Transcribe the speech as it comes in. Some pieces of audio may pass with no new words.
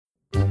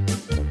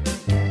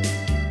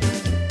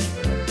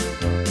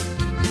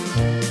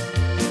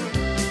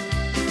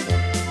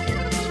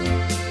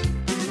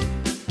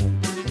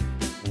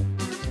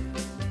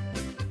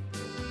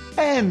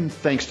And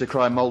thanks to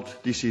Crime Malt,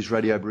 this is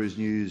Radio Brews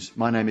News.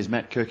 My name is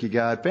Matt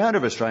Kierkegaard, founder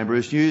of Australian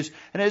Brews News,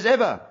 and as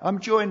ever, I'm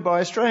joined by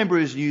Australian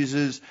Brews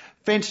News'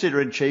 fence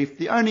sitter-in-chief,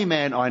 the only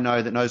man I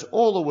know that knows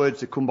all the words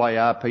to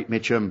Kumbaya, Pete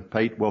Mitchum.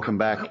 Pete, welcome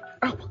back.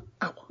 Ow.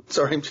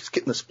 Sorry, I'm just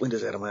getting the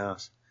splinters out of my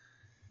ass.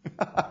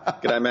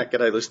 G'day, Matt.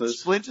 G'day, listeners.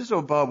 Splinters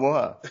or barbed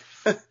wire?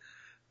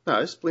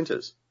 No,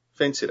 splinters.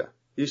 Fence sitter.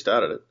 You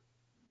started it.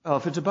 Oh,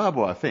 if it's a barbed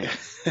wire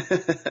fence,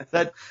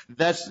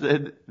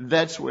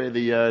 that's where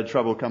the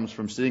trouble comes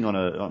from sitting on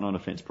a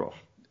fence, Prof.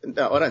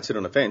 No, I don't sit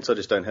on a fence. I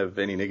just don't have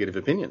any negative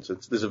opinions.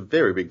 There's a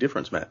very big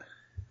difference, Matt.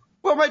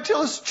 Well, mate,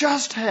 tell us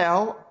just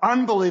how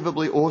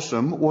unbelievably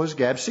awesome was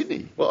Gab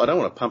Sydney. Well, I don't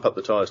want to pump up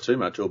the tyres too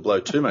much or blow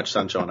too much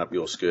sunshine up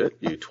your skirt,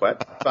 you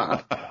twat.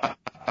 But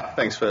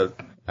thanks for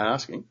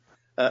asking.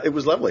 It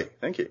was lovely.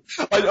 Thank you.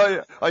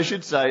 I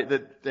should say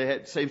that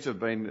there seems to have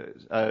been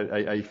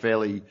a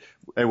fairly,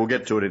 and we'll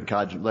get to it in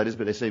cards letters,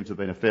 but there seems to have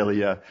been a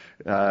fairly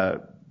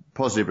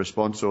positive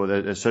response, or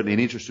certainly an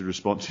interested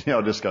response in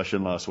our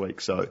discussion last week.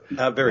 So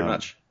very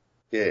much.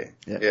 Yeah.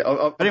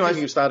 I'm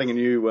thinking of starting a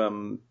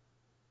new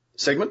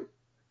segment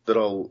that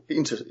I'll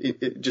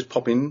just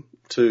pop in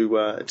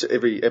to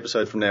every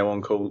episode from now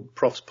on called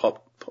Prof's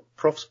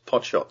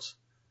Pot Shots.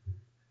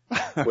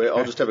 Where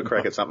I'll just have a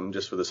crack at something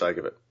just for the sake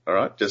of it, all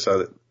right? Just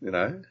so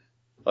that,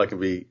 I can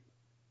be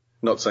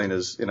not seen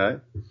as,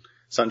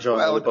 sunshine,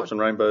 lollipops and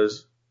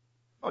rainbows.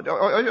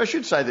 I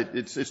should say that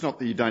it's not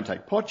that you don't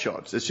take pot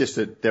shots, it's just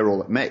that they're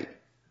all at me.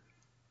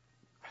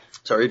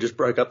 Sorry, you just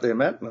broke up there,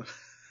 Matt.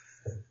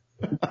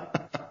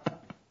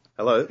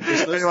 Hello,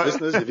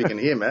 listeners, if you can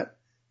hear Matt,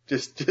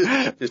 just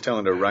tell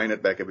him to rein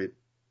it back a bit.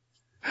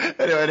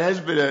 Anyway, it has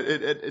been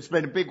it's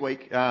been a big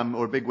week,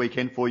 or a big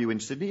weekend for you in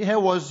Sydney.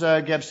 How was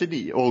Gab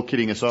Sydney, all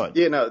kidding aside?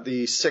 Yeah, no,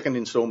 the second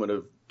instalment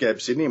of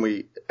Gab Sydney, and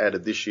we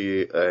added this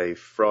year a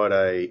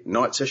Friday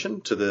night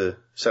session to the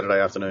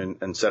Saturday afternoon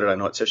and Saturday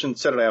night session.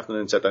 Saturday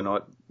afternoon and Saturday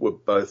night were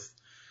both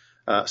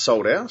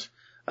sold out,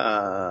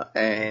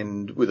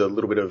 and with a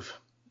little bit of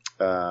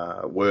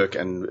work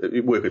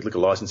with liquor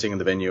licensing and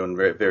the venue and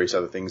various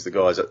other things, the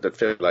guys at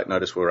fairly late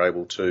notice were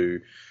able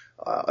to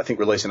I think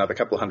release another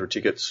couple of hundred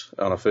tickets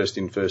on a first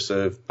in, first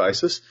served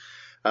basis.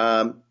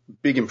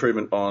 Big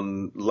improvement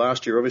on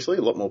last year, obviously,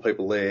 a lot more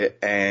people there.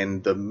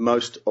 And the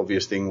most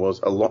obvious thing was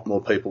a lot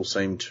more people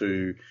seemed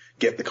to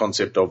get the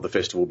concept of the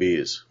festival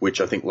beers,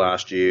 which I think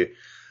last year,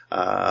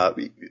 a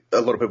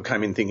lot of people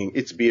came in thinking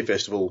it's a beer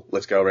festival.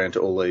 Let's go around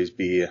to all these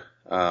beer,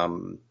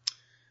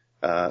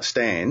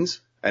 stands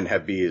and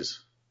have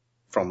beers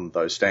from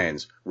those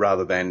stands,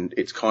 rather than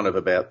it's kind of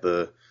about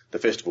the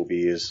festival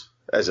beers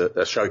as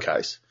a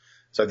showcase.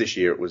 So this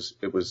year it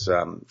was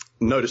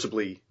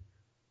noticeably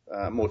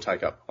more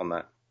take up on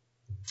that.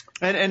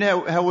 And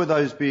how were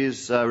those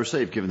beers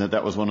received, given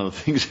that was one of the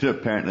things that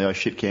apparently I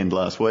shit-canned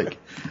last week?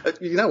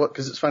 You know what?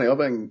 Because it's funny. I've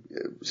been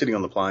sitting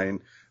on the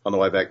plane on the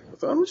way back. I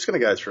thought, I'm just going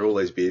to go through all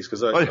these beers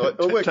because I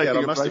worked out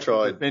I must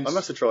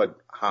have tried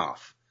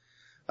half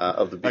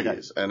of the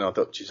beers, okay. And I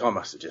thought, geez, I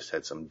must have just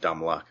had some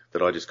dumb luck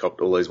that I just copped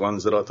all these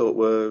ones that I thought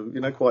were,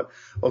 quite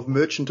of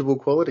merchantable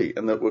quality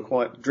and that were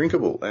quite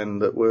drinkable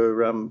and that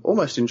were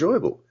almost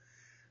enjoyable,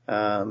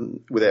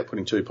 without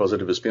putting too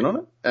positive a spin on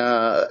it.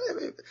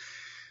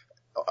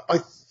 I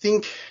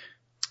think,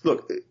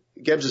 look,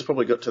 Gabs has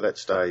probably got to that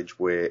stage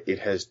where it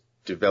has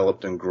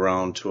developed and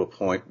grown to a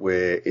point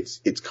where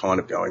it's kind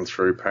of going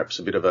through perhaps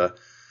a bit of a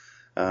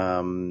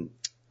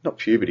not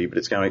puberty, but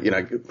it's going,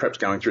 perhaps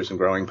going through some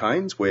growing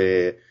pains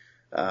where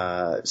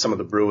some of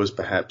the brewers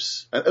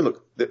perhaps, and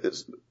look,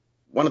 there's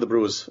one of the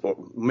brewers, or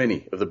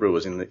many of the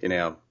brewers in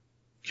our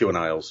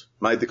Q&Ales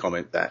made the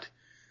comment that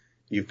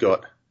you've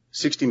got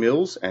 60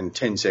 mils and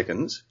 10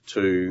 seconds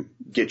to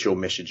get your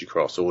message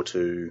across or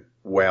to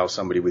wow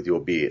somebody with your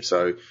beer.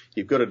 So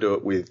you've got to do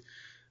it with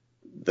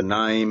the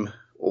name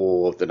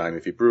or the name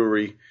of your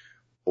brewery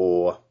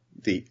or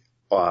the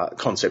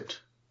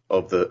concept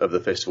of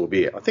the festival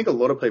beer. I think a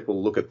lot of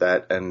people look at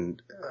that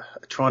and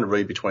trying to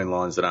read between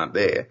lines that aren't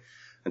there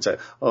and say,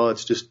 oh,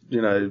 it's just,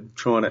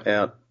 trying to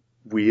out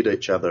weird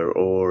each other,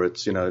 or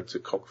it's, it's a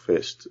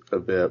cockfest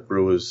about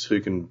brewers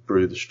who can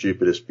brew the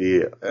stupidest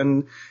beer.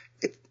 And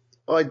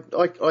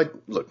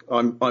look,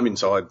 I'm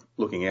inside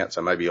looking out,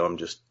 so maybe I'm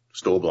just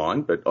store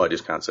blind, but I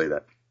just can't see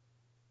that.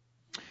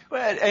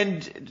 Well,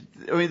 and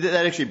I mean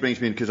that actually brings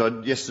me in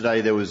because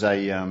yesterday there was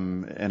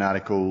an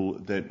article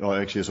that, actually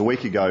it was a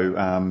week ago,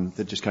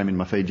 that just came in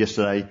my feed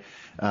yesterday.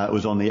 It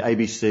was on the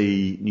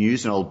ABC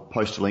News, and I'll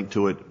post a link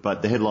to it.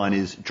 But the headline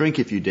is "Drink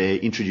If You Dare: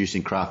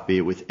 Introducing Craft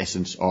Beer with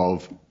Essence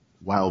of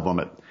Whale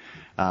Vomit."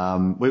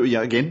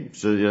 Again,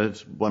 so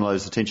it's one of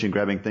those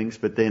attention-grabbing things.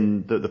 But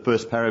then the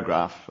first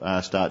paragraph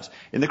starts,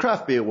 "In the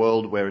craft beer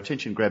world, where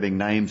attention-grabbing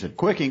names and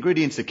quirky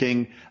ingredients are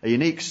king, a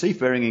unique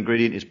seafaring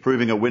ingredient is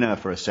proving a winner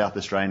for a South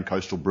Australian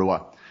coastal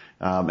brewer."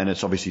 And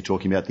it's obviously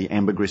talking about the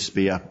ambergris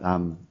beer,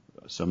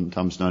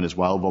 sometimes known as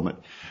whale vomit.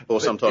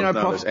 Or sometimes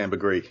known as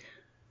ambergris.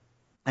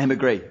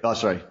 Ambergris. Oh,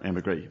 sorry,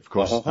 ambergris, of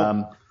course.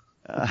 And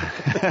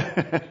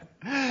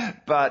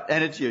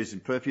it's used in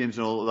perfumes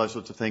and all those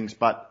sorts of things.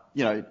 But,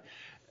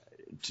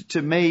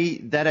 to me,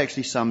 that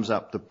actually sums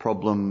up the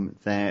problem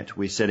that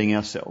we're setting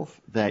ourselves,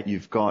 that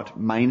you've got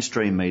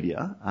mainstream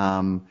media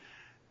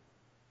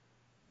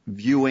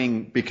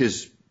viewing,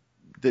 because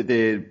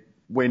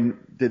when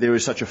there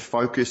is such a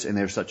focus and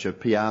there's such a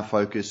PR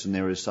focus and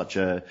there is such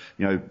a,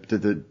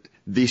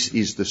 this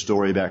is the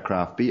story about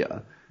craft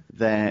beer,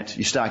 that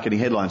you start getting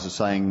headlines of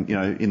saying,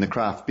 in the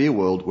craft beer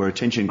world where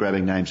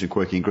attention-grabbing names and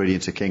quirky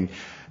ingredients are king,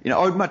 I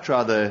would much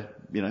rather,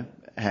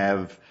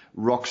 have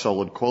rock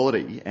solid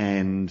quality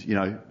and,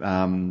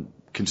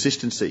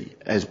 consistency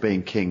as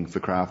being king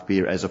for craft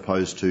beer as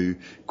opposed to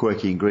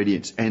quirky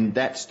ingredients. And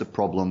that's the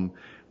problem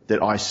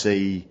that I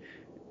see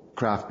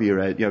craft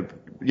beer,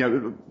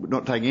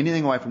 not taking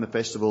anything away from the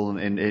festival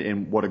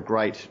and what a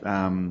great,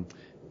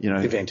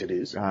 event it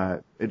is.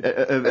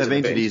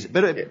 Event it is.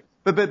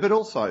 But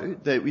also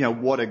that,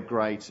 what a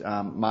great,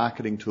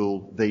 marketing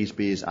tool these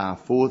beers are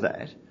for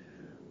that.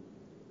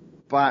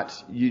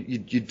 But you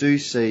do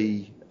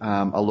see,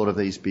 a lot of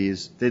these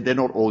beers, they're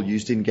not all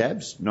used in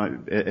Gabs,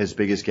 as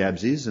big as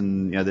Gabs is,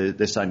 and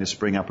they're starting to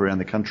spring up around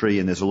the country,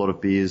 and there's a lot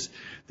of beers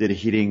that are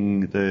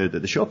hitting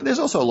the shop. But there's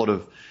also a lot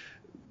of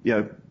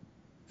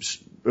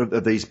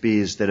of these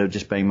beers that are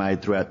just being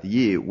made throughout the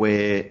year,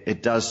 where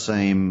it does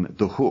seem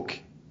the hook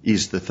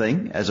is the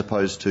thing as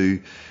opposed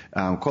to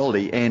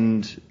quality.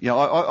 And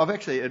I've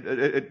actually,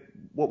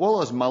 while I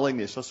was mulling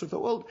this, I sort of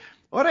thought,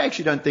 well, I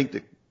actually don't think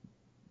that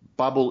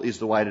bubble is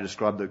the way to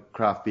describe the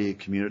craft beer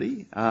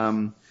community.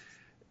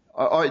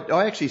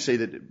 I actually see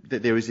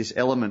that there is this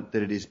element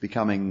that it is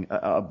becoming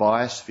a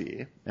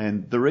biosphere,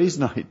 and the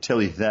reason I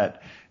tell you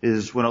that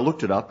is when I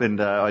looked it up,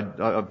 and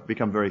I've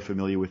become very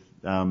familiar with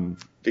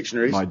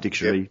dictionaries, my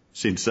dictionary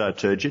since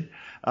Turgid.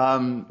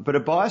 But a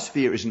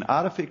biosphere is an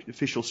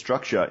artificial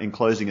structure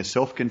enclosing a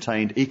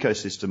self-contained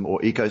ecosystem or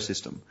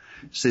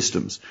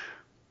systems,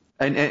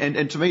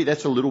 and to me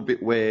that's a little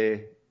bit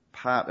where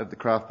part of the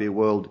craft beer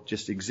world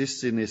just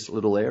exists in this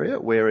little area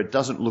where it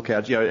doesn't look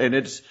out, and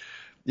it's.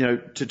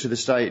 To the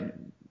state,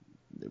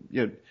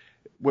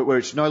 where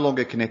it's no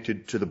longer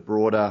connected to the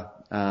broader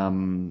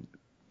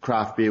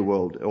craft beer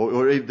world,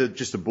 or even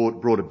just the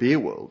broader beer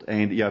world.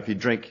 And if you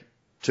drink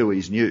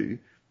Tooheys New,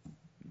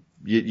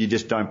 you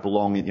just don't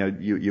belong.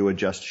 You are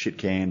just shit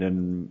canned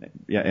and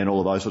all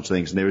of those sorts of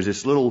things. And there is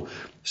this little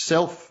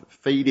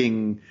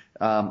self-feeding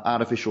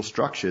artificial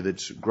structure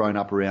that's grown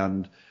up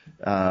around.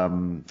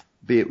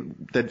 Beer,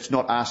 that's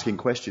not asking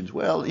questions.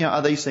 Well,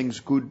 are these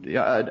things good?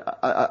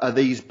 Are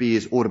these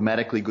beers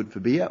automatically good for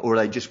beer, or are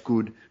they just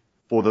good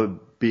for the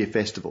beer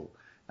festival?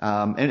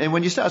 And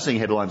when you start seeing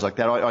headlines like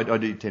that, I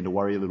do tend to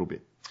worry a little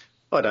bit.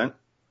 I don't.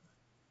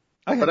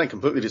 Okay. I don't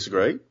completely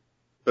disagree,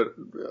 but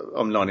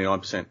I'm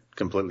 99%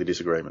 completely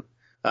disagreement.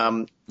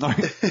 No,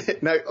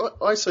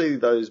 I see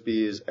those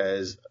beers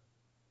as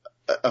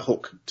a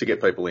hook to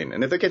get people in.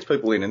 And if that gets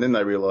people in and then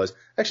they realise,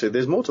 actually,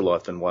 there's more to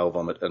life than whale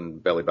vomit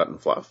and belly button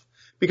fluff.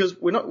 Because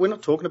we're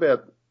not talking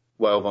about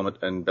whale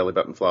vomit and belly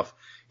button fluff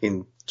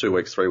in 2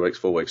 weeks, 3 weeks,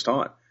 4 weeks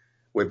time.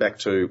 We're back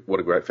to what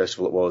a great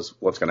festival it was,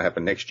 what's going to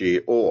happen next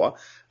year, or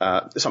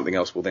something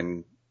else will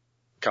then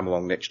come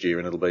along next year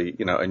and it'll be,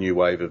 a new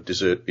wave of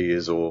dessert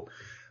beers, or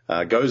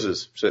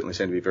gozers certainly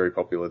seem to be very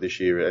popular this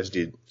year, as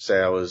did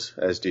sours,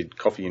 as did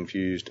coffee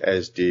infused,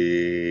 as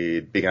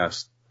did big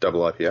ass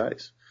double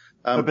IPAs.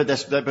 But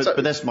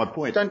that's my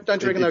point.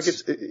 Don't you reckon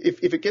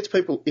if it gets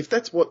people, if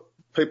that's what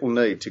people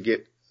need to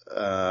get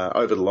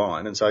over the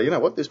line and say,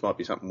 this might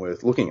be something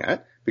worth looking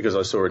at, because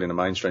I saw it in a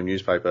mainstream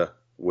newspaper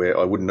where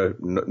I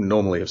wouldn't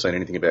normally have seen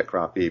anything about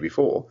craft beer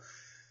before.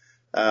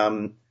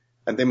 And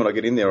then when I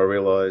get in there, I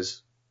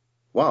realise,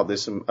 wow,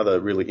 there's some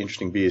other really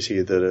interesting beers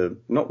here that are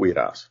not weird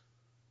ass.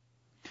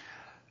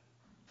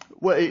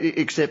 Well,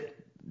 except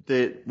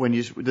that when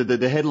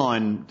the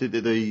headline,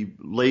 the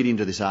lead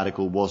into this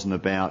article wasn't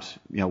about,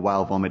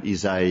 whale vomit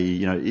is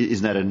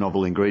isn't that a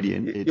novel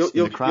ingredient? It's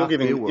you're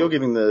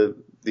giving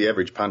the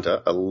average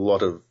punter a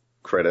lot of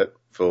credit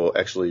for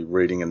actually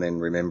reading and then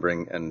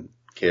remembering and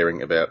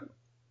caring about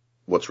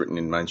what's written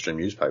in mainstream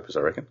newspapers,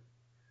 I reckon.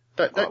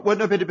 Well,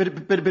 no, but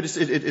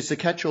it's a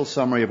catch-all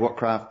summary of what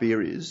craft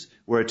beer is,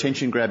 where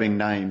attention-grabbing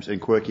names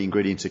and quirky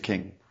ingredients are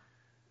king.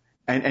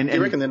 And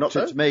you reckon they're not,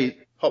 though? To me,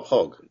 Hop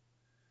Hog,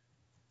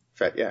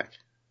 Fat Yak.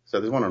 So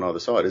there's one on either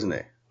side, isn't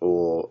there?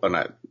 Or,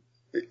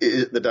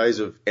 the days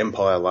of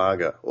Empire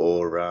Lager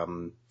or,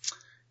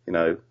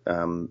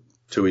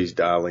 Tooheys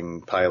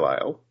Darling Pale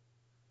Ale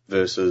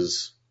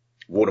versus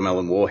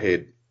Watermelon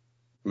Warhead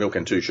Milk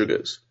and 2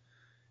 Sugars.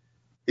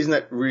 Isn't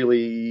that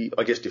really,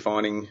 I guess,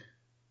 defining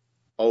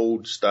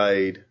old,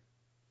 staid,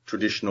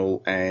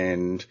 traditional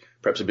and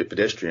perhaps a bit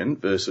pedestrian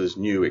versus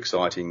new,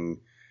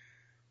 exciting,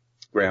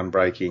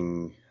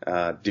 groundbreaking,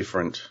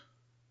 different,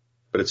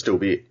 but it's still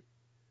beer?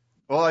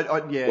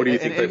 Well, yeah. What do you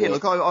think?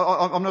 Look,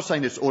 I'm not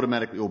saying it's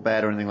automatically all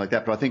bad or anything like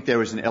that, but I think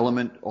there is an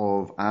element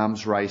of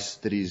arms race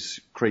that is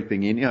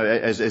creeping in,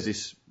 as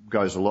this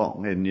goes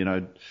along.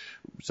 And,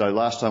 so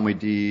last time we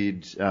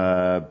did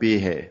beer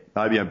hair,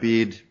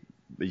 beard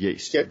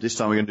yeast. Yep. This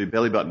time we're going to do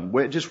belly button.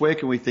 Where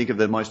can we think of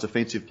the most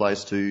offensive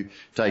place to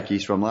take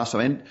yeast from last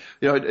time?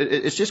 And,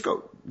 it's just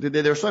got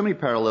there are so many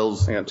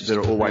parallels that are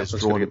always drawn. I'm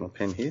just going to get my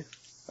pen here.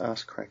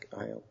 Ask Crack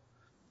Ale.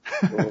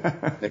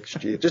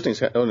 Next year. Just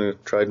I want to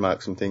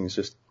trademark some things.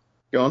 Just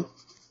go on.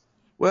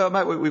 Well,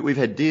 mate, we've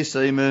had deer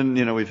semen.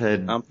 We've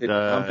had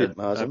armpit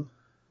marsden.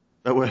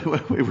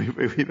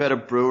 We've had a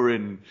brewer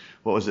in,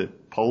 what was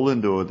it,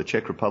 Poland or the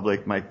Czech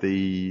Republic make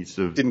the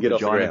sort of didn't get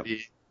off the ground. Beer.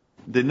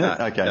 Didn't it?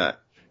 Okay.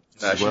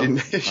 No, she didn't.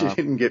 She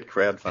didn't get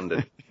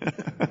crowdfunded.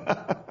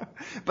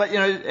 But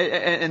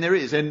and there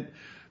is, and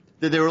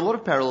there are a lot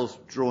of parallels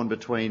drawn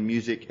between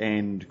music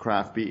and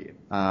craft beer.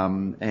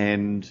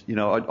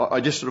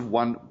 I just sort of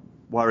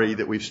worry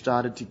that we've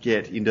started to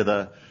get into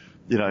the,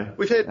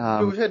 we've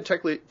had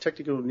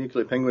Tactical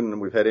Nuclear Penguin, and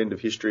we've had End of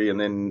History, and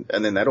then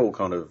that all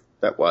kind of,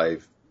 that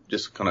wave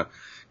just kind of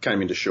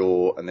came into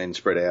shore and then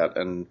spread out,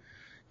 and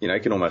you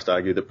can almost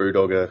argue that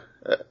Brewdog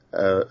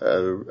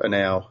are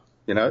now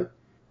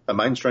a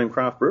mainstream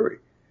craft brewery.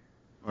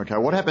 Okay,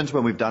 what happens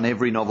when we've done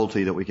every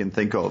novelty that we can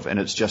think of and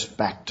it's just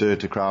back to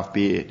craft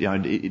beer?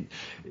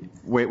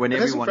 When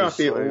hasn't craft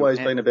beer always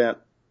been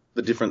about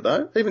the different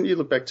though? Even you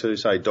look back to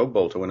say Dog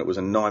Bolter when it was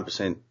a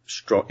 9%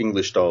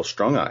 English style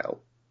strong ale,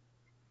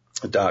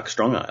 a dark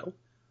strong ale.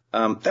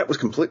 That was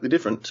completely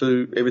different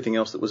to everything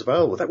else that was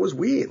available. That was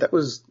weird. That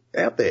was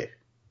out there.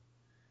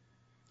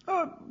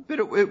 But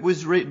it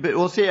was.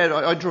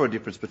 I draw a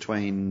difference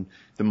between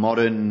the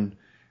modern.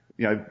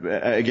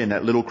 Again,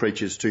 that Little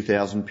Creatures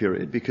 2000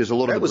 period, because a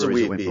lot of that the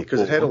breweries was a weird beer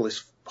because it had all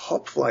this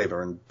hop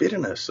flavour and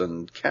bitterness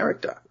and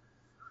character.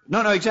 No,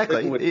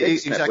 exactly.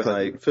 Exactly. When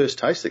they first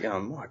taste it,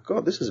 going, my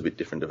God, this is a bit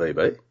different to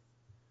VB.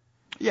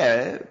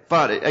 Yeah,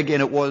 but again,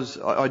 it was,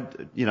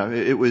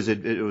 it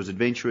was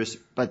adventurous.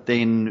 But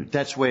then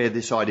that's where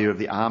this idea of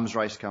the arms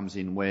race comes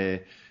in,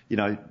 where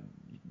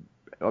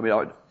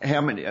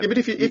how many? Yeah, but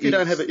if you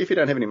don't have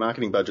any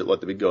marketing budget like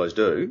the big guys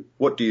do,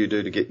 what do you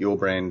do to get your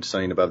brand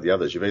seen above the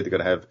others? You've either got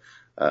to have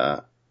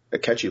a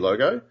catchy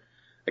logo,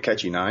 a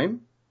catchy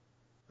name,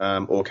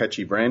 or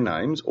catchy brand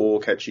names, or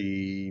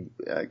catchy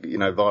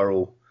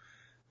viral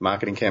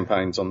marketing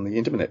campaigns on the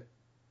internet.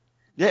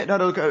 Yeah, no,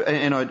 look,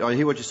 and I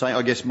hear what you're saying.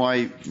 I guess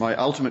my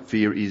ultimate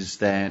fear is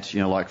that,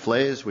 like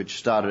Flares, which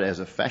started as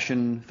a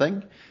fashion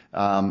thing,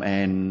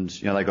 and,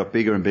 they got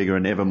bigger and bigger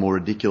and ever more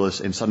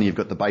ridiculous, and suddenly you've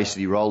got the Bay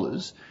City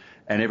Rollers,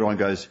 and everyone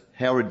goes,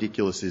 how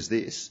ridiculous is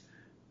this?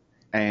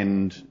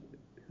 And,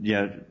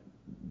 you're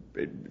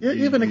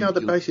going to go with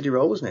the Bay City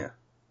Rollers now?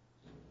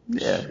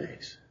 Yeah.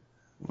 Jeez.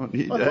 Well,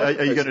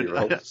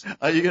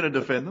 are you going to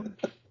defend them?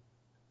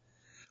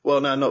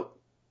 Well, no,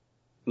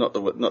 not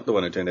the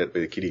one who turned out to be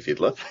the kitty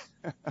fiddler,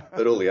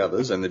 but all the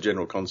others and the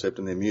general concept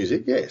and their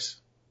music, yes.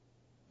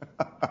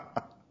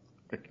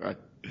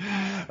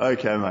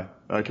 Okay, mate.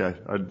 Okay.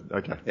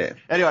 Yeah.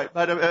 Anyway,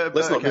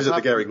 let's not visit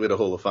the Gary Glitter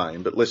Hall of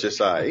Fame, but let's just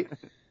say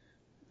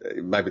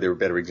maybe there are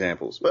better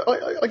examples. But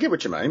I get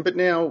what you mean. But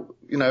now,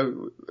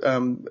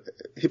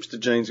 hipster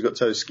jeans have got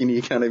so skinny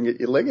you can't even get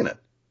your leg in it.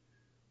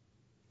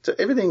 So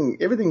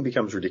everything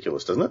becomes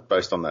ridiculous, doesn't it?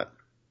 Based on that.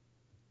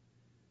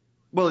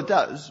 Well, it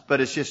does, but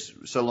it's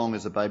just so long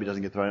as the baby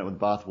doesn't get thrown out with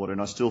bathwater.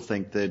 And I still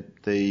think that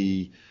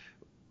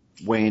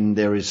when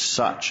there is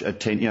such a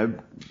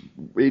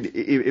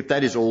if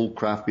that is all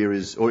craft beer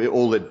is, or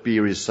all that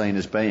beer is seen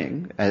as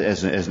being,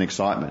 as an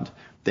excitement,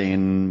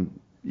 then,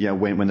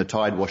 when the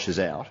tide washes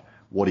out,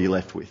 what are you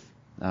left with?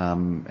 I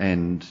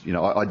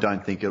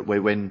don't think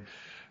when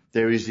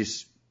there is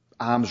this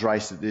arms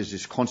race, that there's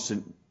this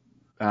constant,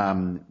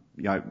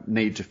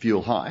 need to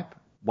fuel hype.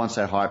 Once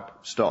that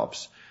hype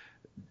stops,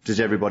 does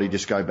everybody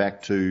just go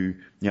back to,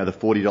 the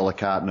 $40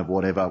 carton of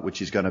whatever,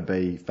 which is going to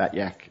be Fat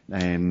Yak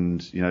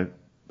and,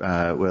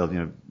 I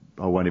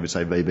won't even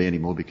say VB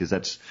anymore because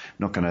that's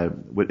not going to,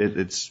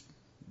 it's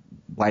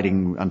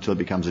waiting until it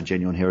becomes a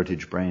genuine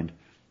heritage brand.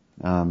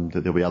 That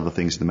there'll be other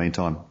things in the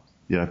meantime.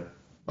 I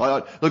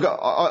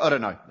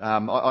don't know.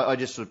 I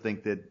just sort of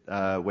think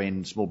that,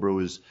 when small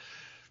brewers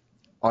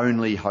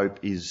only hope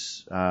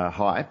is,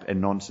 hype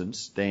and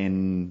nonsense,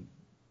 then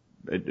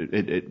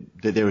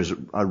there is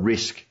a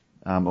risk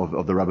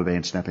of the rubber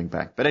band snapping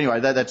back. But anyway,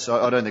 that's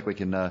I don't think we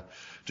can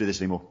do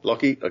this anymore.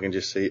 Lockie, I can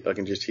just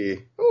hear,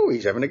 oh,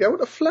 he's having a go at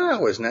the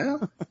flowers now.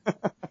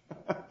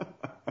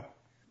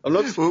 I'm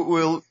not.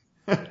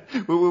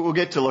 We'll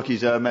get to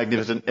Lockie's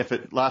magnificent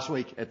effort last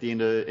week at the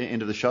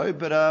end of the show.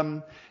 But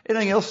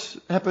anything else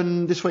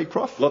happened this week,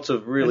 Prof? Lots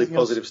of really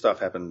positive stuff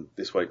happened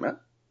this week, Matt.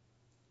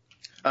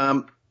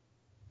 I'm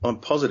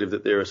positive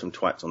that there are some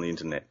twats on the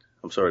internet.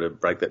 I'm sorry to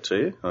break that to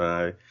you.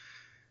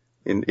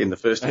 In the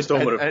first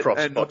instalment of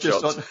Prof's Pot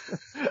Shots.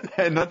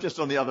 And not just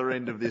on the other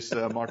end of this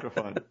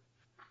microphone.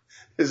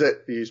 Is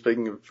that you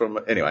speaking from?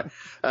 Anyway,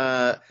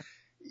 a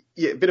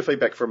bit of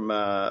feedback from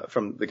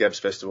the Gabs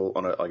Festival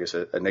on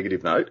a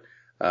negative note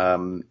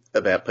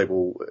about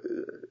people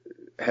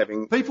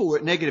having. People were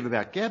negative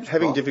about Gabs.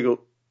 Having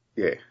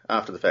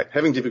after the fact,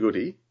 having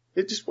difficulty.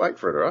 Yeah, just wait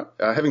for it, all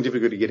right? Having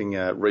difficulty getting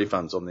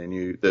refunds on their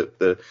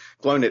the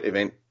GlowNet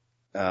event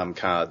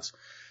cards.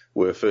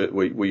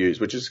 We use,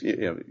 which is,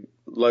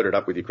 load it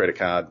up with your credit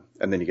card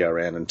and then you go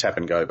around and tap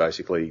and go,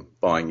 basically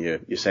buying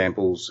your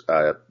samples,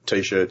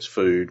 t-shirts,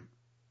 food,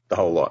 the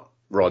whole lot,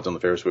 rides on the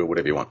Ferris wheel,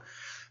 whatever you want.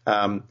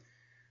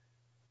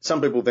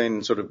 Some people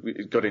then sort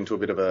of got into a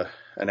bit of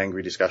an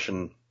angry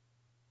discussion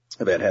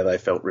about how they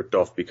felt ripped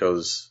off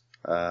because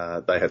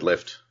they had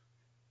left,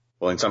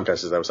 well, in some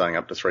cases they were saying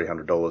up to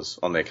 $300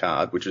 on their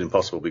card, which is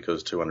impossible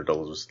because $200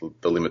 was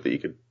the limit that you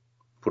could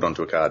put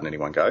onto a card in any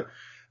one go.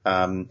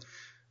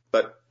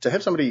 But to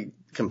have somebody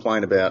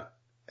complain about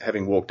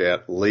having walked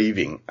out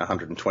leaving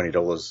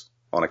 $120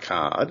 on a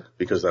card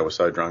because they were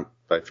so drunk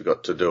they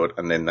forgot to do it,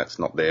 and then that's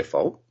not their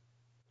fault,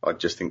 I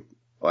just think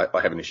I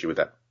have an issue with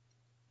that.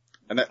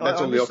 And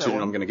that's all the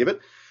oxygen I'm going to give it.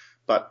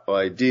 But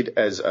I did,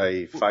 as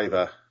a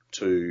favour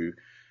to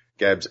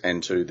Gabs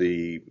and to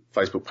the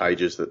Facebook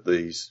pages that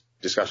these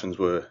discussions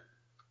were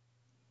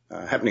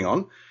happening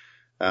on,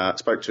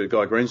 spoke to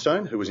Guy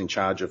Greenstone, who was in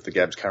charge of the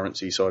Gabs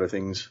currency side of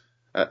things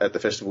at the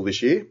festival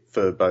this year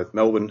for both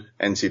Melbourne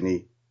and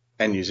Sydney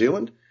and New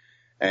Zealand,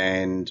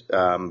 and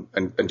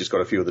just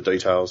got a few of the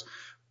details.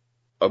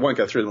 I won't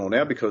go through them all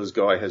now because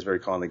Guy has very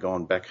kindly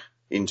gone back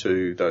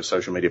into those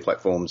social media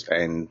platforms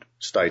and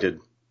stated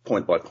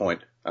point by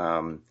point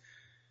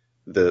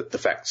the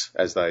facts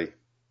as they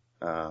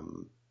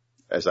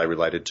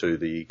related to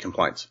the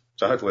complaints.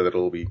 So hopefully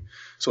that'll all be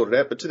sorted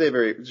out. But to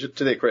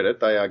their credit,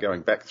 they are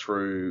going back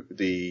through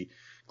the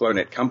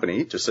GlowNet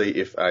company to see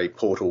if a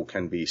portal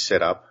can be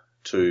set up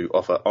to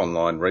offer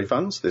online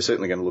refunds. They're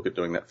certainly going to look at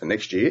doing that for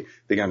next year.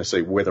 They're going to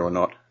see whether or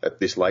not at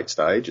this late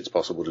stage it's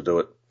possible to do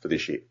it for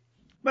this year.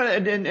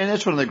 But and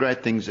that's one of the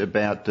great things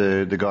about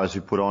the guys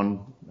who put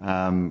on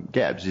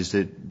Gabs is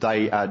that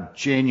they are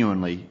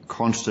genuinely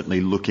constantly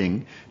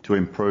looking to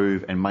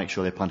improve and make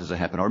sure their punters are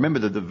happy. I remember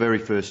that the very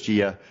first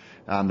year,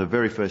 the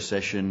very first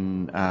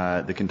session,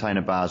 the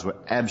container bars were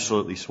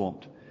absolutely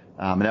swamped.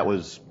 And that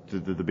was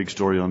the big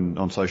story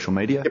on social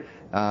media. Yep.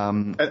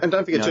 And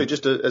don't forget too,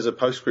 just as a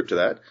postscript to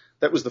that,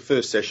 that was the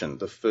first session,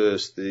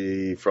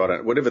 the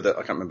Friday, whatever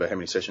I can't remember how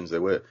many sessions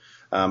there were,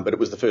 but it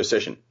was the first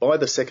session. By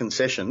the second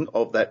session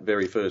of that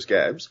very first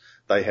Gabs,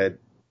 they had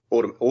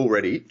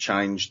already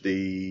changed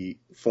the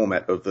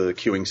format of the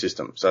queuing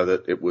system so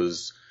that it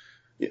was,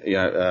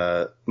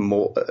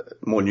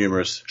 more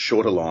numerous,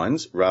 shorter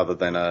lines rather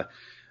than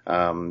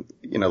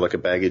like a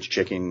baggage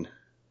check-in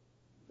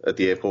at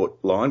the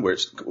airport line where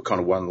it's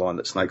kind of one line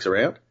that snakes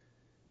around.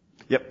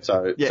 Yep.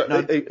 So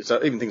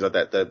even things like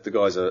that, the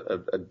guys are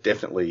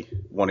definitely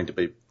wanting to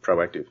be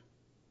proactive.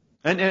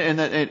 And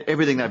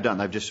everything they've done,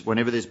 they've just,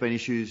 whenever there's been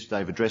issues,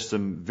 they've addressed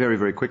them very,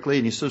 very quickly,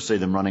 and you sort of see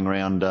them running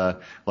around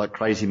like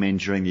crazy men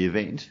during the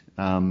event,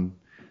 trying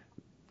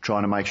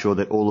to make sure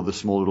that all of the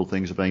small little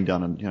things are being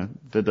done, and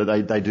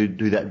they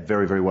do that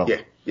very, very well.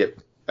 Yeah, yep.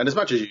 And as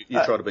much as you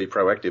try to be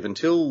proactive,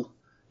 until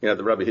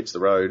the rubber hits the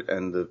road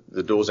and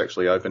the doors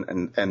actually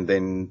open, and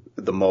then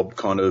the mob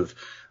kind of,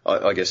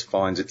 I guess,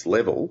 finds its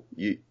level,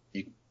 you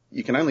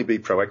can only be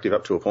proactive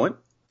up to a point,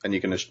 and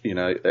you can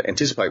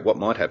anticipate what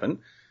might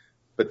happen.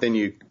 But then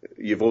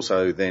you've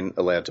also then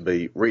allowed to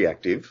be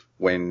reactive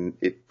when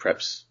it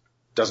perhaps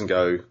doesn't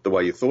go the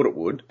way you thought it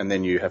would, and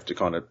then you have to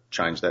kind of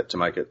change that to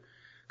make it.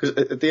 Because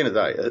at the end of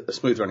the day, a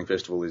smooth running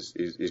festival is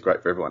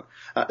great for everyone.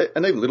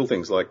 And even little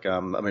things like,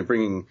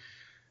 bringing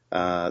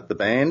the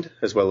band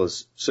as well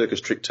as Circus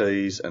Trick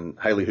Tease and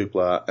Hayley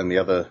Hoopla and the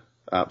other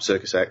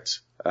circus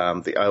acts,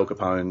 the Ale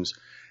Capones,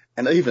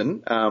 and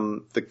even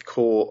the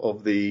core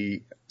of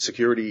the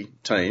security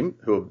team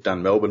who have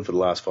done Melbourne for the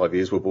last 5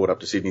 years were brought up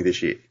to Sydney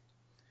this year.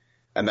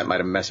 And that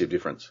made a massive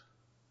difference.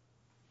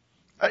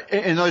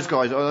 And those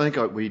guys, I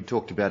think we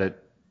talked about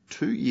it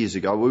 2 years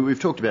ago. We've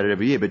talked about it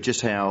every year, but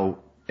just how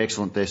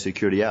excellent their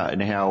security are and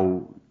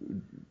how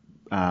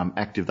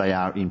active they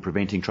are in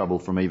preventing trouble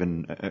from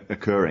even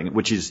occurring,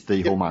 which is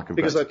the hallmark of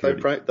great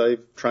security. Because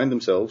they've trained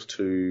themselves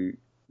to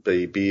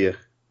be beer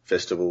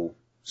festival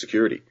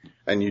security,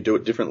 and you do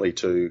it differently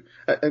to.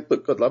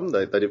 Look, God love them.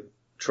 They did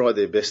try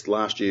their best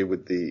last year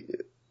with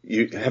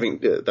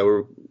they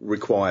were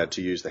required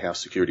to use the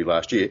house security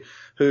last year,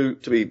 who,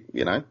 to be,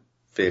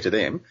 fair to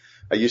them,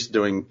 are used to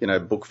doing,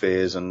 book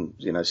fairs and,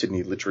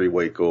 Sydney Literary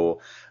Week or,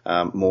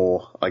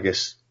 more, I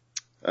guess,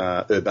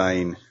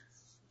 urbane,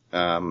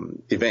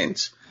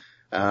 events,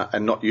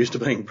 and not used to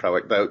being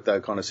proactive.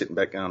 They're kind of sitting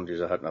back going,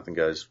 geez, I hope nothing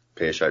goes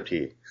pear-shaped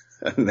here.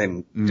 And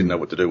then didn't know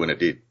what to do when it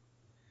did.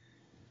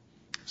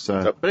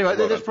 But anyway,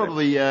 there's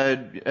probably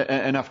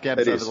enough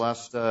Gabs over the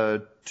last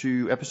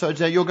 2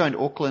 episodes. Now, you're going to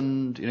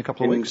Auckland in a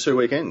couple of weeks? 2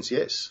 weekends,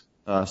 yes.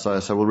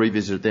 So we'll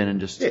revisit it then and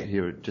just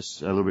hear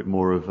just a little bit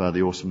more of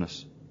the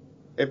awesomeness.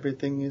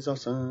 Everything is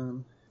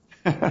awesome.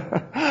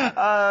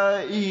 Actually,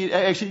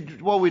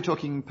 while we're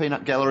talking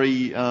Peanut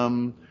Gallery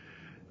online,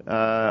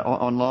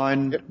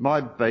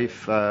 my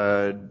beef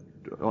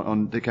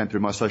that came through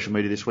my social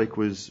media this week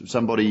was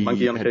somebody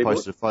had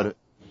posted a photo.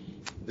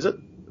 Is it?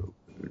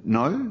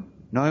 No,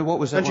 what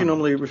was that? Don't you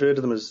normally refer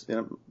to them as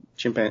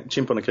chimp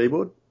on a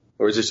keyboard,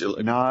 or is this?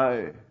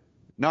 No,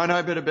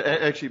 but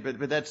actually,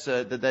 but that's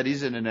that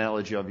is an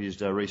analogy I've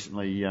used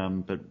recently.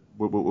 But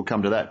we'll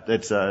come to that.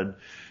 That's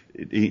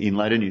in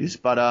later news.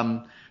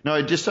 But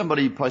no, just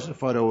somebody posted a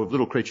photo of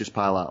Little Creatures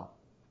Pale Ale,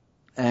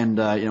 And,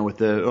 with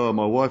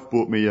my wife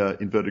bought me,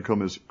 inverted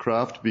commas,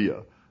 craft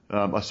beer.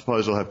 I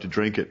suppose I'll have to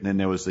drink it. And then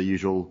there was the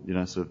usual,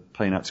 sort of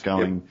peanuts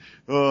going,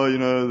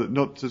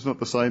 it's not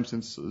the same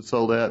since it's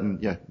sold out,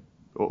 and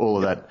all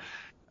of that.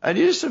 And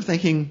you're just sort of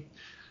thinking,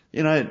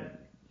 I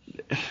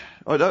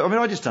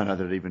just don't know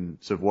that it even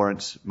sort of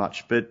warrants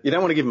much. But you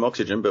don't want to give them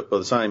oxygen, but by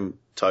the same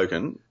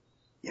token,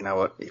 you know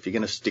what? If you're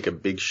going to stick a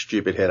big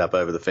stupid head up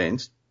over the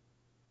fence,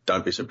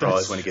 don't be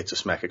surprised when he gets a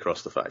smack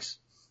across the face.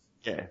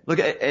 Yeah. Look,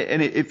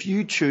 and if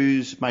you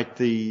make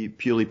the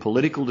purely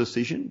political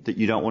decision that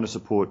you don't want to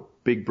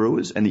support big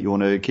brewers and that you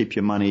want to keep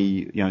your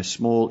money,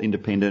 small,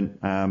 independent,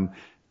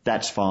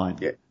 that's fine.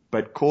 Yeah.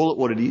 But call it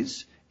what it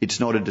is. It's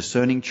not a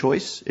discerning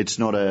choice. It's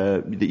not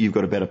that you've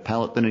got a better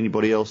palate than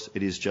anybody else.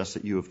 It is just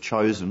that you have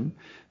chosen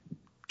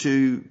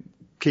to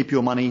keep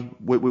your money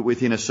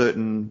within a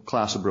certain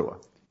class of brewer,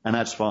 and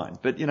that's fine.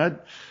 But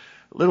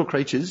little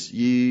creatures,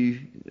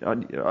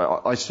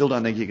 I still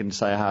don't think you can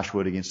say a harsh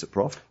word against it,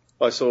 Prof.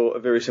 I saw a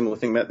very similar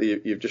thing, Matt,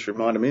 that you've just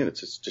reminded me, and it's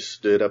just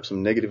stirred up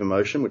some negative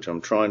emotion, which I'm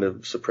trying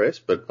to suppress,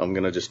 but I'm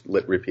going to just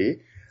let rip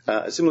here.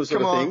 A similar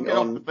sort of thing get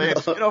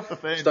off the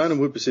fence. Stone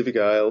and Wood Pacific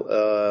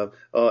Ale.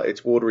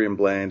 It's watery and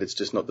bland. It's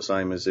just not the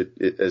same as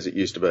it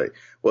used to be.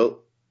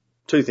 Well,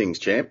 two things,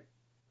 champ.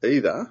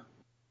 Either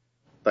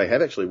they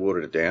have actually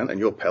watered it down, and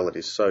your palate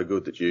is so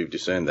good that you've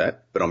discerned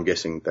that, but I'm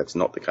guessing that's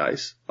not the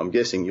case. I'm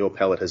guessing your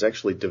palate has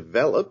actually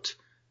developed,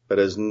 but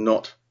has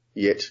not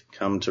yet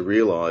come to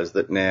realise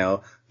that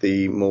now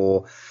the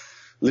more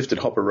lifted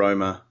hop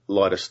aroma,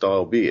 lighter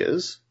style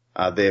beers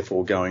are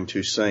therefore going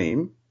to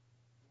seem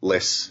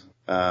less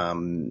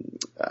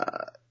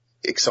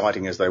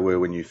exciting as they were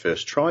when you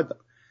first tried them.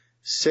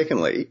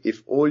 Secondly,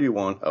 if all you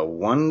want are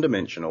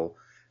one-dimensional,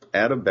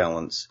 out of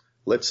balance,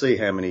 let's see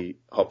how many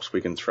hops we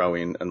can throw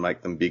in and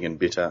make them big and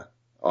bitter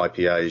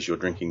IPAs you're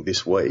drinking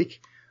this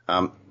week,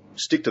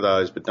 stick to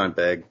those, but don't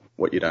bag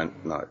what you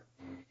don't know.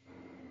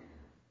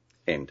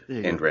 End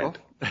rant.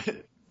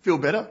 Feel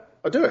better?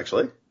 I do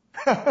actually.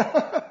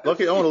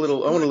 Like I want a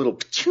little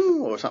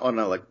or something. I don't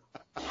know, like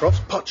Prof's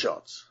pot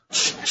shots.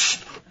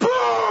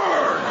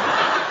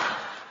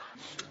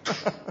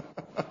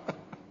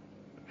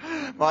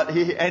 Right,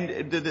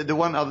 and the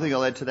one other thing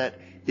I'll add to that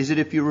is that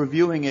if you're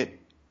reviewing it,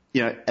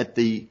 at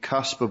the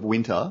cusp of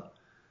winter,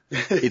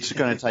 it's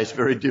going to taste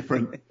very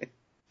different.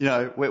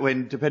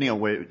 When depending on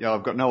where,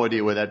 I've got no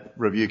idea where that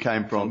review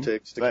came from.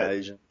 Context,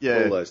 occasion,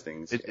 all those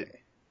things.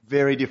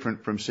 Very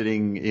different from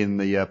sitting in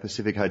the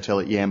Pacific Hotel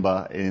at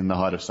Yamba in the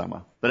height of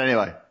summer. But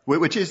anyway,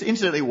 which is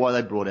incidentally why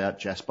they brought out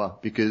Jasper,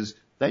 because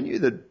they knew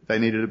that they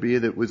needed a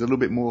beer that was a little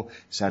bit more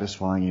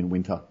satisfying in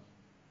winter.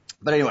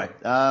 But anyway,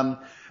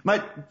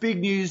 mate, big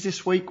news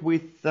this week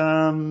with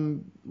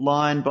Lion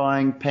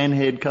buying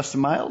Panhead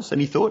Custom Ales.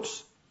 Any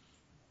thoughts?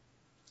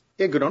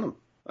 Yeah, good on them.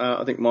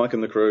 I think Mike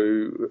and the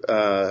crew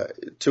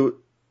to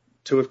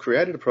have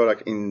created a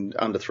product in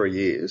under 3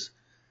 years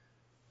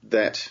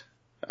that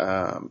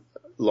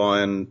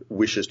Lion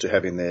wishes to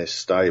have in their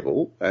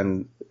stable,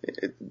 and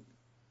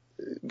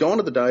gone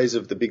are the days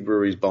of the big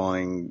breweries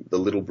buying the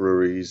little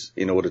breweries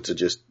in order to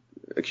just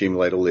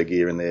accumulate all their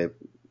gear and their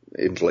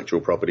intellectual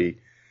property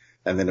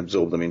and then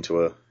absorb them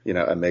into a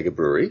mega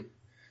brewery,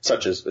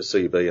 such as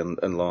CUB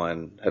and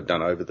Lion have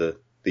done over the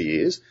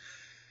years.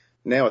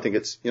 Now I think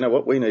it's,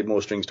 we need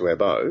more strings to our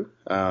bow.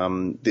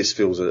 This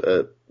fills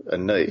a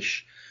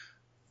niche.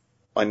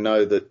 I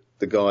know that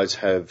the guys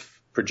have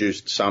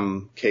produced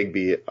some keg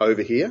beer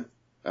over here,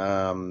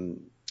 on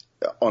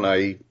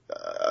a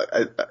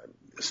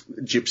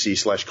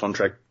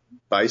gypsy/contract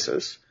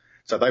basis.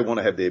 So they want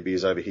to have their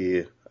beers over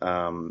here,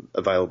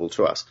 available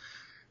to us.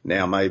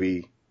 Now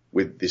maybe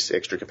with this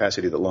extra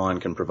capacity that Lion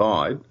can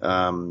provide,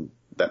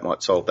 that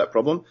might solve that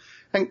problem.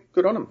 And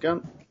good on them. Go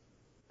and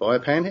buy a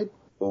Panhead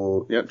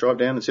or drive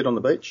down and sit on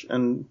the beach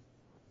and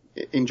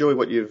enjoy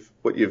what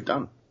you've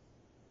done.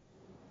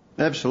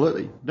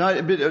 Absolutely.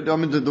 No, but, I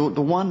mean,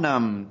 the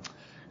one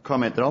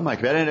comment that I'll make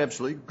about it, and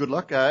absolutely, good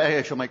luck.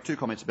 Actually, I'll make two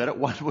comments about it.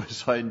 One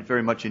was I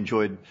very much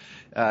enjoyed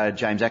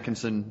James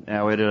Atkinson,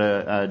 our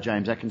editor,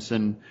 James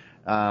Atkinson.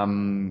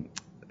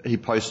 He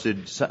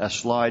posted a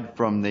slide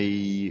from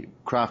the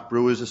Craft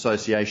Brewers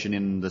Association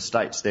in the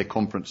States, their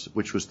conference,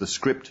 which was the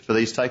script for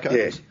these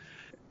takeovers.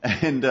 Yeah.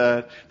 And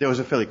there was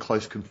a fairly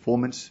close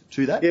conformance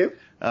to that. Yeah.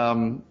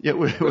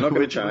 We're not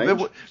going to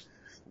change.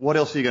 What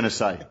else are you going to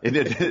say?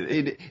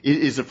 It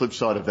is the flip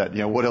side of that.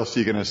 What else are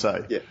you going to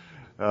say?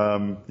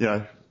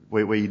 Yeah.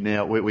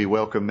 We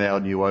welcome our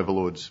new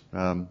overlords.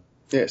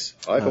 Yes,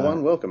 I for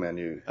one welcome our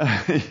new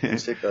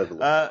insect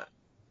overlords.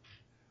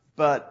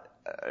 But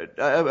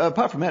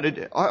apart from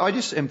that, I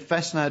just am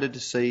fascinated to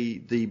see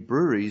the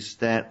breweries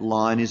that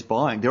Lion is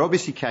buying. They're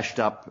obviously cashed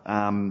up.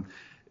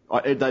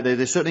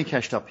 They're certainly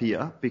cashed up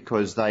here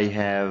because they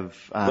have.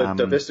 They've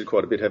divested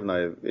quite a bit, haven't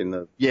they, in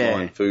the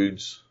Lion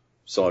Foods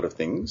side of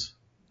things?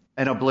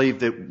 And I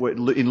believe that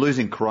in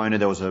losing Corona,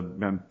 there was a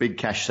big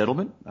cash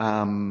settlement.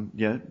 So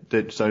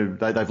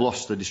they've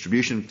lost the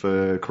distribution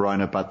for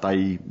Corona, but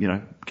they,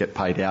 get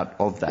paid out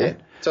of that. Yeah.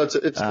 So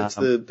it's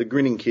the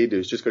grinning kid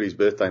who's just got his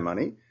birthday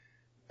money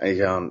And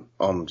you're going,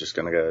 I'm just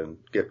going to go and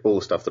get all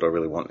the stuff that I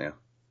really want now.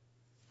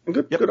 And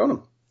good on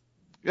them.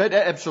 Yeah,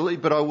 absolutely,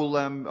 but I will.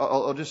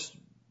 I'll just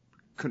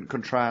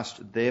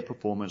contrast their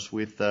performance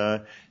with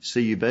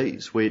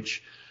CUB's,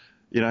 which,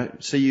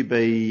 CUB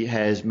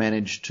has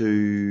managed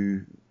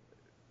to,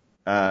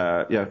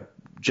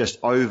 just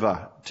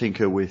over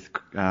tinker with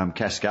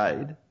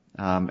Cascade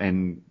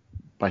and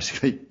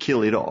basically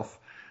kill it off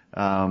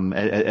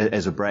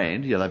as a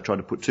brand. They've tried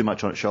to put too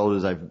much on its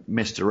shoulders. They've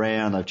messed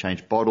around. They've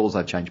changed bottles.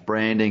 They've changed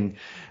branding,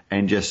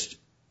 and just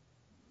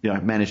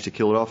managed to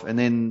kill it off. And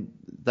then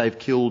they've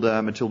killed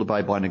Matilda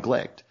Bay by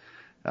neglect.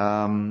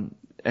 And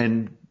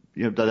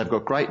they've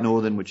got Great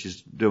Northern, which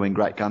is doing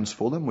great guns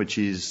for them, which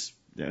is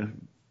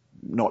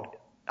not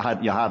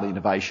hardly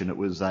innovation. It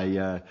was they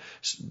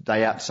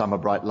out Summer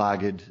Bright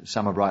lager,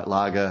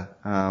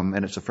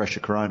 and it's a fresher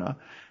Corona.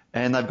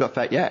 And they've got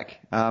Fat Yak.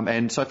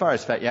 And so far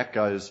as Fat Yak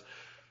goes,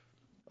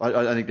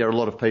 I think there are a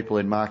lot of people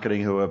in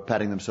marketing who are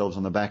patting themselves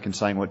on the back and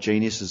saying what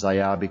geniuses they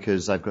are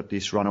because they've got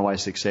this runaway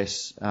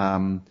success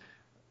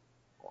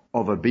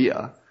of a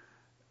beer.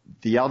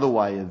 The other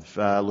way of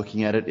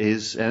looking at it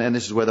is, and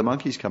this is where the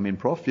monkeys come in,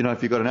 Prof.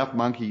 If you've got enough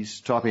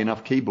monkeys typing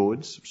enough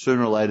keyboards,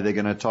 sooner or later they're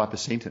going to type a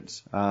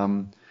sentence.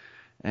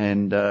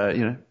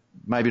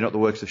 Maybe not the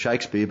works of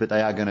Shakespeare, but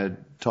they are going to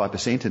type a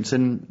sentence.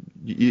 And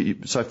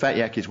so Fat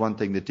Yak is one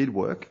thing that did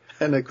work.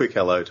 And a quick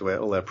hello to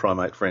all our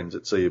primate friends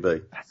at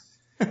CUB.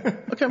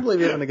 I can't believe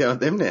you're having to go at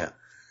them now.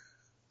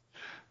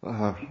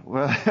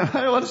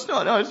 Well, it's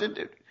not. No,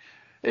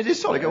 it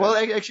is sort of. Well,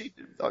 actually,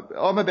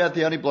 I'm about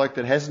the only bloke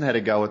that hasn't had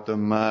a go at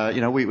them.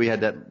 We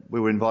had that. We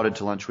were invited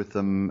to lunch with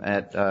them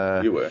at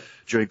you were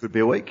during Good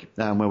Beer Week,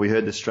 where we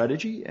heard the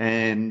strategy,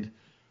 and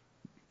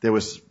there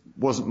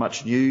wasn't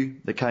much new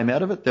that came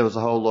out of it. There was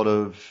a whole lot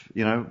of,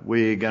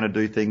 we're going to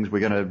do things.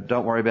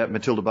 Don't worry about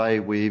Matilda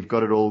Bay. We've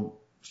got it all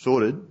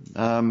sorted,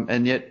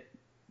 and yet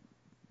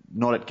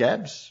not at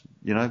Gabs.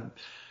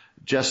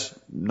 Just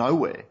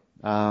nowhere.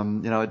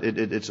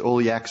 It's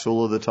all yaks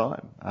all of the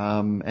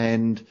time,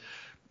 and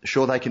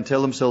sure, they can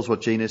tell themselves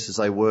what geniuses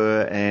they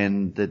were,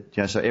 and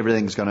that, so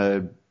everything's going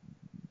to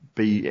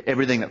be,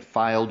 everything that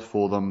failed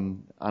for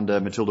them under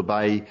Matilda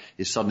Bay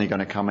is suddenly going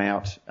to come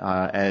out,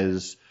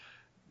 as,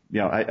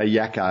 a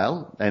yak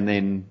ale, and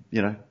then,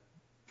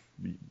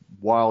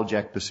 Wild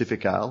Jack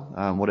Pacific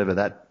Ale, whatever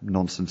that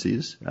nonsense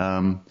is.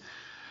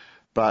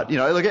 But,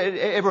 look,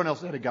 everyone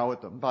else had a go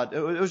at them, but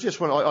it was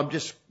just I'm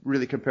just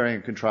really comparing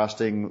and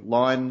contrasting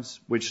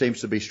Lions, which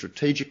seems to be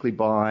strategically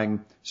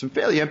buying some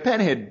fairly,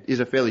 Panhead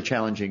is a fairly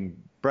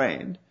challenging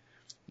brand.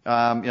 They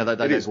bought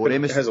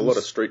Emerson's. It has a lot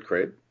of street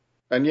cred.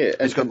 And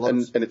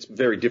and it's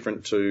very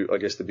different to, I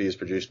guess, the beers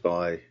produced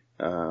by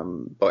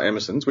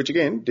Emerson's, which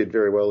again did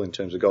very well in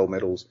terms of gold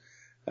medals,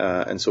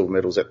 and silver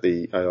medals at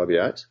the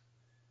AIBAs.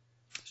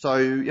 So,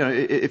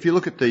 if you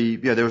look at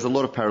there was a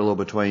lot of parallel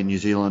between New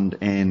Zealand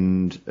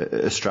and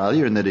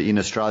Australia, in that in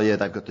Australia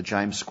they've got the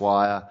James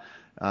Squire,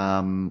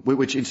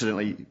 which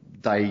incidentally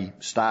they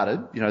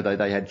started.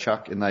 They had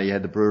Chuck and they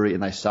had the brewery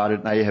and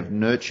they have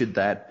nurtured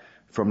that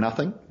from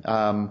nothing.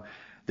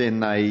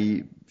 Then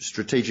they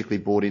strategically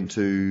bought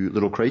into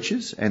Little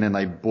Creatures, and then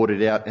they bought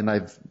it out,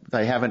 and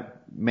they haven't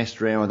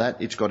messed around with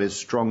that. It's got a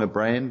stronger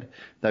brand.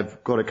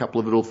 They've got a couple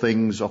of little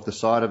things off the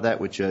side of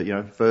that, which are,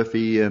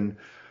 Furphy and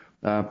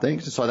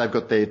things. So they've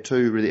got their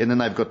two really, and then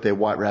they've got their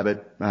White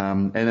Rabbit,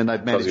 and then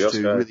they've managed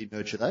to really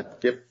nurture that.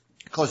 Yep.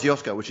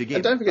 Kosciuszko, which again.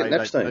 And don't forget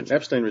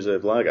Napstein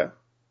Reserve Lager.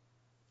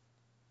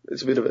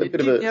 It's a bit of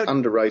an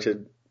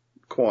underrated,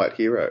 quiet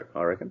hero,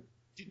 I reckon.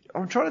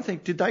 I'm trying to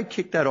think, did they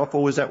kick that off,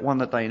 or was that one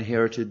that they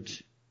inherited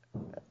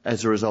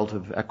as a result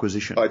of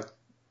acquisition? I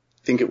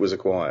think it was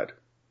acquired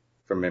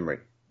from memory.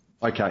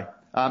 Okay.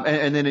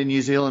 And then in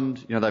New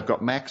Zealand, they've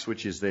got Max,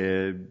 which is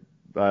their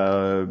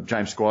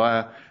James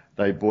Squire.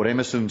 They bought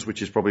Emerson's,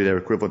 which is probably their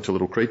equivalent to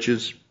Little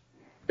Creatures.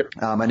 Yep.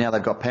 And now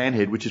they've got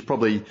Panhead, which is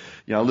probably,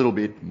 a little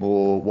bit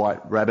more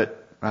White Rabbit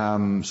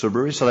sort of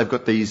brewery. So they've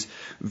got these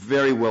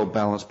very well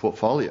balanced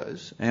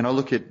portfolios. And I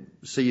look at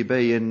CUB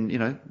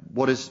and,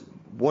 what is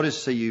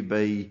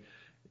CUB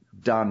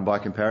done by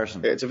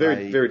comparison? Yeah, it's a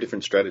very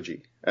different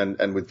strategy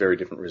and with very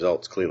different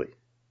results, clearly.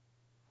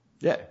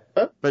 Yeah.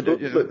 But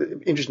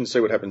interesting to see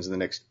what happens in the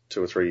next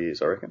 2 or 3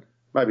 years, I reckon.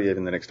 Maybe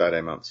even the next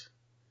 18 months.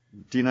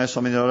 Do you know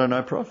something that I don't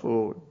know, Prof?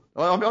 Or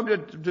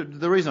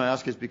the reason I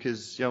ask is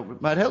because,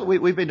 mate,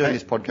 we've been doing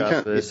this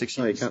podcast for 6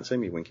 years. No, you can't see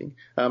me winking.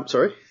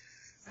 Sorry?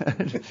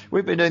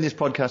 We've been doing this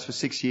podcast for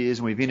 6 years,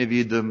 and we've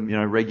interviewed them,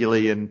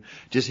 regularly, and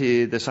just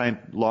hear the same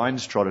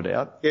lines trotted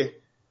out. Yeah.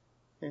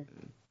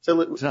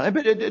 So,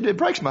 but it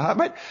breaks my heart,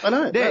 mate. I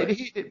know.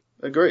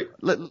 Agree.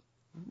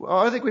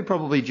 I think we're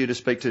probably due to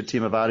speak to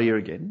Tim Avadia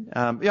again.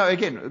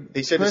 Again,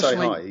 he said to say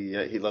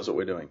hi. He loves what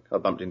we're doing. I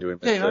bumped into him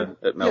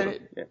at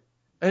Melbourne. Yeah.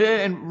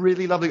 And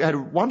really lovely. I had a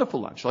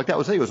wonderful lunch. Like, that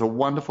was it. It was a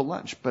wonderful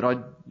lunch.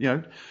 But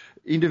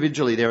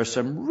individually there are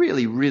some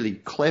really, really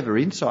clever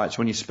insights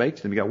when you speak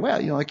to them. You go, wow,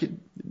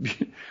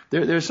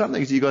 there are some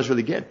things you guys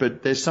really get,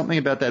 but there's something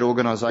about that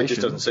organisation. It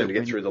just doesn't seem to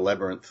get through the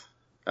labyrinth,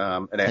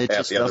 and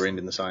out the other end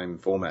in the same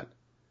format.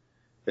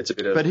 It's a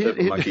bit of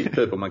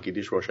purple monkey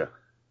dishwasher.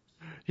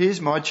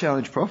 Here's my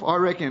challenge, Prof. I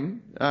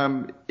reckon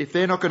if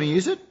they're not going to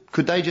use it,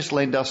 could they just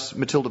lend us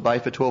Matilda Bay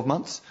for 12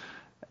 months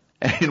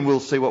and we'll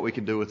see what we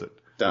can do with it?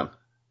 Done.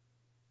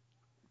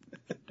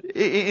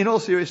 In all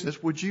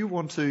seriousness, would you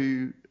want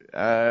to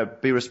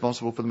be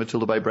responsible for the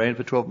Matilda Bay brand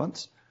for 12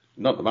 months?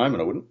 Not at the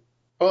moment, I wouldn't.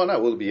 Oh, no,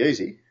 well, it'd be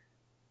easy.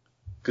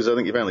 Because I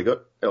think you've only got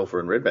Alpha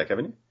and Redback,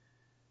 haven't you?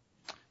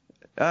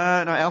 No,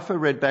 Alpha,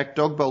 Redback,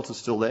 Dog Bolt is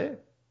still there.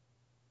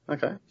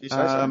 Okay, you say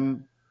so.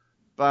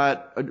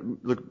 But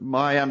look,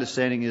 my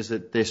understanding is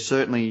that they're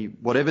certainly,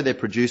 whatever they're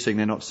producing,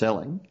 they're not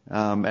selling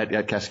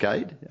at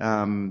Cascade.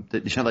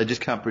 That, they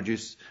just can't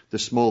produce the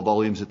small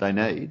volumes that they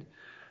need.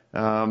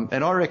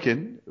 And I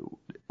reckon,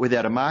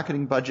 without a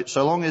marketing budget,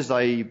 so long as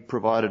they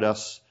provided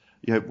us,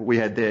 we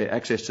had their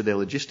access to their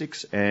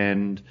logistics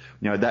and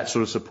that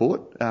sort of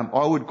support,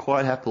 I would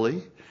quite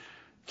happily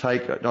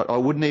I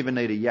wouldn't even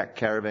need a yak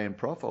caravan,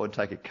 Prof. I would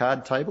take a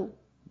card table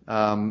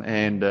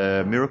and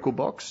a miracle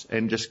box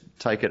and just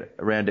take it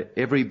around to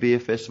every beer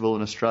festival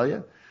in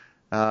Australia.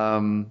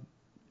 And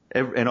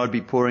I'd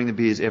be pouring the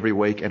beers every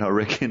week, and I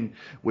reckon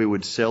we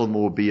would sell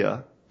more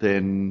beer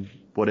than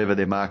whatever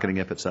their marketing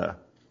efforts are.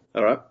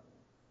 All right.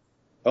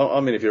 I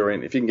mean, if you're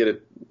in, if you can get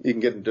it, you can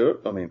get and do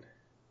it. I mean.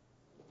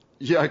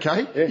 Yeah,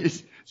 okay. Yeah.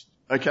 Yes.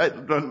 Okay.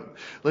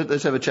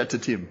 Let's have a chat to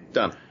Tim.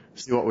 Done.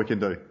 See what we can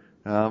do.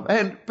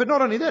 But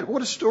not only that,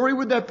 what a story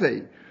would that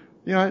be?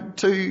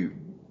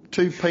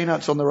 Two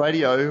peanuts on the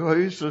radio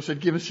who sort of said,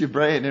 give us your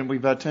brand, and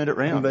we've turned it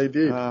round. And they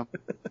did.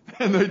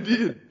 And they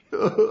did.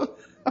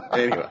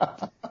 Anyway.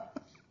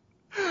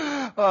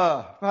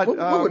 What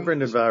would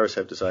Brendan Varis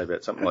have to say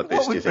about something like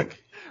this, do you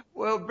think?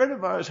 Well, Brendan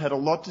Varis had a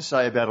lot to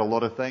say about a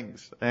lot of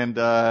things. And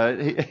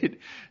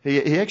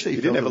he actually...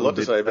 He didn't have a lot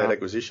to say about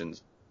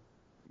acquisitions.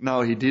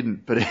 No, he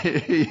didn't, but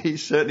he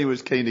certainly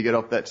was keen to get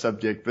off that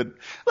subject. But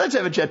let's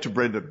have a chat to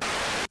Brendan.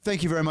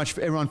 Thank you very much,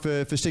 everyone,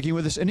 for sticking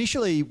with us.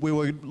 Initially, we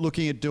were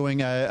looking at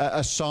doing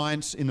a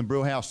science in the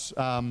Brewhouse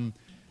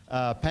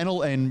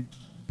panel, and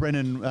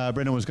Brendan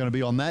was going to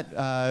be on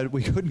that.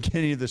 We couldn't get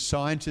any of the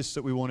scientists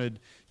that we wanted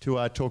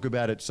to talk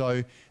about it.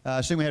 So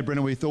seeing we had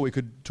Brendan, we thought we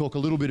could talk a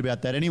little bit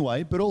about that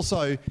anyway. But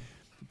also,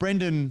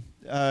 Brendan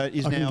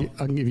is now...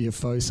 I can give you a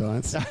faux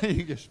science.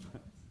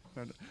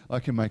 I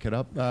can make it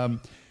up.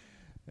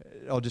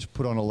 I'll just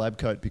put on a lab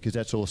coat because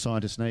that's all a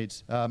scientist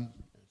needs. And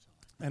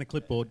a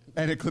clipboard.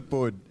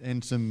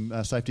 And some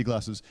safety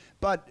glasses.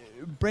 But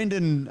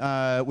Brendan,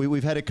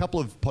 we've had a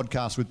couple of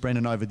podcasts with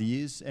Brendan over the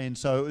years, and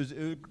so it was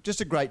just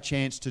a great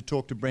chance to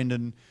talk to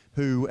Brendan,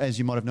 who, as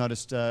you might have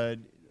noticed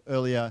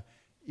earlier,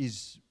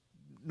 is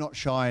not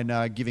shy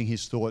in giving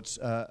his thoughts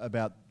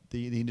about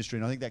the industry.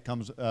 And I think that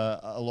comes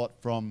a lot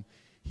from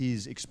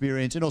his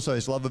experience and also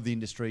his love of the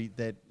industry,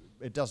 that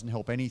it doesn't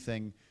help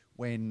anything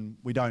when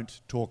we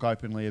don't talk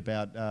openly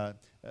about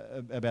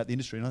the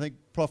industry. And I think,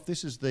 Prof,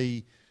 this is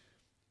I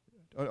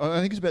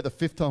think it's about the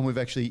fifth time we've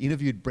actually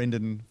interviewed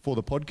Brendan for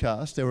the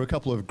podcast. There were a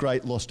couple of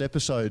great lost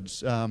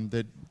episodes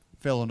that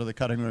fell onto the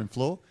cutting room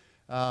floor.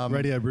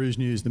 Radio Brews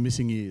News, the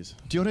missing years.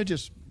 Do you want to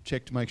just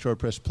check to make sure I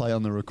press play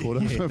on the recorder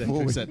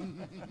before we...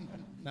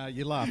 No,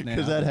 you laugh now.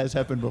 Because that has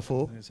happened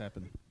before. It has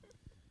happened.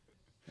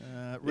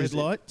 Red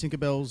light,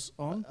 Tinkerbell's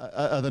on.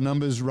 Are the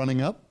numbers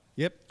running up?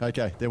 Yep.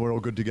 Okay, then we're all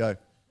good to go.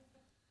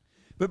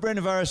 But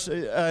Brendan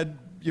Varis,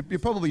 you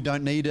probably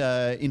don't need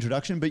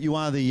introduction, but you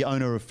are the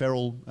owner of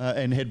Feral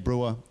and head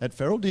brewer at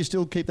Feral. Do you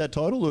still keep that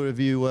title, or have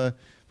you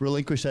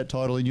relinquished that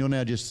title and you're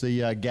now just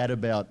the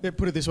gadabout? Yeah,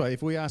 put it this way,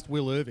 if we asked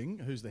Will Irving,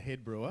 who's the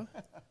head brewer,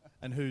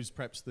 and who's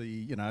perhaps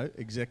the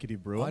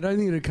executive brewer... I don't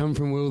think it'd come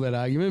from Will, that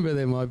argument, but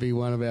there might be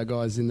one of our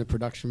guys in the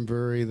production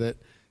brewery that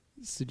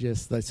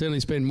suggests they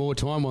certainly spend more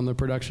time on the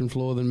production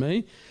floor than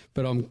me,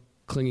 but I'm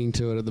clinging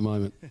to it at the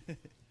moment.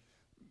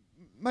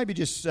 Maybe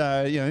just,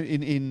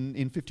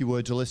 in 50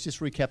 words or less, just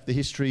recap the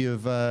history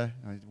of...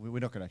 we're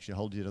not going to actually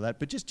hold you to that,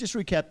 but just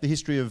recap the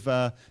history of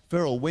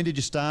Feral. When did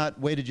you start?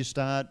 Where did you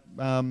start?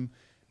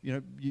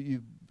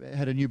 You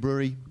had a new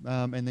brewery,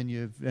 and then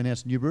you've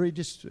announced a new brewery.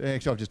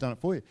 Actually, I've just done it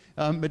for you.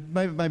 But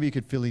maybe you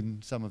could fill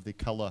in some of the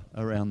colour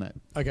around that.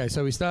 Okay,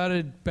 so we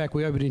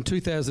opened in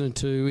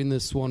 2002 in the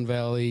Swan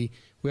Valley.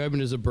 We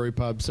opened as a brew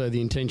pub, so the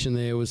intention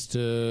there was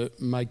to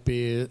make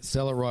beer,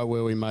 sell it right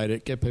where we made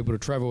it, get people to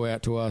travel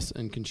out to us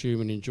and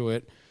consume and enjoy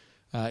it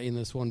in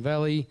the Swan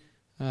Valley.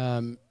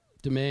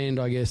 Demand,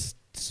 I guess,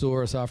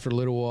 saw us after a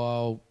little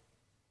while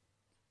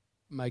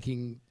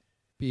making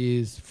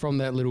beers from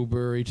that little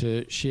brewery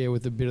to share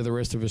with a bit of the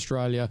rest of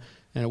Australia.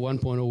 And at one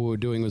point all we were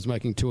doing was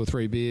making 2 or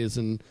 3 beers,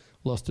 and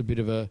lost a bit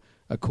of a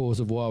cause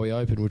of why we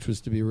opened, which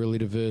was to be really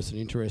diverse and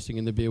interesting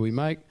in the beer we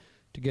make.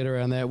 To get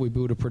around that, we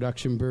built a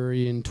production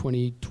brewery in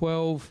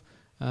 2012,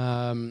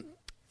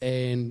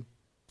 and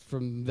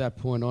from that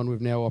point on, we've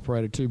now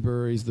operated 2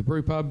 breweries. The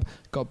brew pub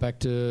got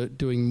back to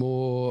doing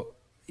more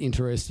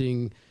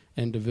interesting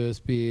and diverse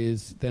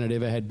beers than it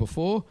ever had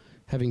before,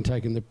 having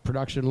taken the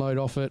production load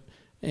off it,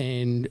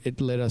 and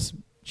it let us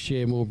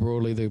share more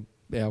broadly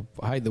I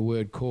hate the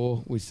word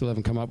core. We still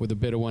haven't come up with a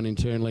better one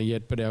internally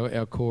yet, but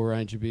our core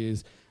range of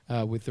beers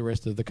with the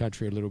rest of the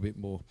country a little bit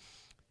more.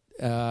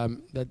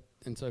 And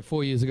so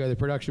 4 years ago, the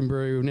production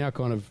brewery, we've now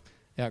kind of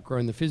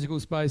outgrown the physical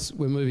space.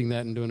 We're moving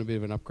that and doing a bit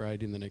of an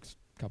upgrade in the next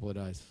couple of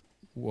days,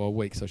 or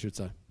weeks, I should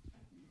say.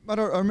 But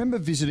I remember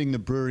visiting the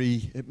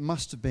brewery, it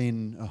must have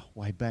been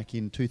way back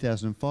in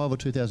 2005 or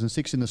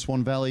 2006 in the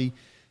Swan Valley.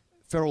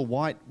 Feral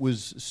White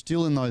was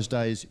still in those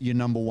days your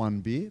number one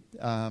beer.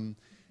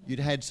 You'd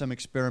had some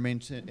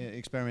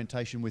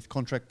experimentation with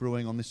contract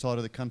brewing on this side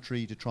of the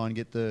country to try and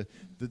get the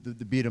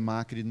beer to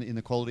market in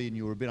the quality, and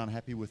you were a bit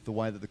unhappy with the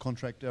way that the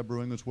contract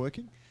brewing was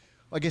working.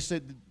 I guess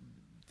that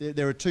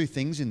there are two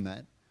things in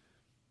that.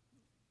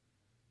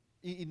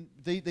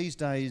 These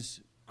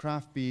days,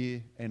 craft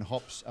beer and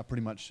hops are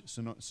pretty much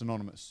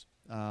synonymous.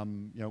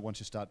 Once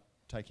you start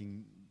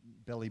taking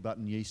belly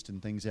button yeast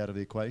and things out of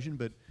the equation,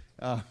 but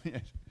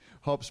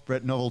hops,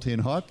 Brett, novelty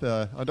and hype.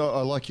 I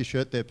like your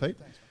shirt there, Pete.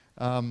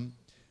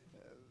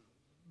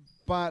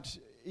 But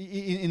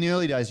in the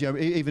early days,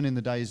 even in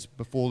the days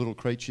before Little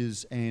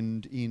Creatures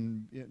and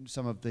in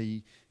some of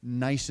the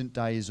nascent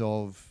days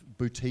of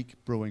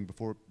boutique brewing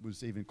before it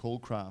was even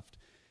called craft,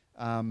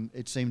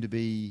 it seemed to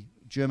be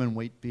German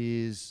wheat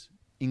beers,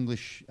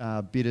 English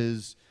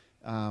bitters,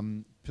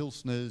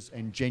 pilsners,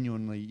 and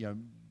genuinely,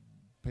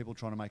 people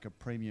trying to make a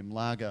premium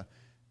lager.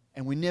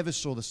 And we never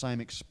saw the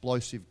same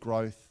explosive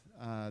growth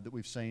that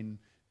we've seen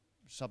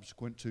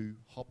subsequent to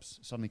hops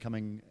suddenly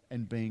coming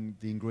and being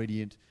the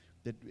ingredient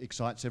that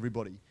excites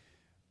everybody.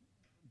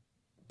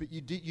 But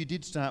you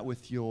did start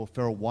with your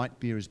Feral White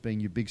beer as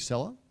being your big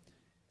seller,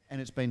 and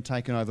it's been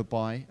taken over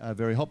by a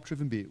very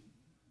hop-driven beer.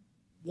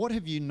 What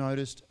have you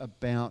noticed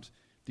about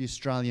the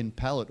Australian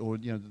palate, or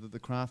the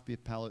craft beer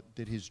palate,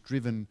 that has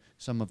driven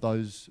some of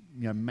those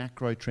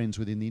macro trends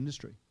within the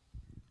industry?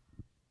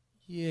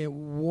 Yeah,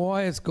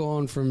 why it's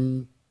gone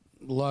from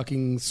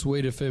liking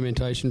sweeter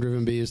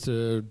fermentation-driven beers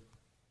to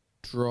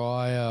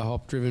drier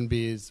hop-driven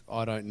beers,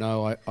 I don't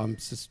know. I'm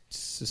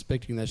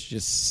suspecting that's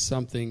just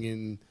something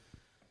in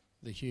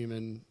the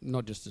human,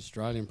 not just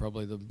Australian,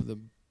 probably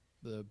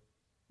the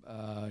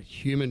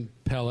human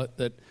palate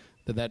that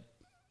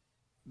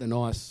the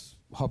nice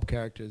hop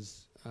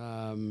characters,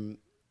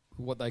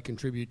 what they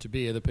contribute to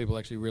beer, that people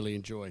actually really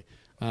enjoy.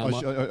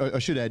 I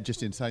should add,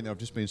 just in saying that, I've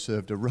just been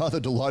served a rather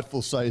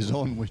delightful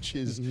saison, which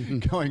is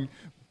going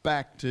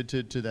back to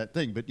that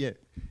thing. But yeah.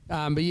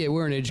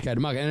 We're an educated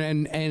market,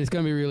 and it's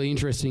going to be really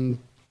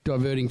interesting.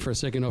 Diverting for a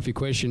second off your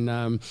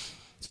question,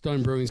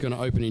 Stone Brewing is going to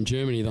open in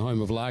Germany, the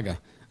home of lager,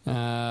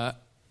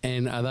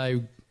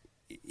 and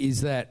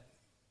is that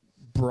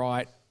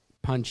bright,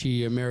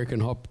 punchy American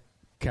hop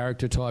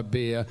character type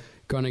beer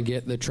going to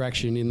get the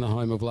traction in the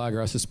home of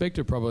lager? I suspect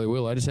it probably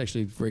will. I just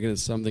actually reckon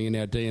it's something in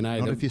our DNA.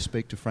 Not if you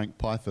speak to Frank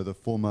Pfeiffer, the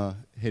former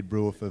head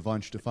brewer for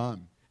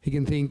Weinstefan. He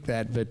can think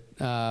that, but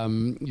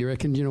you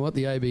reckon, you know what,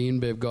 the AB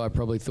InBev guy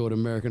probably thought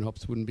American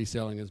hops wouldn't be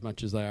selling as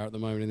much as they are at the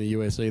moment in the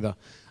US either.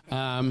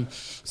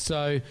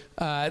 So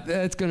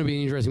that's going to be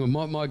an interesting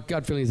one. My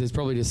gut feeling is there's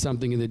probably just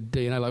something in the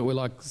DNA. Like, we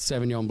like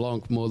Sauvignon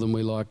Blanc more than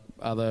we like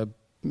other,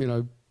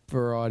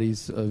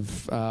 varieties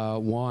of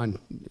wine.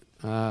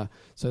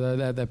 So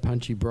that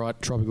punchy,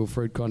 bright, tropical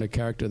fruit kind of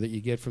character that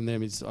you get from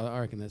them is, I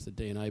reckon that's a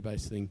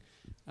DNA-based thing.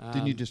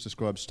 Didn't you just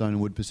describe Stone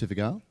and Wood Pacific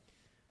Ale?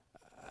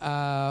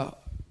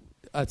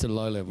 That's a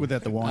low level.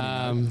 Without the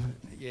wine.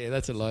 Yeah,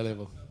 that's a low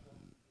level.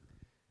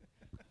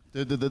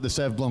 The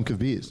Sauv Blanc of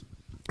beers.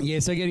 Yeah,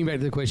 so getting back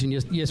to the question,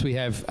 yes, we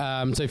have.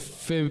 So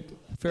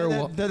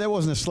Feral White... That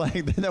wasn't a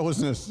slang. That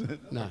wasn't a...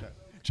 No.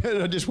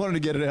 I just wanted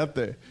to get it out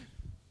there.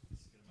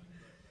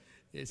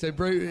 Yeah, so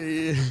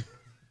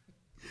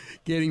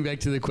getting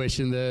back to the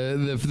question,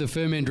 the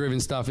ferment-driven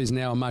stuff is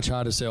now much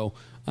harder to sell.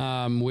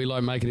 We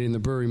like making it in the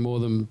brewery more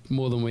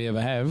than we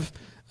ever have.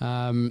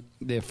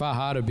 They're far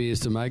harder beers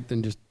to make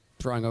than just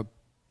throwing a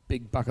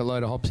big bucket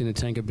load of hops in a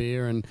tank of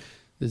beer, and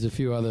there's a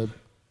few other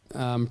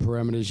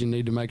parameters you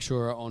need to make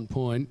sure are on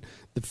point.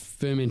 The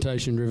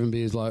fermentation-driven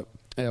beers, like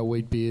our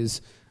wheat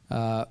beers,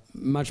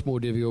 much more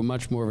difficult,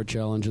 much more of a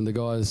challenge, and the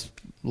guys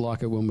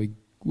like it when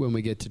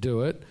we get to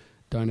do it.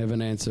 Don't have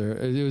an answer.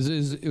 It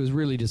was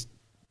really just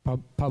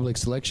public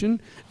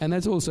selection, and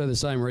that's also the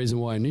same reason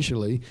why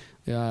initially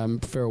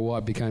Feral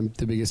White became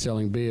the biggest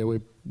selling beer.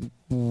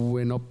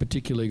 We're not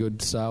particularly good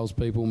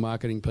salespeople,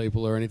 marketing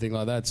people, or anything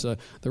like that. So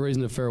the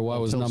reason that Feral White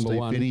was number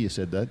one. Finney, you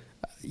said that.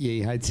 Yeah,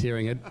 he hates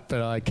hearing it,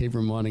 but I keep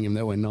reminding him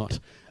that we're not.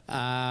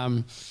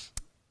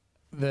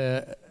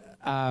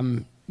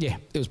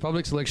 It was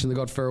public selection that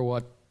got Feral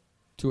White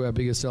to our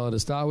biggest seller to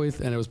start with,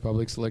 and it was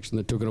public selection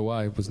that took it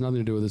away. It was nothing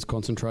to do with us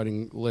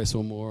concentrating less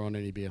or more on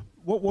any beer.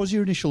 What was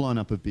your initial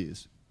lineup of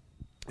beers?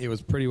 It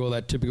was pretty well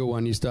that typical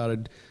one you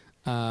started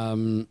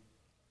talking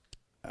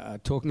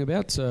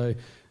about. So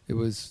it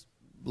was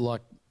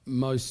like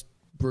most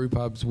brew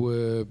pubs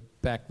were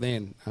back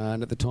then.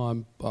 And at the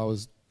time, I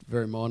was a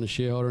very minor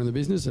shareholder in the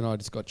business, and I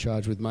just got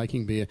charged with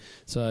making beer.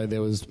 So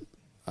there was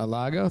a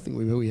lager. I think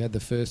we had the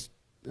first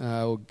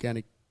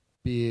organic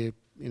beer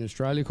in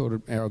Australia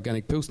called our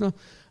Organic Pilsner.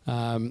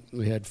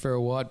 We had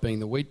Feral White being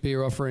the wheat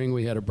beer offering.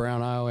 We had a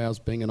brown ale, ours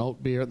being an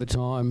alt beer at the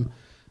time.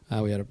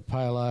 We had a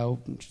pale ale,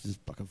 which is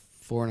like a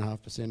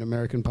 4.5%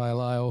 American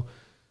pale ale.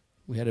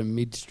 We had a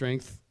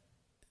mid-strength,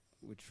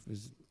 which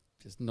was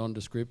just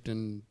nondescript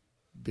and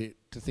bit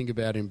to think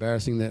about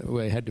embarrassing that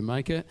we had to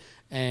make it.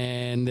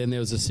 And then there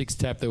was a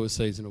 6-tap that was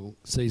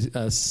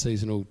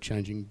seasonal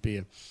changing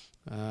beer.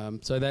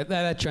 So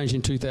that changed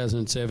in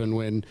 2007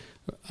 when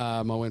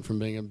I went from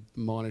being a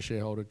minor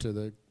shareholder to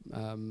the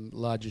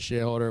largest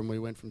shareholder, and we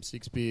went from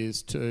 6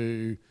 beers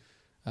to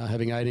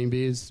having 18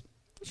 beers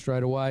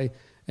straight away,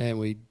 and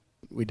we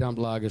dumped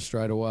lager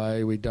straight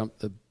away, we dumped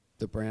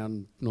the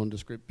brown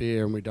nondescript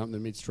beer, and we dumped the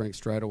mid-strength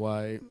straight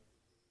away.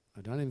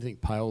 I don't even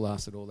think pale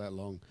lasted all that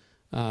long.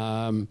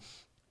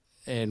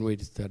 And we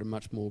just had a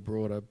much more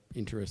broader,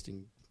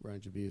 interesting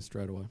range of beers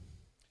straight away.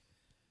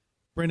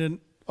 Brendan,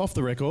 off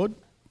the record,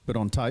 but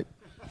on tape.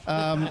 It's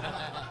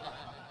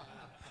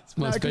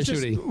my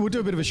specialty. We'll do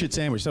a bit of a shit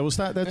sandwich. So we'll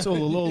start. That's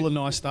all the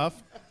nice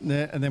stuff, and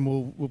then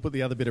we'll put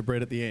the other bit of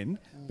bread at the end.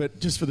 But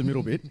just for the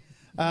middle bit,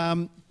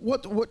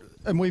 what?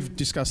 And we've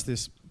discussed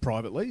this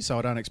privately, so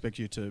I don't expect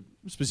you to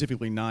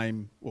specifically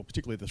name, or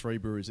particularly the 3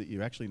 breweries that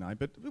you actually name,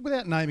 but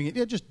without naming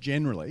it, just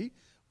generally,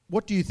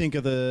 what do you think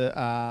are the,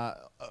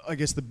 I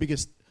guess, the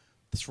biggest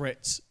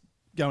threats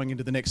going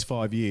into the next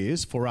 5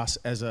 years for us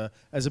as a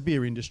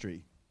beer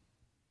industry?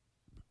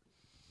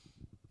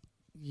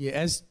 Yeah,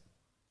 as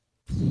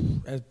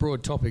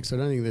broad topics, I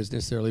don't think there's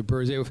necessarily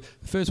breweries. The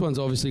first one's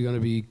obviously going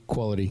to be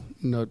quality.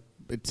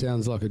 It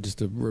sounds like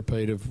just a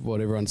repeat of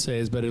what everyone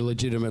says, but it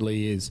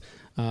legitimately is.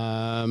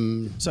 But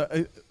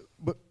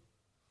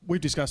we've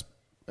discussed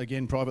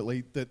again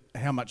privately that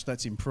how much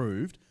that's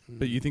improved.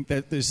 But you think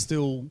that there's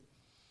still,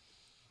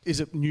 is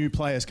it new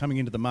players coming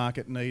into the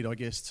market need, I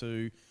guess,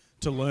 to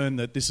learn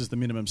that this is the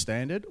minimum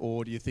standard,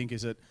 or do you think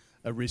is it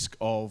a risk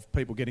of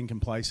people getting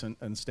complacent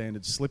and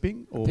standards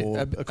slipping, or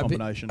a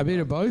combination? A bit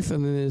of both,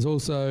 and then there's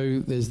also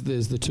there's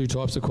the 2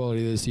 types of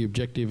quality. There's the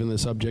objective and the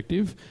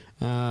subjective.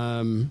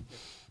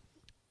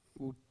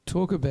 We'll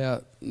talk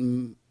about.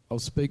 I'll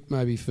speak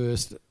maybe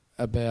first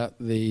about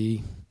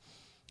the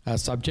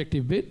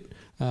subjective bit,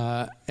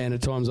 and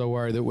at times I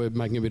worry that we're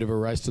making a bit of a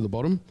race to the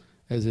bottom,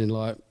 as in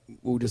like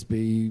we'll just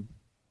be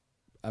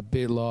a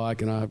bit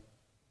like, and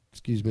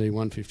excuse me,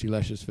 150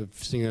 lashes for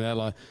singing it out.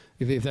 Like,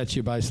 if that's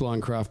your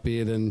baseline craft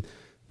beer, then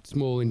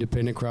small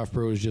independent craft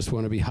brewers just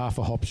want to be half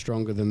a hop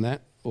stronger than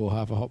that, or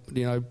half a hop,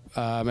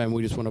 and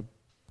we just want to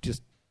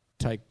just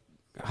take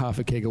half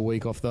a keg a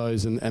week off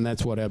those, and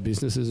that's what our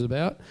business is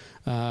about.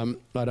 I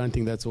don't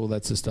think that's all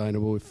that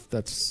sustainable if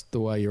that's the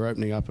way you're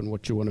opening up and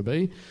what you want to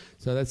be.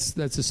 So that's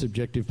a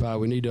subjective part.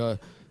 We need to,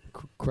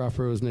 craft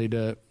brewers need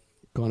to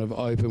kind of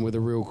open with a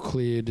real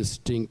clear,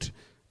 distinct,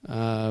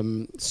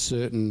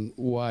 certain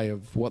way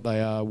of what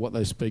they are, what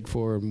they speak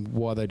for, and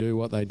why they do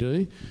what they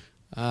do,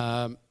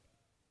 and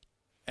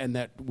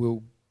that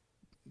will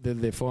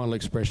their final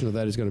expression of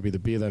that is going to be the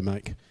beer they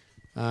make.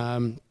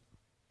 Then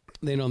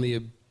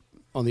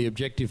on the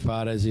objective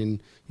part, as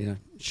in,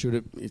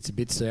 it's a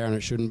bit sour and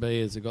it shouldn't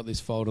be, has it got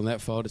this fault and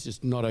that fault, it's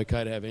just not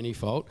okay to have any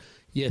fault.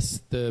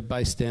 Yes, the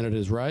base standard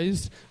is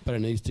raised, but it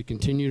needs to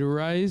continue to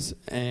raise,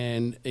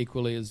 and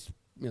equally as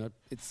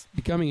it's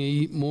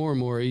becoming more and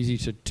more easy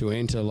to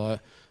enter. Like,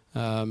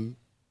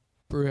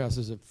 brew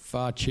houses are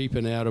far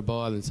cheaper now to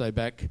buy than, say,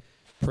 back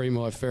pre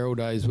my feral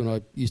days when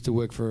I used to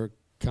work for a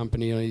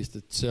company and I used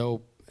to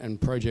sell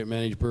and project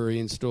manage brewery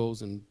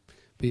installs and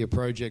be a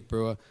project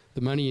brewer.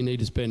 The money you need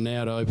to spend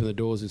now to open the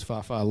doors is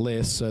far, far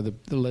less, so the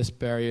less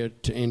barrier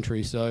to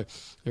entry. So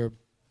there are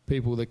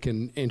people that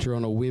can enter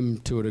on a whim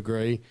to a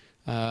degree,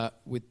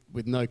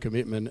 with no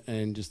commitment,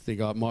 and just think,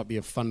 it might be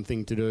a fun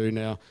thing to do.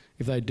 Now,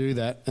 if they do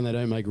that and they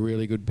don't make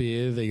really good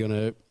beer, they're going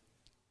to,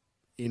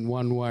 in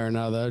one way or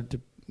another,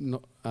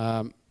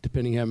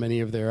 depending how many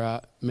of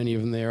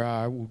them there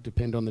are, will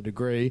depend on the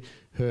degree,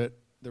 hurt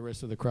the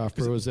rest of the craft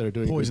brewers that are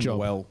doing a good job.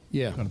 Well,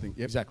 yeah, kind of thing.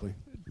 Yep. Exactly.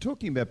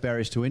 Talking about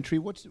barriers to entry,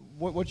 what's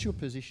your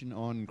position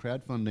on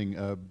crowdfunding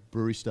a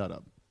brewery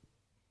startup?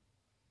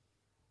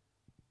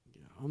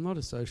 I'm not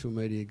a social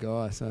media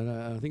guy,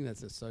 so I think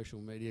that's a social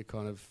media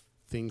kind of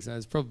thing. So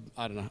it's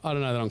I don't know. I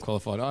don't know that I'm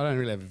qualified. I don't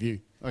really have a view.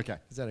 Okay.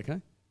 Is that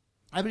okay?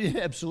 I mean,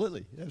 yeah,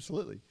 absolutely.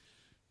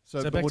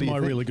 So back to my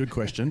really good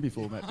question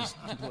before Matt just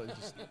completely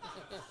just...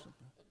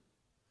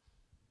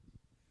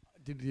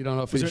 Did you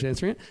not finish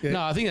answering it? Yeah.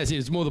 No, I think that's it.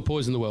 It's more the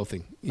poison the well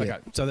thing. Yeah. Okay.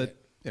 So that...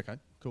 Okay,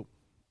 cool.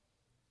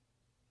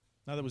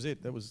 No, that was it.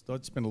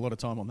 I'd spent a lot of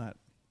time on that.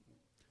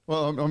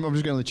 Well, I'm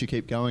just going to let you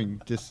keep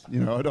going. Just,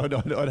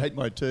 I'd hate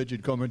my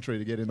turgid commentary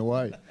to get in the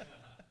way.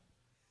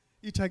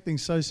 You take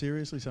things so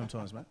seriously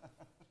sometimes, Matt.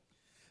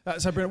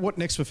 So, Brent, what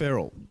next for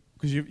Feral?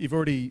 Because you've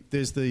already...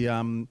 There's the...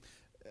 and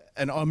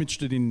I'm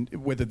interested in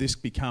whether this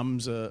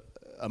becomes a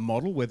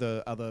model,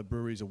 whether other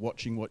breweries are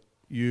watching what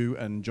you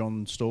and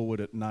John Stallwood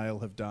at Nail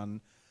have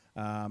done.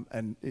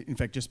 And, in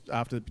fact, just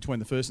between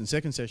the first and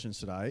second sessions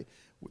today,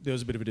 there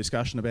was a bit of a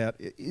discussion about,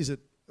 is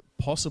it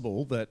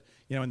possible that,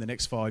 in the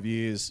next 5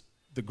 years,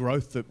 the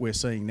growth that we're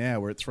seeing now,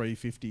 we're at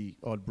 350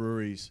 odd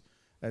breweries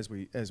as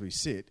we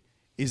sit,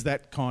 is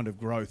that kind of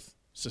growth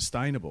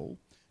sustainable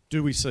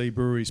do we see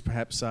breweries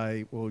perhaps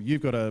say, well,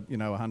 you've got a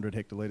 100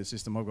 hectolitre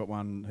system, I've got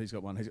one, he's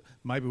got one.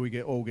 Maybe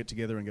we all get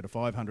together and get a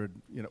 500,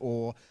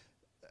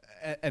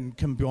 and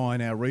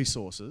combine our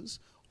resources,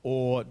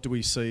 or do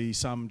we see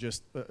some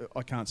just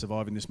I can't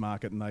survive in this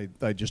market and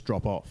they just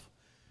drop off?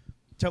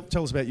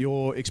 Tell us about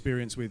your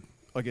experience with,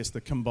 I guess,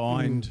 the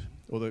combined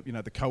or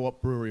the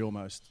co-op brewery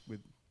almost with.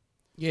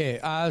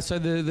 Yeah, so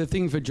the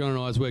thing for John and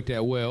I has worked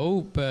out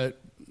well,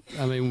 but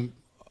I mean,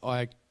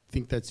 I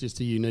think that's just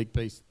a unique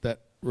piece,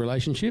 that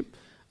relationship.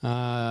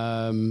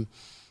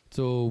 It's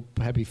all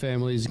happy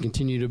families and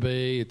continue to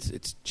be.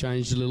 It's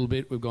changed a little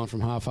bit. We've gone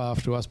from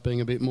half to us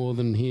being a bit more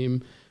than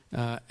him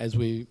as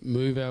we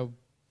move our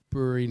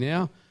brewery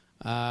now.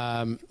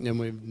 And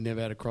we've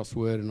never had a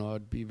crossword, and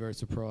I'd be very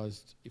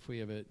surprised if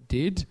we ever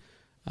did.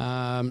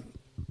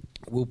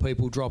 Will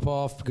people drop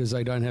off because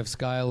they don't have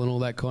scale and all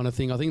that kind of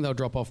thing? I think they'll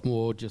drop off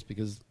more just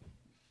because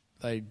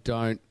they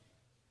don't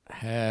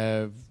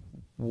have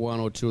one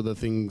or two of the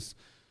things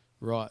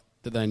right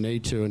that they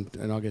need to.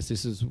 And I guess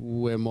this is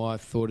where my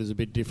thought is a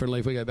bit differently.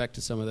 If we go back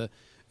to some of the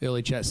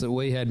early chats that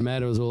we had,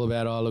 Matt, it was all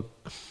about,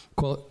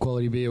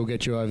 quality beer will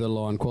get you over the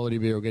line. Quality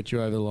beer will get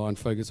you over the line.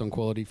 Focus on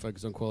quality.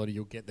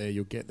 You'll get there.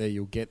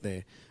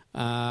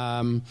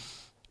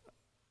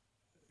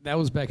 That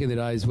was back in the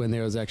days when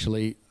there was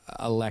actually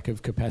a lack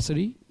of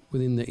capacity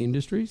within the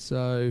industry.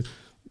 So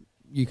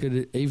you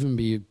could even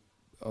be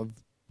of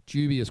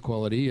dubious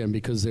quality, and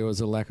because there was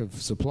a lack of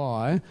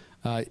supply,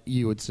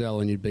 you would sell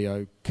and you'd be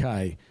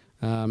okay.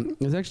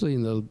 There's actually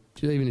even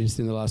just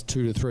in the last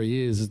 2 to 3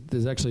 years,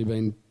 there's actually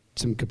been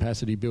some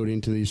capacity built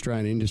into the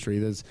Australian industry.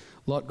 There's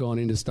a lot gone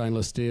into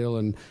stainless steel,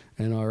 and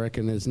I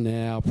reckon there's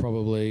now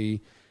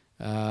probably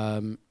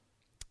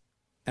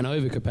an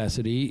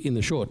overcapacity in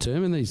the short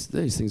term, and these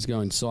things go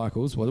in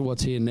cycles.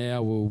 What's here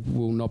now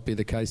will not be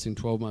the case in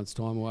 12 months'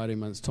 time or 18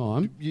 months'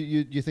 time.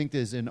 You think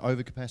there's an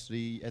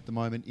overcapacity at the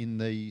moment in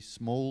the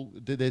small?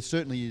 There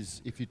certainly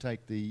is if you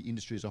take the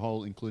industry as a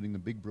whole, including the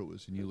big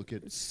brewers, and you look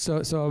at...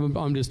 So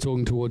I'm just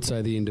talking towards,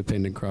 say, the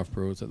independent craft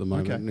brewers at the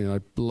moment. Okay.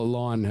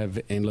 Line have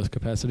endless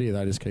capacity.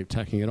 They just keep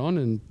tacking it on,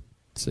 and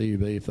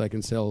CUB, if they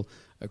can sell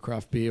a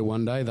craft beer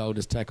one day, they'll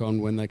just tack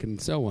on when they can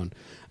sell one.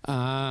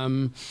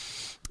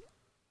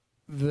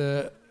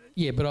 But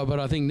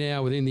I think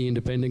now within the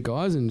independent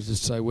guys, and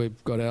just say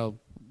we've got our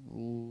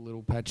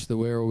little patch that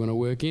we're all going to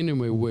work in, and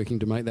we're working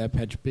to make that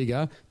patch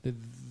bigger.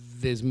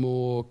 There's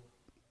more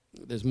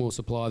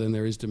supply than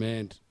there is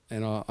demand,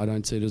 and I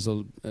don't see it as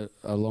a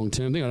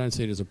long-term thing. I don't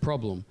see it as a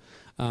problem.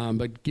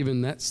 But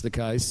given that's the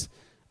case,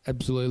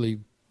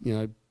 absolutely,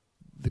 the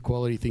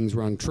quality things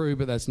run true,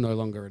 but that's no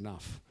longer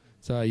enough.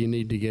 So you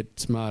need to get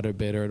smarter,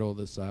 better at all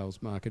the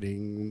sales,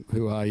 marketing.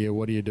 Who are you?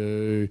 What do you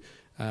do?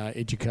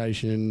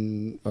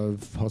 Education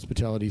of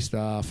hospitality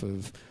staff,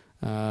 of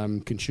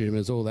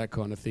consumers, all that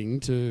kind of thing,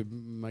 to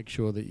make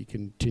sure that you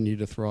continue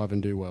to thrive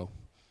and do well.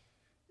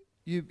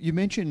 You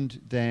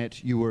mentioned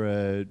that you were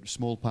a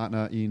small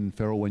partner in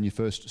Feral when you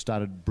first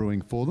started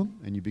brewing for them,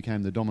 and you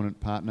became the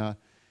dominant partner.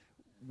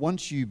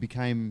 Once you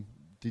became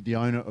the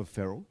owner of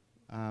Feral,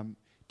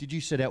 did you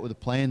set out with a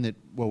plan that,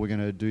 well, we're going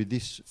to do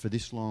this for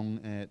this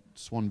long at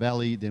Swan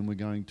Valley, then we're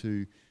going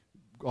to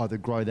either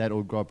grow that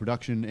or grow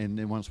production, and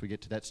then once we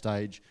get to that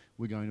stage,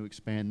 we're going to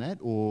expand that?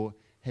 Or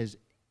has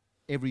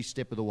every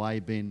step of the way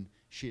been,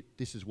 shit,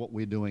 this is what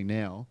we're doing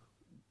now,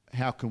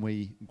 how can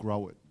we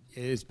grow it?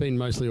 It's been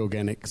mostly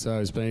organic, so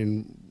it's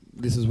been,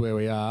 this is where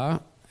we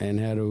are,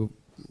 and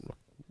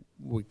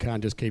we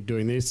can't just keep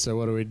doing this, so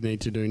what do we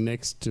need to do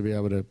next to be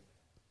able to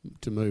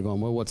move on?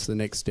 Well, what's the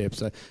next step?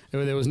 So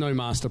there was no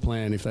master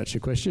plan, if that's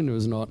your question. It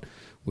was not,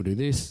 we'll do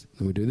this,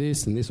 and we'll do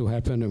this, and this will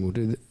happen, and we'll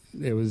do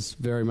It was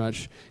very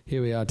much,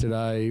 here we are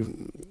today,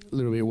 a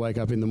little bit wake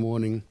up in the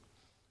morning,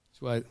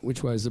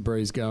 which way is the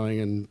breeze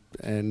going,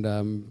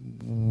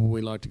 and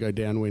we like to go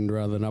downwind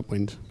rather than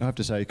upwind. I have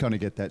to say, you kind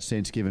of get that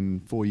sense, given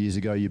 4 years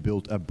ago you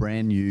built a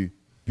brand new,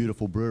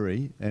 beautiful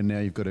brewery, and now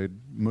you've got to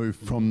move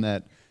from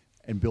that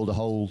and build a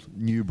whole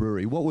new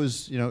brewery. What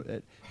was your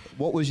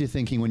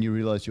thinking when you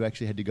realised you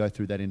actually had to go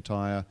through that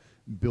entire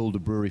build a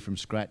brewery from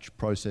scratch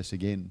process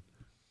again?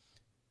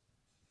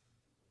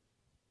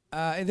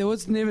 There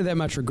was never that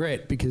much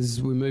regret,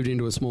 because we moved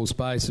into a small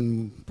space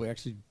and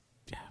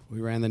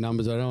we ran the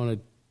numbers. I don't want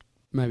to,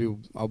 maybe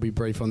I'll be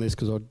brief on this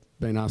because I've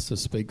been asked to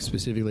speak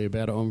specifically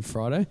about it on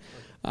Friday.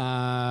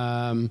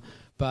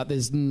 But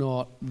there's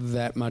not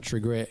that much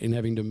regret in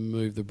having to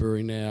move the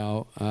brewery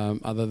now,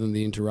 other than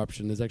the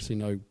interruption. There's actually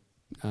no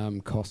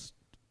cost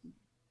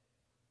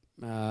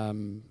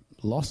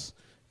loss,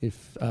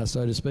 if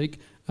so to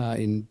speak,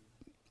 in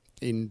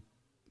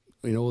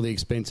all the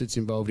expense that's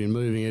involved in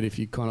moving it. If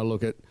you kind of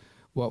look at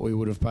what we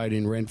would have paid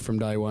in rent from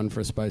day one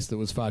for a space that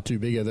was far too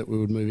bigger that we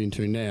would move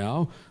into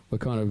now, we're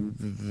kind of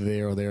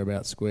there or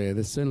thereabouts square.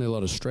 There's certainly a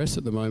lot of stress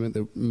at the moment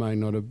that may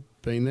not have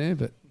been there,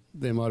 but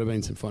there might have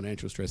been some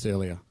financial stress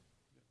earlier.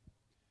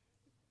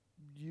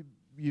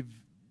 You've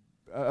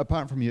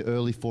apart from your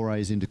early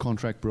forays into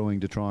contract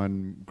brewing to try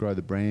and grow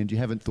the brand, you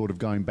haven't thought of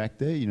going back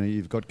there?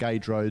 You've got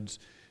Gage Roads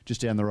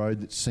just down the road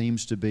that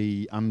seems to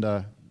be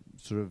under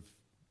sort of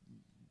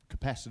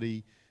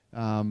capacity.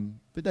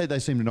 But they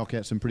seem to knock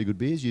out some pretty good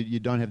beers. You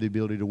don't have the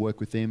ability to work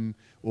with them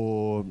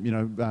or,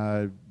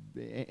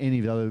 any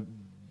of the other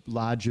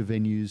larger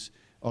venues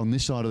on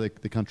this side of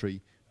the country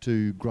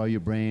to grow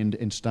your brand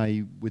and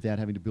stay without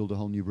having to build a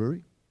whole new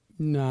brewery?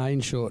 No,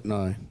 in short,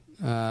 no.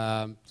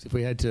 If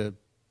we had to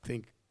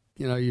think,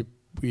 you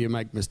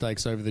make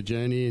mistakes over the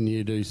journey and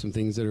you do some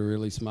things that are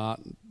really smart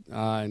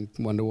and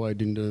wonder why I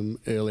didn't do them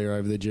earlier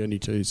over the journey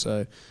too.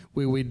 So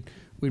we'd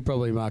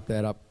probably mark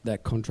that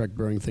contract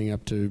brewing thing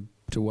up to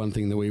one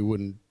thing that we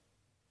wouldn't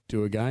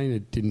do again.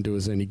 It didn't do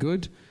us any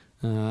good.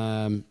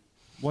 Why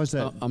is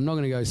that? I'm not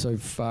going to go so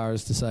far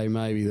as to say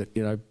maybe that,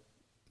 the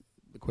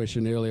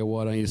question earlier,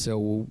 why don't you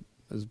sell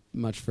as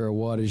much Feral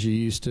White as you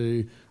used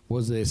to?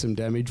 Was there some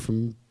damage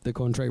from the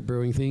contract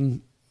brewing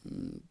thing?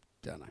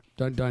 Don't know.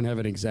 Don't have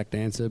an exact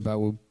answer, but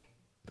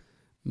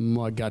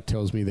my gut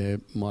tells me there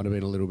might have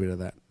been a little bit of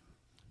that.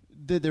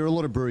 There are a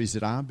lot of breweries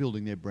that are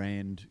building their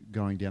brand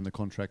going down the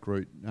contract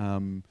route.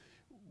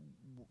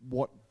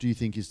 What do you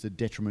think is the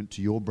detriment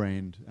to your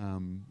brand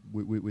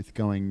with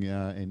going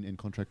and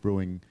contract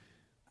brewing?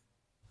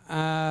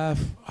 I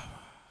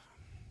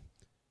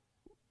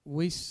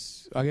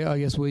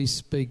guess we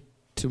speak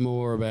to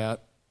more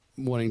about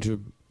wanting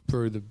to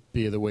brew the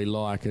beer that we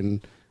like,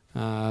 and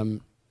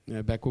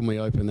back when we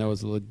opened, that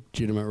was a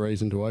legitimate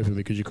reason to open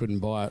because you couldn't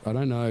buy it. I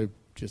don't know,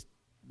 just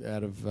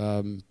out of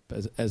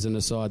as an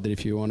aside, that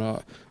if you want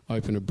to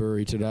open a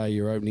brewery today,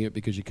 you're opening it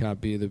because you can't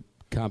buy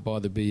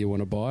the beer you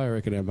want to buy. I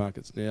reckon our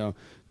market's now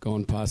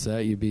gone past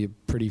that. You'd be a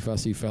pretty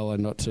fussy fella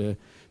not to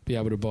be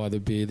able to buy the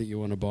beer that you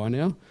want to buy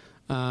now.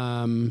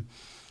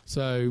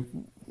 So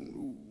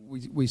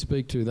we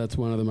speak to, that's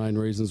one of the main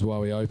reasons why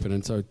we open.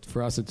 And so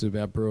for us, it's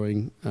about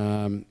brewing.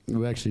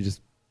 We actually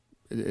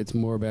it's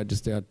more about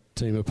just our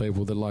team of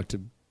people that like to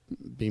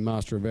be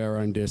master of our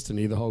own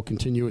destiny. The whole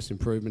continuous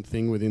improvement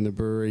thing within the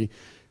brewery,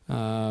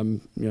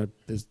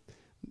 there's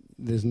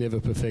never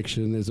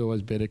perfection. There's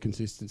always better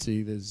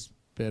consistency. There's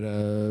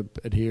better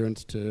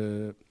adherence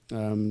to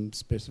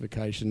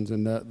specifications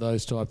and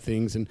those type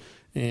things.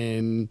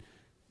 And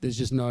there's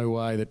just no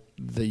way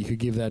that you could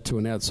give that to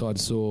an outside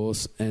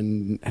source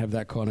and have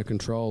that kind of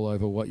control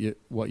over what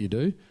you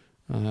do.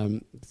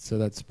 So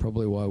that's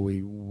probably why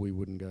we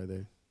wouldn't go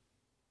there.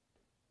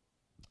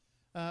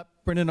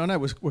 Brendan, I know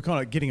we're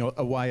kind of getting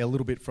away a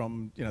little bit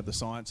from the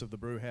science of the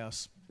brew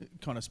house,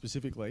 kind of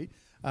specifically,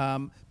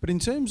 but in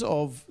terms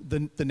of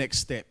the next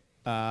step,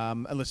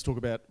 and let's talk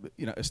about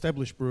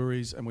established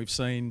breweries, and we've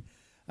seen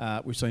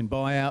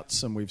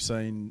buyouts, and we've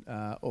seen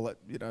all that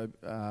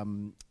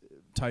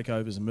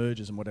takeovers and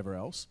mergers and whatever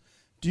else.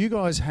 Do you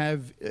guys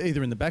have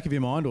either in the back of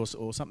your mind or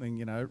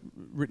something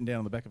written down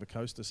on the back of a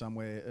coaster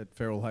somewhere at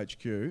Feral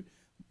HQ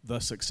the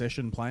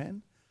succession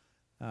plan?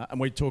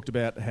 And we talked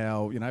about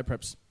how,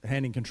 perhaps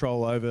handing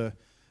control over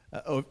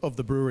of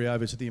the brewery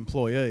over to the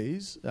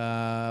employees,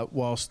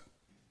 whilst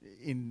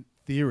in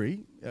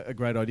theory a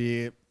great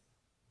idea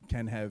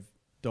can have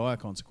dire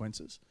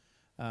consequences,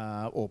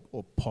 or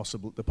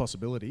the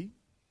possibility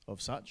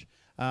of such.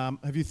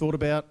 Have you thought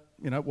about,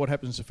 what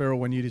happens to Feral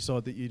when you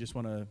decide that you just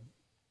want to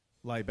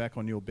lay back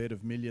on your bed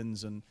of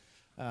millions and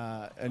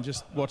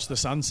just watch the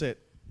sunset?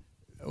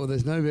 Well,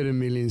 there's no better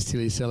millions till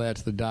you sell out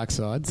to the dark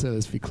side, so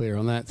let's be clear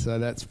on that. So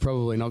that's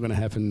probably not going to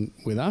happen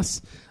with us.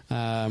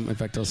 In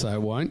fact, I'll say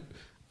it won't.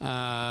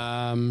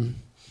 Well,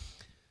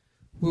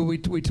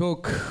 we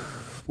talk,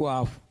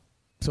 so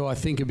I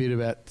think a bit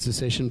about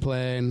succession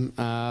plan.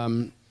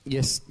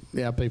 Yes,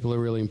 our people are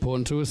really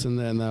important to us, and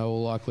then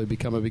they'll likely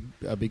become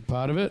a big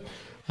part of it.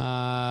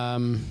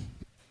 But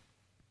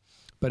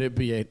it'd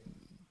be I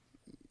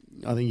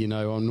think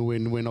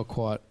we're not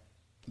quite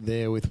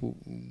there with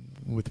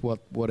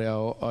what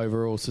our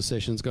overall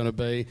succession's going to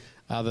be,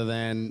 other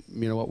than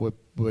what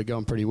we're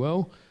going pretty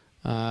well.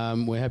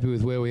 We're happy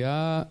with where we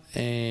are,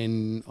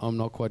 and I'm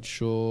not quite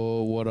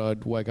sure what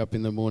I'd wake up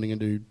in the morning and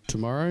do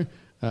tomorrow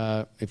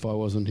if I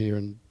wasn't here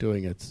and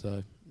doing it.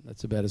 So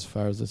that's about as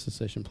far as the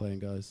succession plan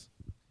goes.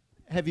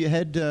 Have you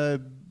had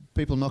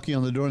people knocking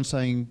on the door and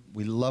saying,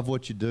 "We love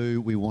what you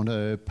do, we want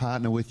to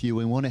partner with you,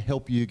 we want to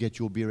help you get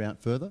your beer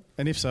out further"?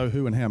 And if so,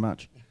 who and how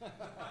much?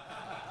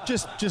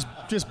 just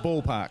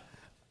ballpark.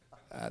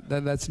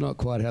 That's not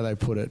quite how they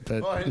put it.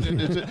 But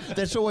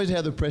that's always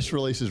how the press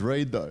releases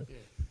read, though. Yeah.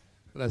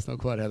 That's not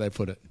quite how they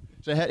put it.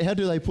 So how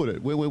do they put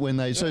it? When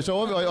they so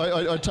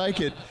I take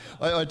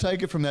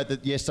it from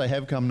that yes, they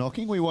have come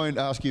knocking. We won't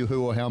ask you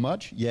who or how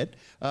much yet.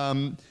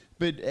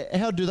 But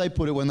how do they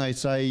put it when they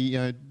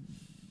say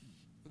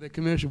They're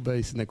commercial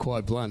beasts and they're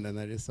quite blunt, and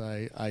they just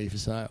say, "Are you for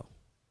sale?"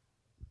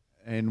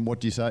 And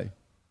what do you say?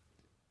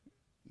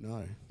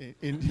 No.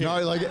 In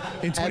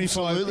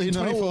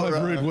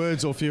 25 rude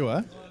words or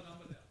fewer.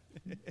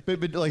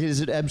 But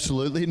is it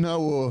absolutely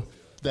no, or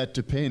that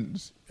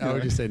depends? I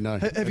just said no.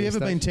 Have you ever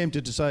been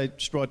tempted to say,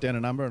 just write down a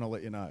number and I'll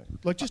let you know?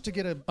 Like just to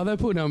get a... Oh, they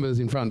put numbers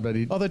in front, but...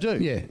 they do?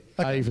 Yeah. Okay.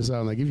 Are you for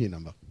sale? And they give you a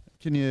number.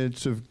 Can you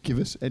sort of give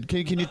us...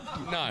 Can you...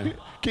 No.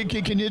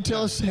 Can you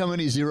tell us how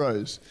many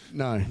zeros?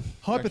 No.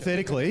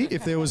 Hypothetically,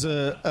 if there was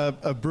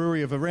a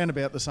brewery of around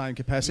about the same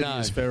capacity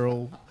as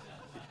Feral,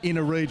 in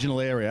a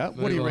regional area,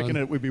 what do you Move reckon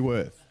on. it would be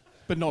worth?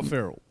 But not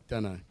feral.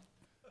 Don't know.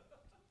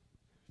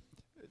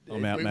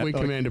 I'm out, Matt. We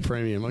command a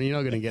premium. Well, you're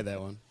not going to get that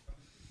one.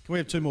 Can we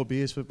have 2 more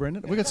beers for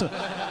Brendan? We got some.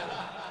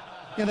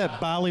 Yeah, that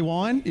barley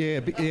wine.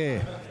 Yeah,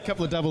 yeah. A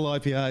couple of double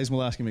IPAs.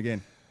 We'll ask him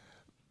again.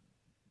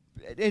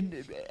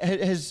 And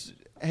has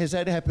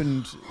that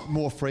happened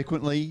more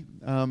frequently?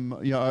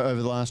 Over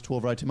the last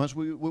 12 or 18 months,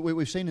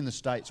 we've seen in the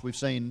States, we've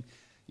seen,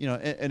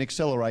 an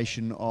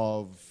acceleration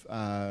of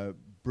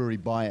brewery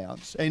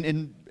buyouts,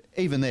 and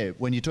even there,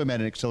 when you're talking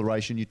about an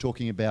acceleration, you're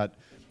talking about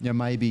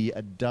maybe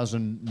a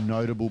dozen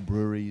notable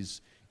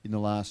breweries in the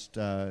last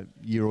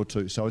year or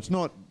two. So it's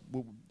not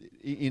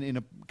in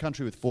a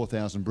country with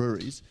 4,000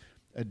 breweries,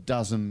 a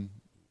dozen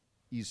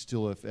is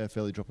still a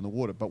fairly drop in the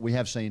water. But we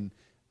have seen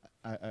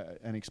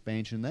an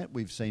expansion in that.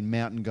 We've seen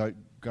Mountain Goat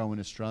go in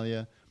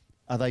Australia.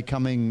 Are they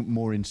coming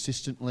more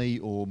insistently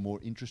or more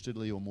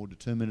interestedly or more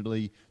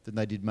determinedly than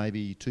they did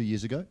maybe 2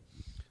 years ago?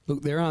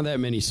 Look, there aren't that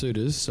many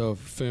suitors, so a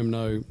firm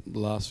no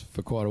lasts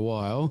for quite a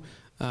while.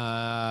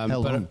 How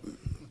long?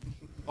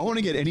 I want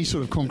to get any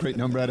sort of concrete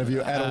number out of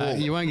you at all.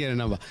 You won't get a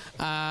number.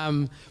 But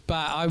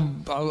I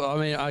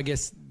mean, I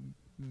guess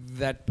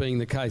that being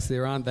the case,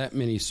 there aren't that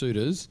many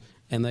suitors,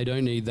 and they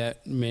don't need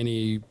that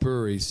many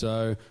breweries.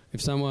 So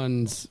if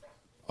someone's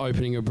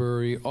opening a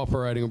brewery,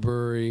 operating a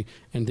brewery,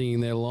 and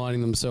thinking they're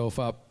lining themselves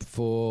up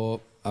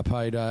for a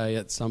payday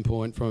at some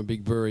point from a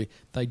big brewery,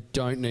 they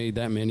don't need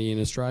that many in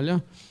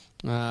Australia.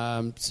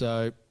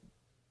 So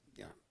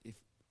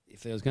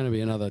if there's going to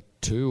be another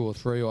 2 or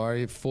 3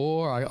 or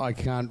 4, I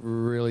can't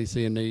really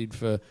see a need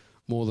for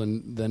more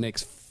than the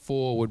next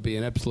 4 would be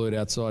an absolute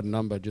outside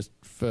number, just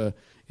for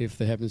if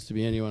there happens to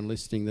be anyone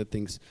listening that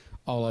thinks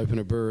I'll open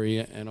a brewery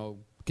and I'll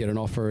get an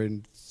offer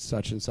in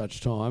such and such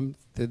time.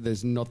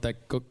 There's not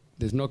going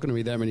to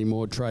be that many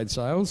more trade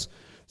sales.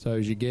 So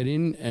as you get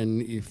in,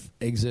 and if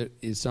exit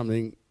is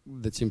something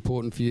that's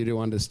important for you to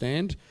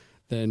understand,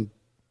 then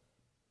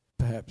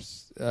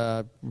perhaps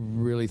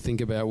really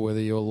think about whether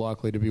you're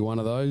likely to be one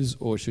of those,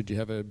 or should you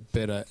have a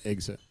better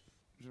exit.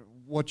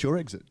 What's your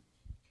exit?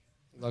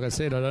 Like I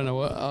said, I don't know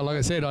what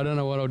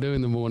I'll do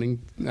in the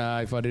morning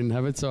if I didn't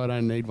have it, so I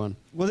don't need one.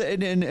 Well,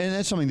 and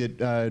that's something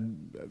that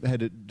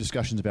had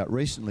discussions about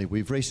recently.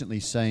 We've recently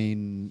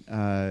seen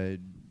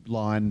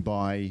Lion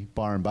by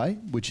Byron Bay,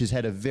 which has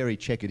had a very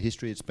checkered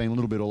history. It's been a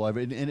little bit all over,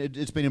 and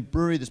it's been a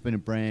brewery that's been a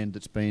brand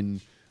that's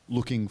been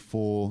looking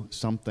for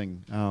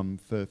something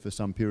for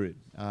some period.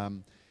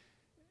 And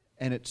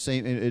it's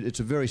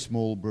a very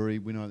small brewery.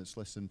 We know it's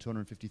less than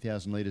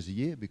 250,000 litres a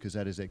year because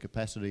that is their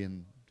capacity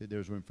and there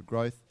is room for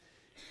growth.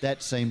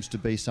 That seems to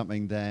be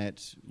something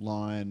that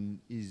Lion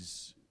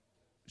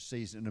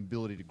sees an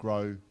ability to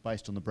grow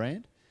based on the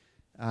brand.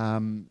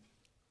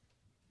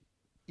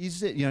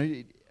 Is it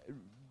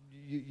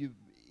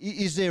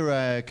is there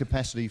a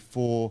capacity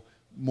for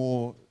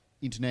more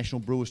international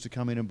brewers to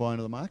come in and buy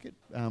into the market,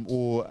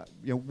 or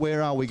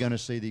where are we going to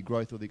see the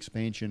growth or the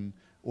expansion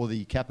or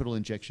the capital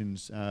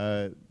injections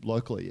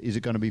locally? Is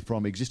it going to be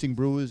from existing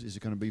brewers? Is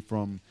it going to be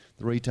from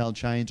the retail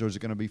chains, or is it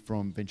going to be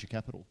from venture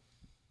capital?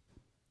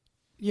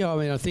 Yeah, I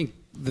mean, I think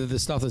the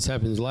stuff that's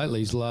happened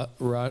lately has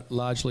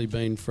largely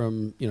been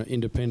from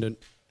independent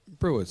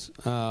brewers.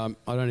 I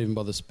don't even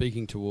bother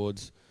speaking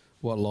towards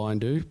what Lion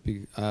do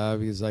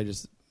because they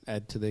just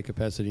add to their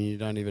capacity and you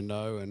don't even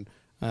know, and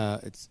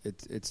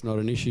it's not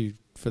an issue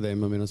for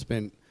them. I mean, I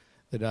spent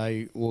the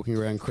day walking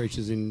around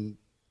Creatures in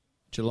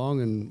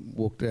Geelong and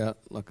walked out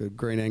like a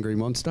green angry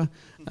monster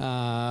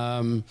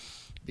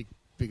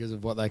because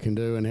of what they can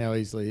do and how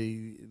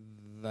easily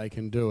they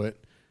can do it.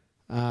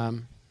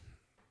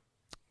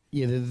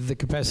 Yeah, the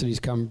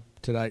capacity's come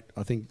to date,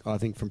 I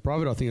think from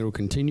private. I think it'll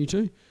continue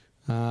to.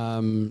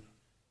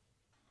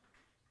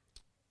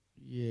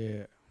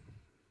 Yeah.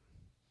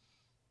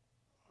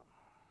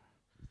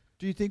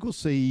 Do you think we'll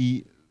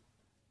see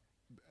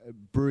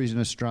breweries in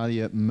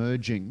Australia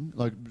merging,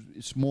 like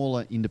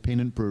smaller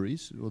independent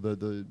breweries or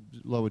the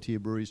lower tier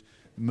breweries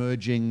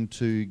merging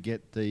to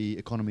get the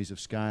economies of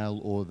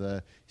scale or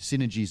the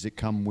synergies that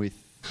come with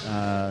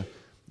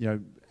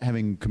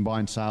having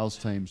combined sales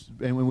teams?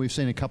 And when we've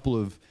seen a couple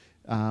of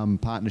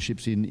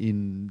partnerships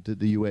in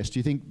the US, do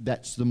you think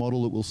that's the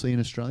model that we'll see in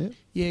Australia?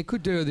 Yeah, it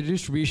could do. The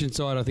distribution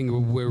side, I think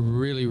we're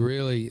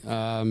really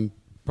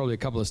probably a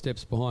couple of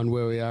steps behind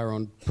where we are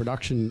on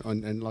production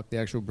and like the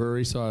actual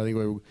brewery side. I think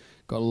we've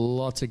got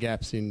lots of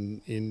gaps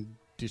in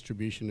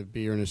distribution of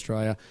beer in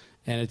Australia,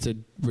 and it's a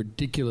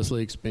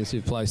ridiculously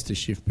expensive place to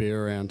shift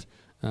beer around.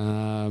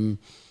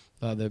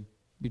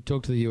 You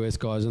talk to the US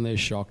guys and they're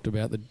shocked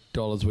about the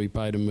dollars we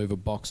pay to move a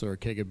box or a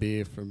keg of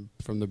beer from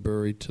the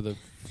brewery to the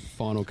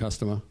final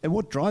customer. And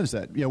what drives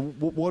that?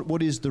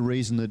 What is the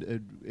reason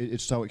that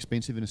it's so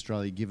expensive in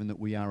Australia, given that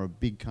we are a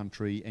big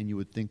country and you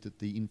would think that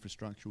the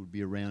infrastructure would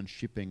be around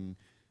shipping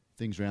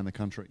things around the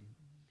country?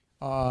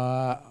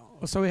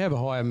 So we have a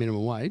higher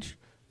minimum wage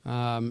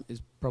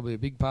is probably a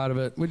big part of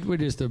it. We're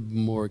just a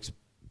more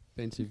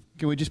expensive...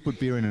 Can we just put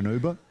beer in an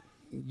Uber?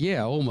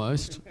 Yeah,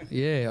 almost.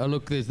 Yeah,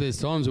 look, there's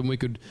times when we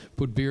could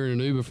put beer in an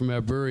Uber from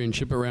our brewery and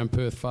ship it around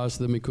Perth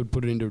faster than we could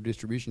put it into a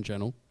distribution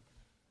channel.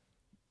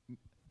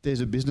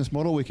 There's a business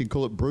model. We can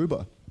call it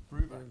Brewber.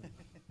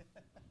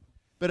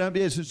 But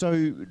yes, so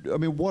I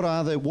mean, what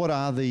are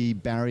the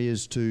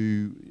barriers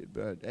to?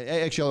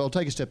 Actually, I'll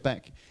take a step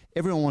back.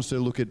 Everyone wants to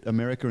look at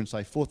America and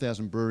say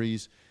 4,000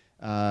 breweries,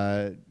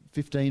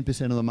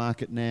 15% of the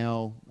market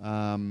now.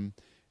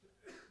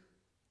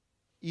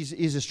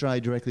 Is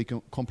Australia directly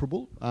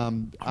comparable?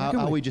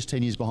 Are we just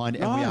 10 years behind,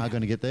 and we are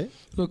going to get there?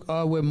 Look,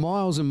 we're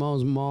miles and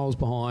miles and miles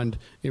behind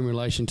in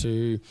relation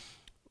to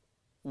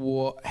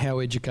how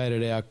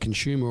educated our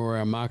consumer or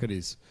our market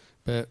is.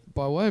 But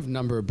by way of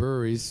number of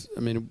breweries, I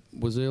mean, it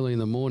was early in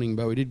the morning,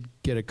 but we did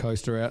get a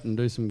coaster out and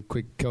do some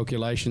quick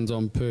calculations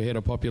on per head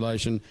of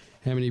population,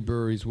 how many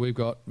breweries we've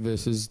got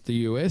versus the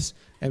US,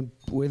 and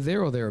we're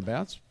there or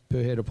thereabouts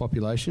per head of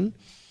population.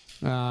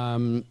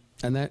 And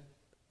that,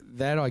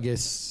 I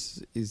guess,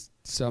 is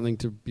something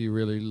to be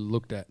really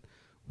looked at.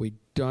 We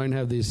don't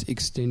have this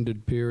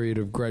extended period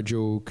of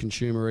gradual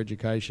consumer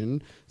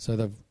education,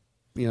 so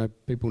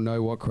people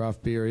know what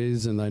craft beer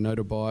is and they know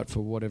to buy it for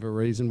whatever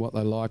reason, what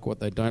they like, what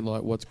they don't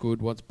like, what's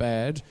good, what's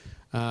bad.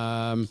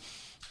 And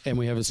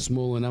we have a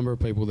smaller number of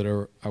people that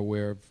are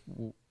aware of,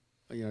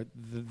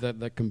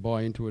 that can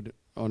buy into it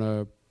on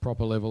a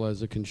proper level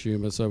as a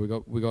consumer. So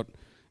we got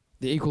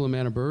the equal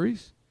amount of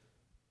breweries,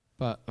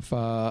 but a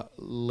far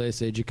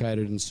less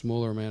educated and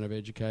smaller amount of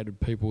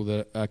educated people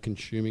that are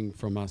consuming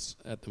from us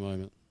at the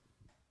moment.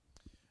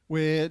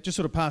 We're just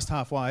sort of past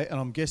halfway, and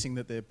I'm guessing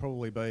that there'll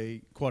probably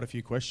be quite a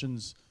few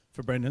questions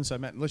for Brendan. So,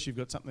 Matt, unless you've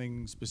got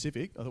something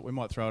specific, I thought we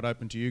might throw it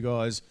open to you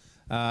guys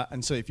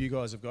and see if you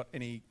guys have got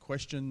any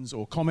questions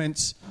or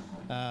comments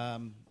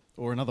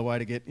or another way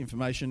to get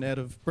information out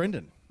of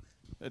Brendan.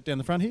 Down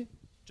the front here,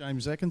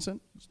 James Atkinson,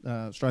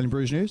 Australian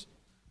Brews News.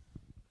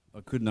 I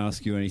couldn't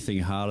ask you anything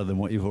harder than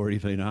what you've already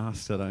been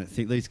asked. I don't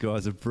think these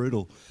guys are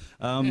brutal.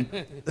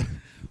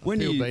 When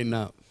you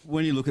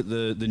look at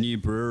the new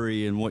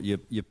brewery and what your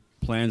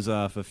plans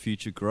are for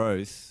future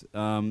growth,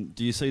 do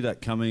you see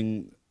that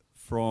coming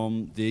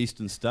from the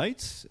eastern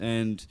states?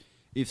 And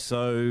if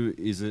so,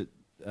 is it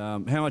how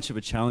much of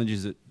a challenge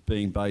is it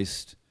being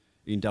based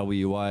in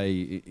WA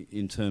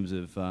in terms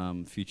of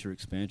future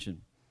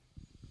expansion?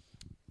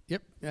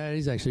 Yep, that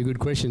is actually a good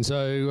question.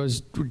 So I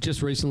was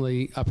just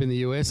recently up in the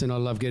US and I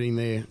love getting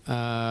there.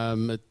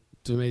 To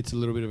me, it's a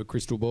little bit of a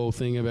crystal ball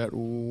thing about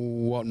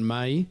what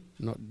may,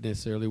 not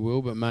necessarily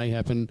will, but may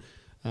happen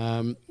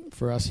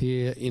for us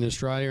here in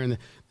Australia. And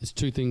there's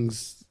two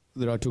things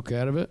that I took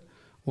out of it.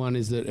 One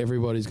is that every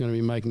brewery is going to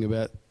be making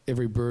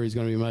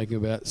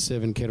about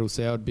 7 kettle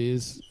soured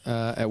beers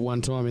at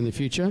one time in the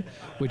future,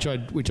 which I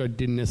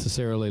didn't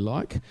necessarily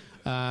like.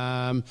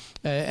 And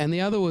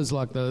the other was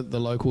like the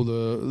local,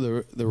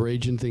 the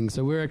region thing.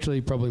 So we're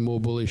actually probably more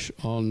bullish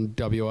on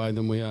WA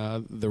than we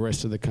are the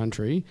rest of the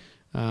country,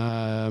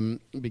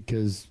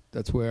 because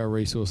that's where our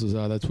resources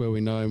are. That's where we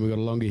know, and we've got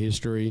a longer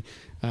history.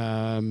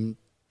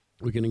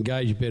 We can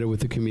engage better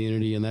with the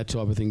community and that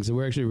type of thing. So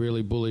we're actually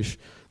really bullish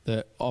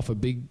that off a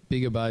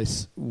bigger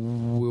base,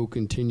 we'll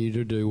continue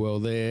to do well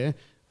there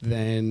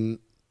than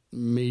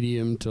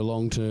medium to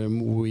long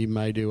term we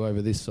may do over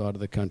this side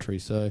of the country.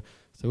 So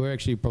we're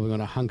actually probably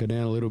going to hunker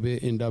down a little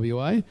bit in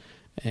WA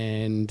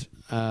and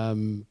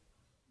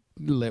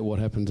let what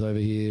happens over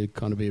here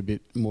kind of be a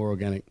bit more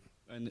organic.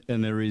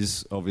 And there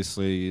is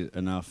obviously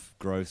enough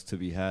growth to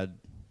be had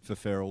for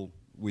Feral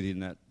within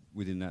that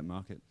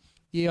market.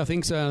 Yeah, I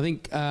think so. I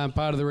think part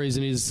of the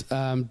reason is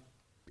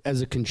as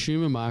a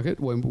consumer market,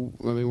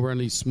 we're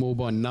only small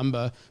by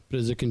number, but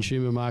as a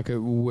consumer market,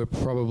 we're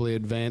probably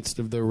advanced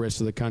of the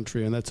rest of the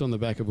country, and that's on the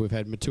back of we've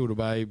had Matilda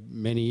Bay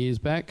many years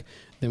back.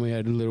 Then we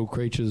had Little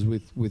Creatures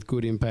with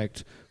good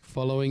impact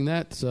following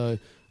that. So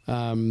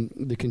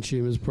the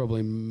consumer's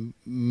probably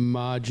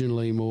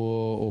marginally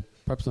more, or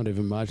perhaps not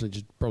even marginally,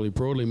 just probably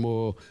broadly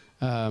more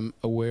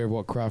aware of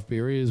what craft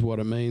beer is, what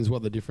it means,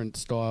 what the different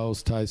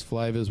styles, tastes,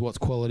 flavours, what's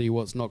quality,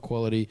 what's not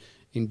quality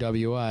in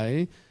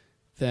WA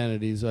than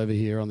it is over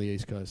here on the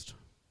East Coast.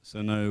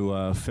 So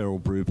no Feral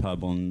Brew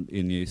Pub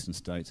in the eastern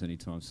states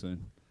anytime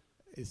soon?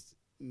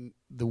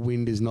 The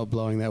wind is not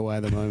blowing that way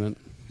at the moment.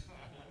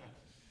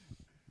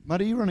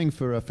 Mate, are you running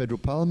for a federal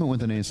parliament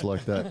with an answer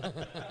like that?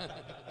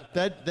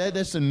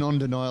 That's a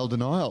non-denial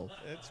denial.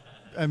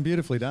 And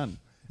beautifully done.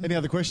 Any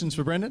other questions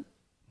for Brendan?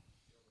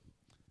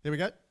 Here we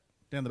go.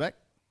 Down the back.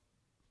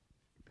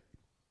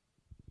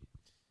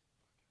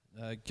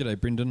 G'day,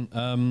 Brendan.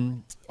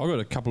 I've got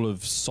a couple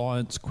of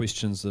science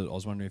questions that I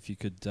was wondering if you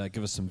could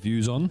give us some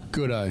views on.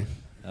 Goodo.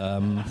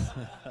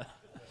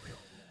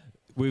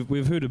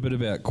 We've heard a bit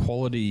about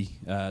quality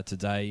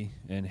today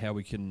and how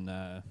we can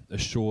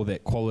assure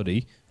that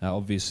quality.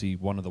 Obviously,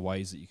 one of the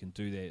ways that you can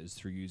do that is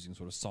through using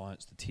sort of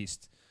science to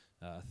test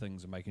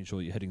things and making sure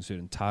that you're hitting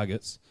certain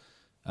targets.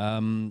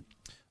 I'm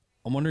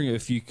wondering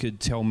if you could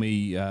tell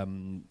me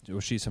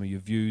or share some of your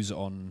views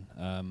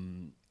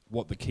on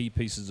what the key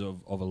pieces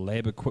of a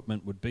lab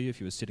equipment would be if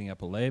you were setting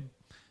up a lab,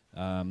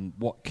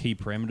 what key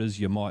parameters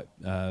you might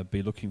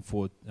be looking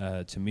for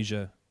to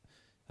measure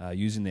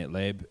using that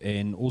lab,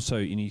 and also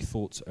any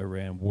thoughts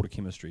around water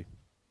chemistry.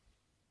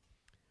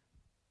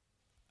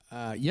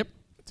 Yep.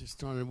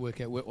 Just trying to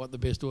work out what the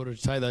best order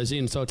to take those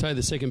in. So I'll tell you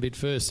the second bit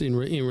first in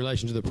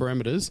relation to the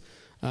parameters.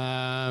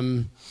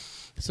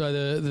 So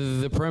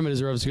the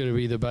parameters are obviously going to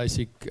be the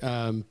basic,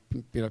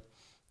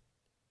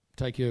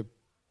 take your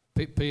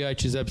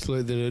pH is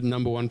absolutely the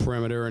number one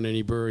parameter in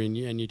any brewery,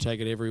 and you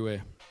take it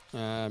everywhere,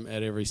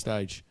 at every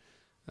stage.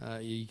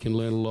 You can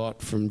learn a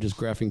lot from just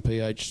graphing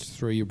pH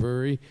through your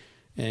brewery,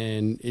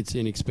 and it's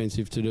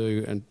inexpensive to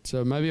do. And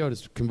so maybe I'll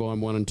just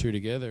combine 1 and 2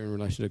 together in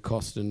relation to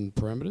cost and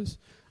parameters.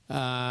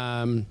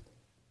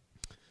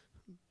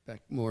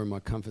 Back more in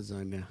my comfort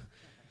zone now.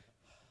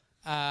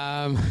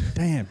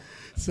 Damn.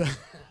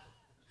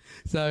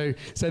 So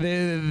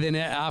then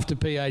after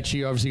pH,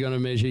 you're obviously going to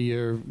measure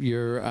your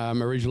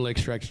original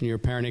extract and your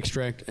apparent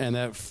extract, and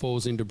that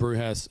falls into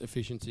brewhouse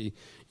efficiency.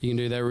 You can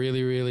do that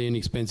really, really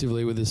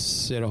inexpensively with a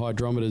set of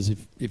hydrometers.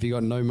 If you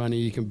got no money,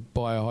 you can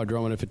buy a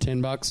hydrometer for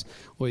 $10,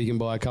 or you can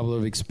buy a couple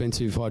of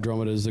expensive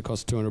hydrometers that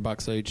cost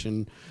 $200 each.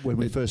 And when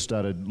we first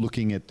started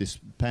looking at this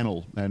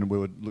panel, and we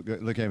were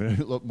looking at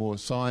a lot more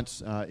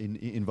science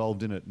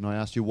involved in it, and I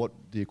asked you what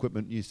the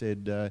equipment, you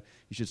said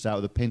you should start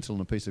with a pencil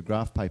and a piece of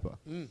graph paper.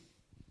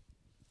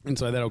 And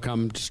so that'll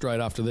come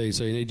straight after these.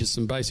 So you need just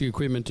some basic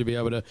equipment to be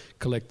able to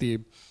collect the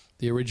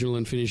original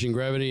and finishing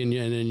gravity, and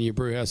then your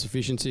brewhouse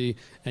efficiency,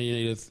 and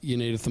you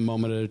need a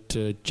thermometer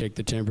to check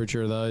the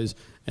temperature of those,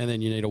 and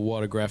then you need a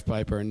wad of graph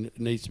paper, and it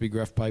needs to be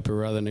graph paper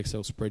rather than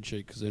Excel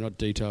spreadsheet because they're not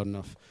detailed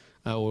enough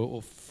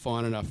or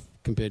fine enough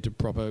compared to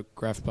proper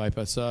graph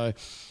paper. So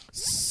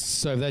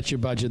if that's your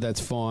budget,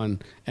 that's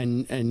fine,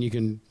 and you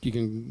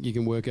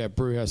can work out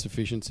brewhouse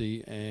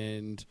efficiency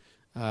and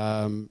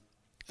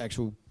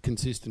actual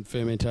consistent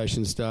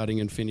fermentation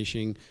starting and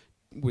finishing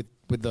with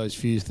those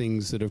few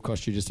things that have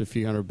cost you just a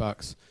few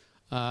 $100.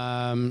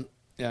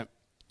 Yeah,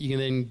 you can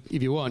then,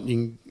 if you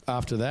want,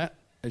 after that,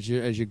 as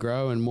you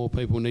grow and more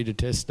people need to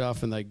test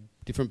stuff, and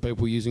different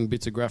people using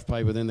bits of graph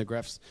paper, then the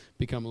graphs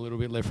become a little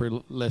bit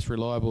less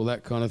reliable,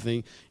 that kind of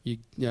thing. You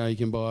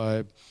can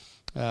buy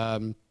a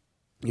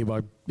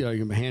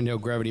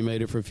handheld gravity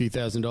meter for a few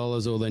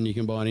 $1,000s, or then you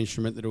can buy an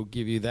instrument that will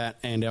give you that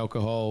and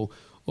alcohol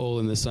all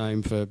in the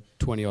same for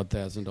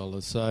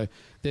 $20,000. So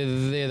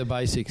they're the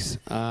basics.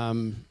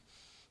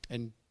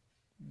 And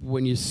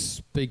when you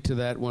speak to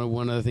that,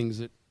 one of the things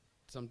that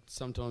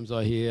sometimes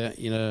I hear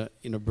in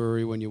a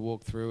brewery when you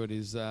walk through it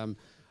is,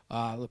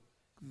 look,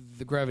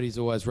 the gravity's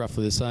always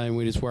roughly the same.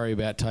 We just worry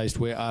about taste.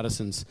 We're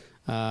artisans.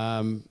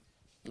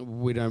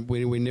 We don't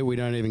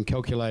even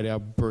calculate our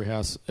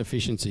brewhouse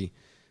efficiency.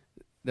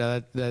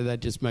 That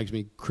just makes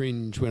me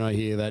cringe when I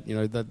hear that.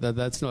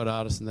 That's not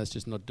artisan. That's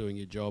just not doing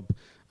your job.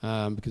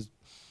 Because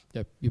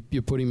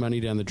you're putting money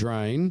down the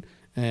drain,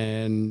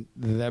 and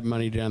that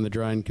money down the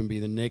drain can be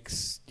the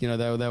next.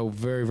 They'll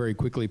very, very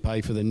quickly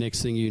pay for the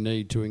next thing you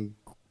need to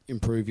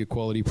improve your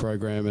quality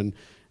program.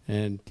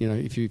 And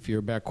if you're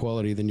about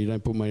quality, then you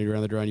don't put money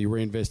down the drain. You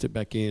reinvest it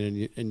back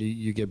in, and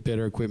you get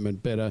better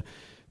equipment, better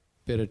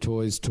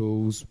toys,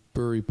 tools,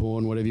 brewery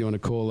porn, whatever you want to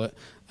call it.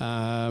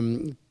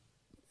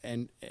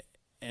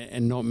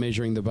 And not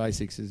measuring the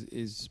basics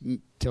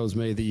tells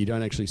me that you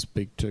don't actually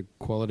speak to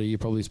quality. You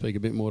probably speak a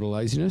bit more to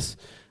laziness.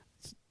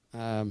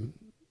 So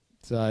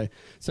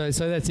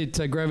that's it.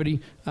 So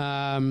gravity.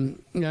 Then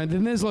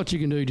there's lots you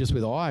can do just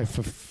with eye.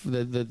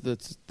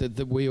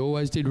 That we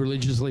always did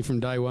religiously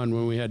from day one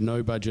when we had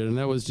no budget, and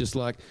that was just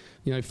like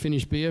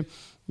finished beer.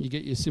 You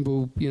get your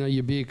simple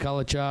your beer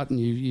colour chart, and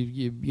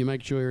you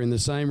make sure you're in the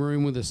same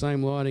room with the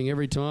same lighting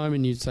every time,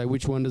 and you say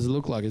which one does it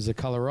look like? Is the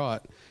colour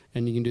right?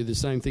 And you can do the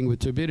same thing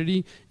with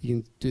turbidity. You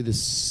can do the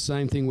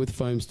same thing with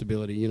foam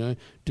stability.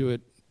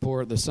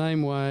 Pour it the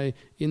same way,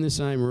 in the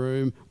same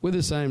room, with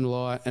the same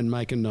light, and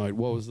make a note.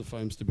 What was the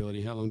foam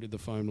stability? How long did the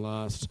foam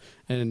last?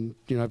 And,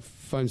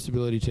 foam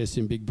stability tests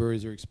in big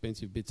breweries are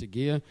expensive bits of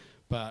gear,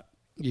 but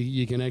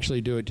you can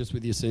actually do it just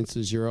with your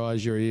senses, your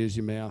eyes, your ears,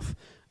 your mouth.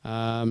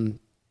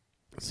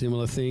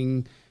 Similar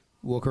thing,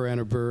 walk around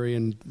a brewery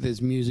and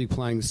there's music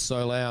playing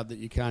so loud that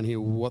you can't hear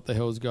what the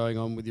hell's going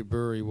on with your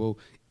brewery. Well,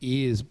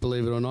 ears,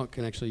 believe it or not,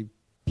 can actually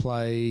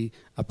play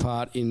a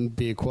part in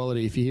beer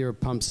quality. If you hear a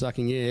pump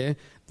sucking air,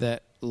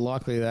 that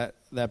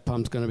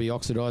pump's going to be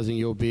oxidising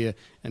your beer,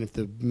 and if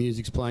the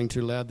music's playing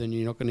too loud, then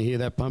you're not going to hear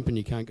that pump, and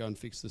you can't go and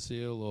fix the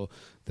seal or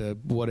the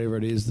whatever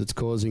it is that's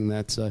causing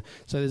that. So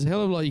there's a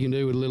hell of a lot you can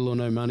do with little or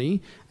no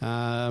money.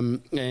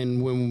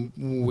 And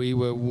when we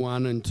were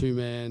 1 and 2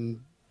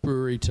 man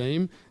brewery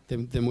team,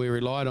 then we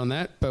relied on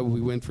that, but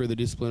we went through the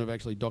discipline of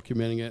actually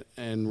documenting it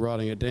and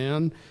writing it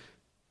down.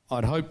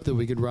 I'd hope that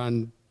we could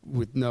run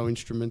with no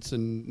instruments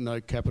and no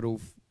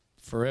capital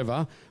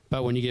forever,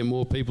 but when you get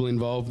more people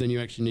involved, then you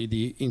actually need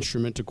the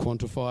instrument to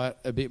quantify it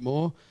a bit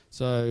more.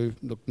 So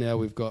look, now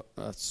we've got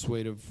a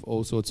suite of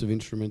all sorts of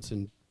instruments,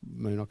 and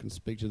I can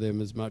speak to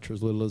them as much or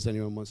as little as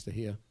anyone wants to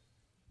hear.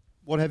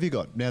 What have you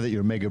got now that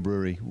you're a mega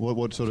brewery?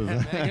 What sort of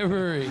mega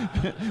brewery?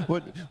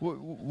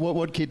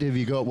 What kit have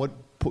you got?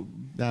 What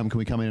can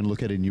we come in and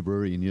look at it in your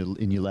brewery, in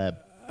your lab?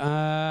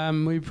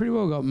 We pretty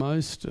well got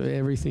most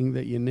everything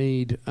that you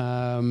need,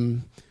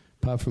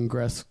 apart from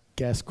gas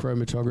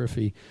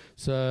chromatography.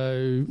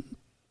 So,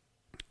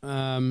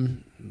 I'll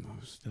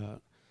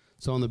start.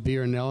 So on the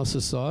beer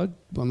analysis side,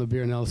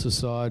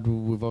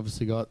 we've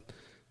obviously got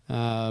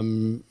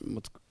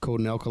what's called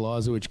an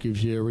alkalizer, which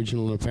gives you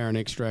original and apparent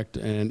extract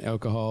and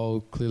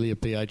alcohol, clearly a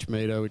pH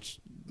meter, which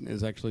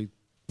is actually,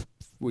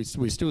 we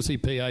still see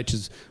pH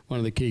as one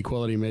of the key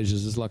quality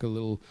measures. It's like a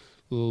little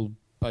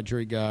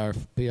budgerigar.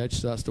 If pH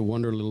starts to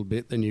wander a little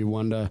bit, then you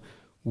wonder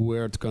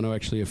where it's going to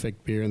actually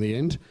affect beer in the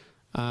end.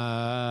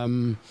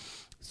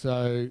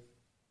 So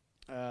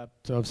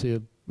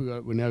obviously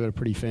we've now got a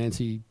pretty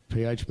fancy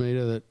pH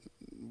meter that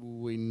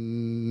we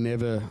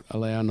never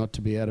allow not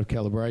to be out of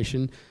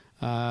calibration.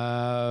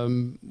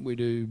 We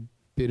do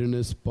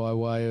bitterness by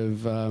way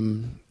of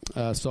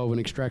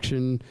solvent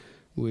extraction.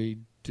 We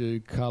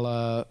do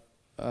colour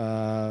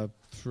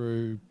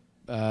through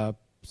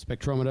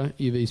spectrometer,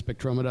 UV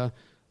spectrometer,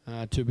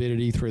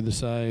 turbidity through the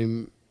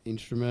same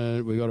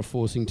instrument. We got a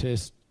forcing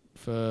test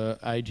for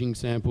aging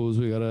samples.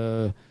 We got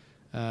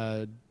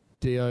a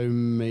DO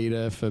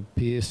meter for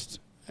pierced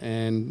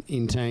and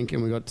in tank,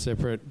 and we got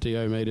separate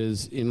DO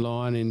meters in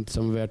line in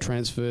some of our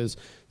transfers.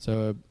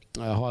 So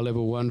a high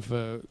level one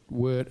for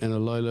wort and a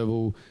low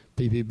level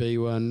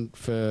PPB one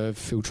for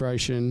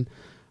filtration.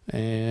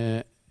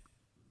 And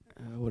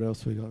what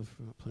else we got?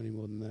 We've got plenty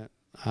more than that.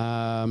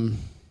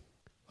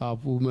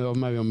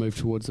 Maybe I'll move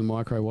towards the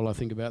micro while I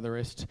think about the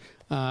rest.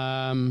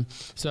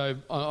 So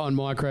on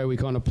micro, we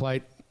kind of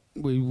plate.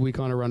 We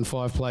kind of run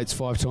 5 plates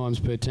 5 times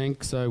per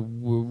tank. So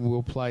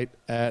we'll plate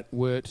at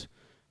wort,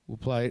 we'll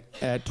plate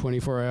at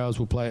 24 hours,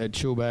 we'll plate at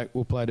chillback,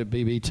 we'll plate at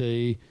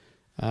BBT,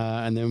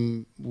 and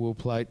then we'll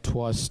plate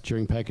twice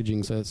during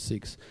packaging. So that's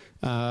 6,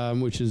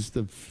 which is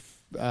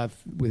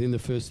within the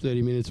first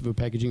 30 minutes of a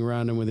packaging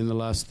run, and within the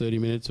last 30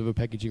 minutes of a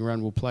packaging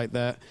run, we'll plate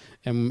that,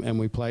 and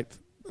we plate.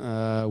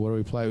 What do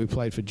we plate? We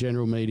plate for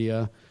general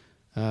media,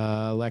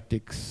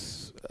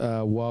 lactics,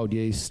 wild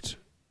yeast,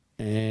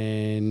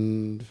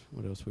 and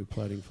what else are we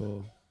plating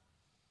for?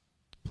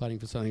 Plating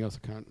for something else.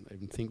 I can't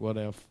even think what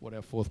our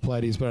 4th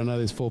plate is, but I know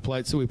there's 4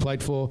 plates that we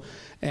plate for,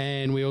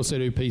 and we also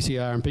do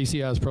PCR, and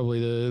PCR is probably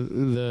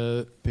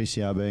the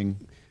PCR being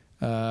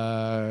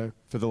for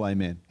the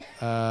layman.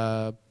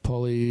 Polyresonant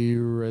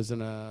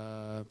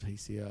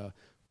PCR,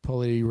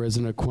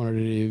 polyresonant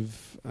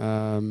quantitative.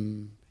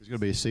 There's got to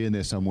be a C in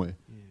there somewhere.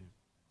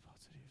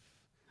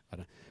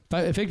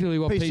 But effectively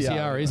what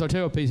PCR is, I'll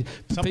tell you what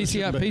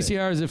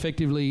PCR is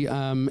effectively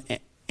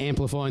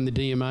amplifying the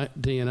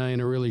DNA in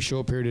a really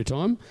short period of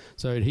time.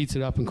 So it heats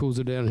it up and cools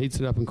it down, heats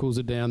it up and cools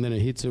it down, then it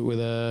hits it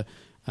with a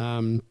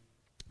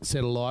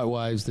set of light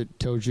waves that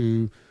tells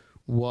you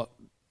what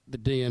the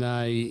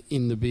DNA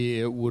in the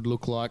beer would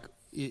look like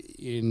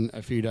in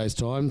a few days'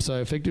 time.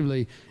 So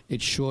effectively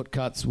it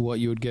shortcuts what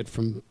you would get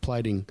from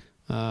plating.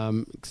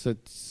 So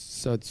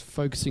it's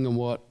focusing on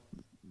what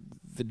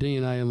the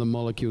DNA and the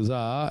molecules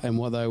are and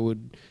what they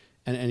would,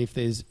 and if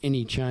there's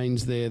any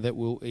change there that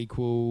will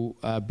equal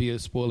beer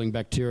spoiling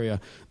bacteria.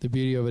 The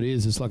beauty of it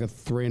is it's like a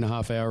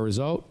 3.5 hour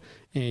result,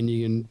 and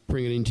you can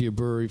bring it into your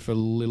brewery for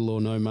little or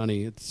no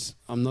money.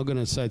 I'm not going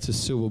to say it's a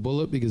silver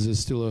bullet, because there's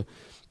still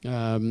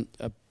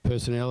a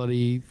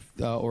personality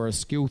or a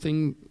skill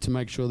thing to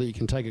make sure that you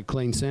can take a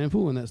clean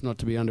sample, and that's not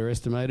to be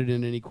underestimated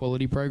in any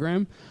quality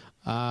program.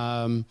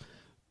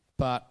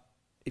 But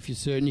if you're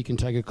certain you can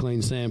take a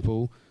clean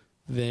sample,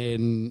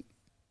 then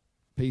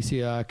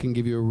PCR can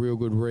give you a real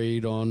good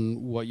read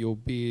on what your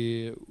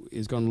beer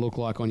is going to look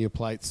like on your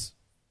plates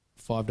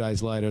 5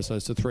 days later. So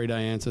it's a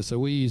 3-day answer. So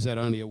we use that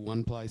only at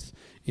one place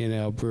in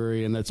our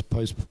brewery, and that's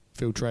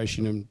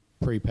post-filtration and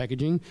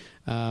pre-packaging.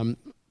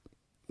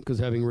 Because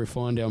having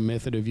refined our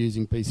method of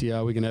using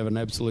PCR, we can have an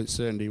absolute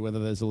certainty whether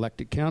there's a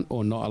lactic count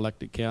or not a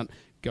lactic count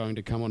going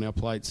to come on our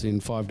plates in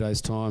 5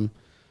 days' time.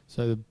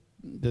 So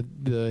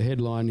the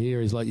headline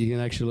here is, like, you can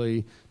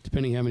actually,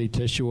 depending how many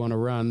tests you want to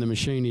run, the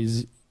machine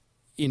is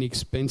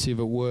inexpensive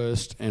at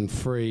worst and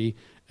free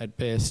at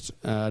best,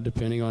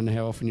 depending on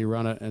how often you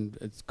run it, and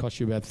it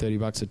costs you about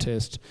 $30 a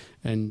test,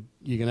 and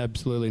you can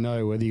absolutely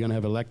know whether you're going to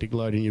have a lactic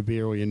load in your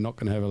beer or you're not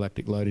going to have a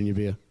lactic load in your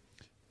beer.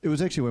 It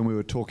was actually when we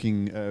were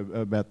talking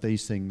about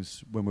these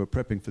things when we were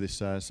prepping for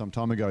this some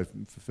time ago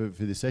for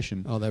this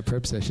session. Oh, that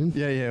prep session?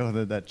 Yeah,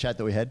 or that chat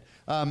that we had.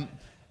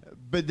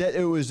 But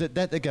it was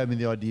that gave me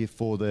the idea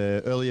for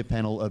the earlier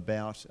panel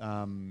about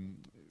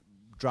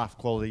draft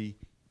quality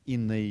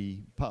in the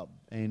pub.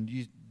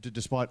 And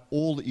despite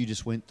all that you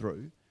just went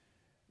through,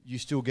 you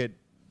still get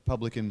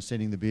publicans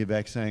sending the beer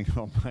back saying,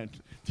 "Oh mate,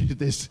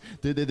 there's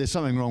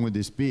something wrong with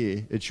this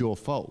beer. It's your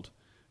fault."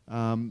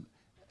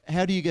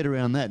 How do you get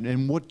around that?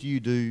 And what do you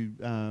do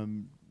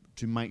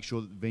to make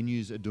sure that the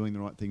venues are doing the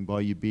right thing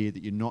by your beer,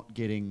 that you're not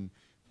getting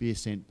beer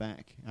sent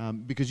back?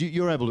 Because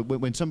you're able to,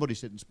 when somebody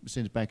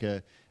sends back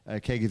a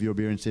keg of your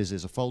beer and says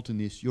there's a fault in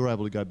this, you're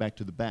able to go back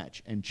to the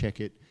batch and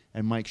check it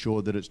and make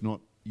sure that it's not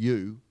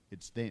you,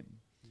 it's them.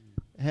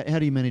 How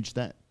do you manage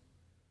that?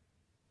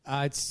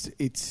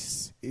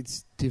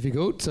 It's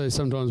difficult. So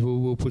sometimes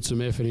we'll put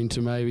some effort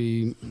into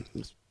maybe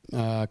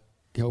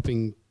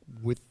helping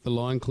with the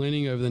line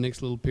cleaning over the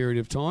next little period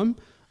of time.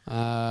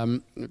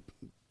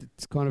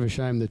 It's kind of a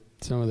shame that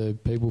some of the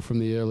people from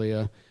the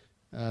earlier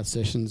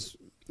sessions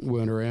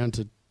weren't around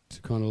to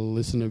kind of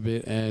listen a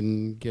bit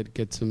and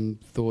get some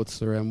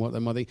thoughts around what they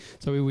might think.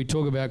 So we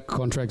talk about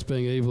contracts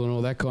being evil and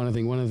all that kind of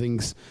thing. One of the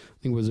things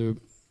I think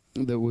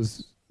that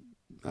was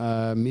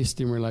missed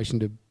in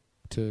relation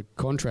to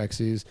contracts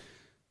is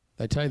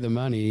they take the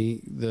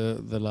money,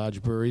 the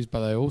large breweries,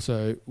 but they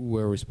also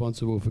were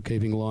responsible for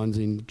keeping lines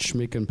in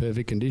schmick and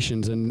perfect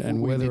conditions.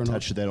 And whether or not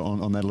touched that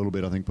on that a little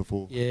bit, I think,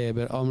 before. Yeah,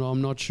 but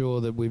I'm not sure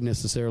that we've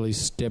necessarily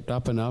stepped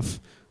up enough,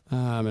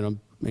 and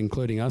I'm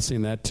including us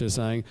in that, to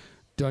saying,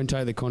 don't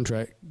take the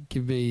contract.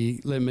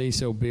 Let me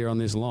sell beer on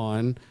this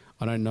line.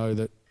 I don't know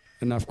that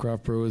enough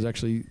craft brewers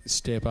actually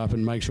step up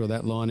and make sure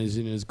that line is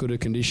in as good a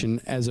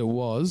condition as it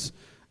was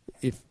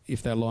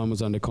if that line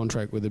was under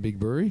contract with a big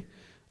brewery.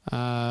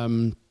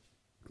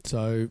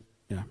 So,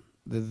 yeah,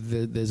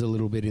 there's a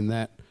little bit in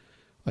that,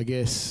 I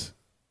guess.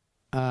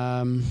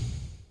 How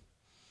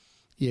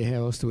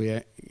else do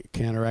we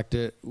counteract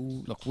it?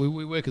 Look,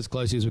 we work as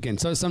closely as we can.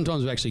 So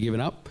sometimes we've actually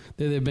given up.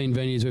 There have been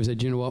venues where we've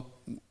said, you know what,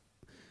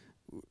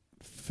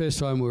 first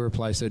time we'll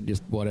replace it,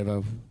 just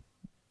whatever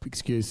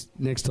excuse.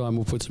 Next time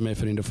we'll put some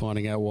effort into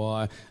finding out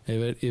why.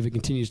 If it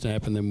continues to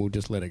happen, then we'll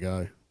just let it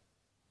go.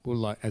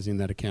 We'll as in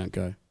that account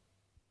go.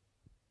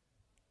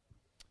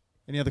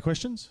 Any other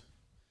questions?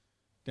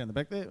 Down the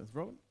back there with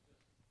Robin.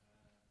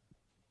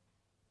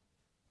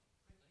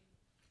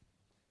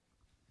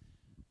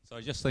 So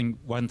I just think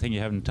one thing you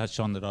haven't touched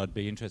on that I'd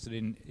be interested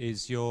in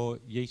is your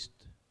yeast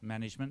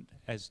management,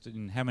 as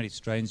in how many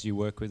strains you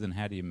work with and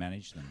how do you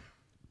manage them?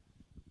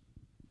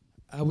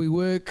 We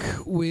work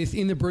with,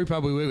 in the brew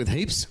pub, we work with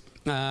heaps.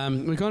 We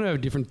kind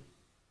of have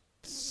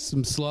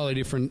some slightly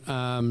different,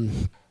 not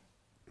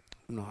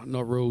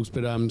rules,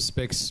 but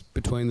specs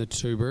between the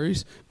two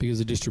breweries because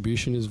the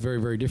distribution is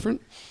very, very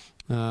different.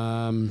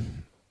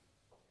 And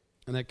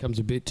that comes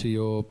a bit to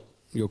your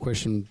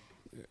question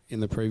in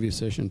the previous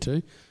session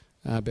too,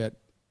 about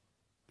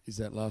is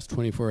that last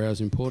 24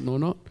 hours important or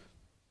not?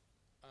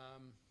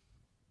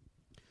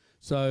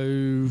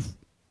 So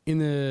in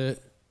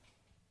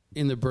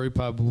the brew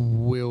pub,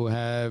 we'll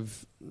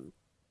have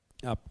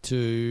up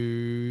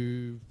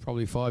to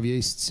probably 5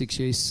 yeasts, 6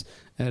 yeasts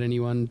at any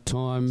one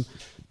time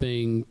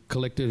being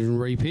collected and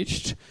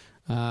repitched.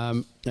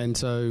 And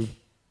so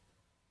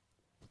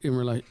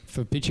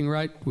for pitching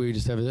rate, we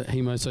just have a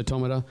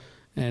hemocytometer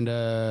and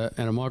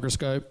a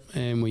microscope,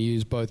 and we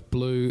use both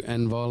blue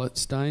and violet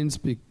stains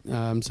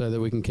so that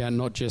we can count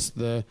not just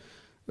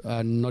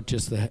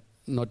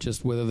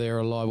whether they're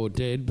alive or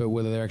dead, but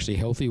whether they're actually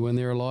healthy when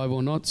they're alive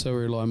or not. So we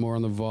rely more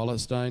on the violet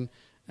stain,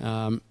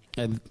 and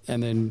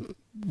then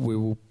we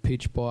will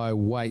pitch by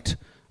weight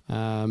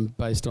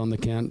based on the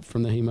count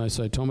from the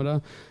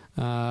hemocytometer.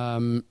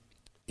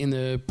 In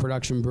the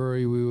production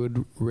brewery, we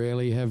would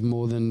rarely have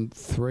more than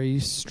 3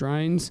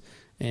 strains,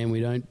 and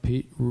we don't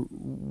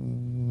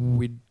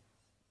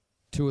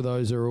two of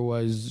those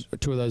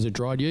are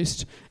dried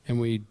yeast, and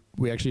we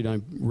actually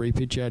don't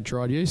repitch our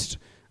dried yeast.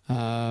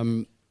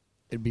 Certainly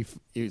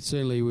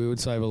we would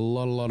save a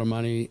lot of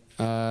money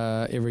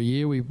every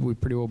year. We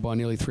pretty well buy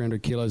nearly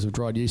 300 kilos of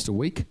dried yeast a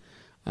week.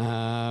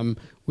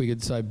 We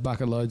could save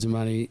bucket loads of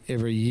money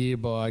every year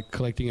by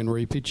collecting and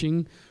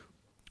repitching.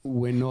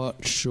 We're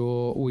not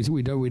sure.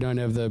 We don't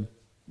have the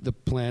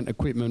plant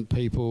equipment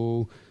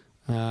people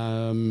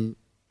to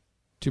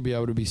be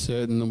able to be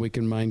certain that we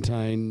can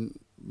maintain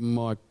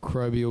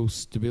microbial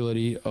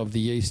stability of the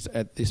yeast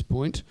at this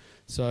point.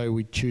 So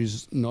we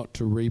choose not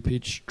to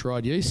repitch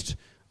dried yeast.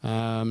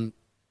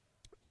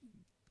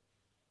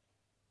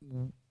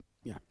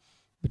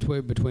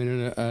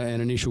 Between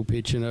an initial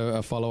pitch and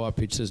a follow-up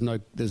pitch,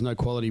 there's no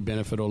quality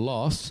benefit or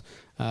loss.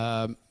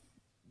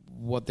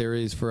 What there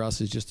is for us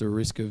is just a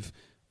risk of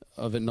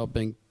it not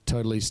being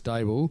totally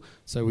stable.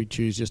 So we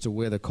choose just to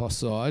wear the cost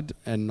side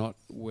and not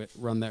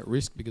run that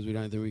risk because we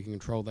don't think we can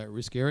control that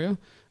risk area.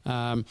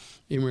 In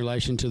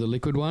relation to the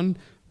liquid one,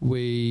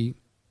 we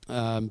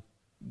do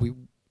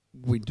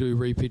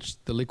repitch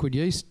the liquid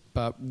yeast,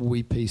 but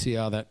we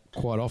PCR that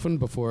quite often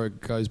before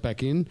it goes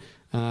back in.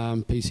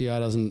 PCR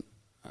doesn't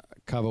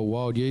cover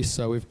wild yeast,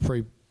 so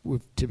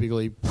we've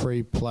typically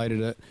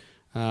pre-plated it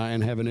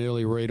and have an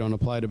early read on a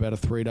plate, about a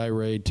 3-day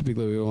read.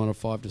 Typically we want a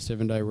 5 to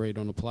 7 day read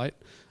on a plate,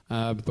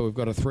 but we've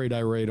got a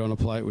 3-day read on a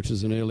plate, which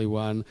is an early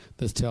one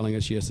that's telling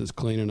us yes, it's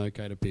clean and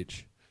okay to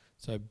pitch.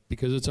 So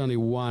because it's only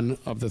one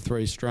of the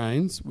 3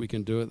 strains, we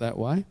can do it that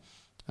way.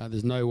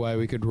 There's no way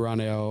we could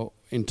run our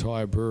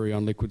entire brewery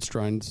on liquid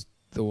strains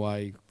the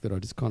way that I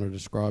just kind of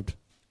described.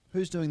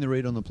 Who's doing the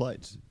read on the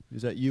plates?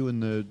 Is that you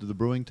and the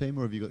brewing team,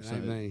 or have you got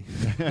me?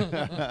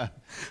 Have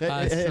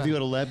you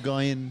got a lab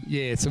guy in?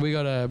 Yeah, so we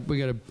got a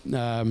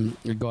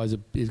guy's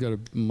he's got a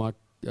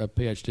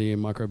PhD in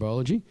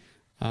microbiology,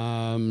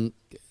 and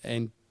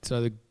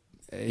so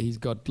he's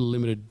got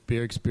limited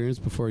beer experience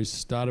before he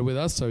started with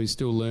us, so he's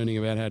still learning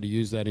about how to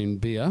use that in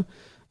beer.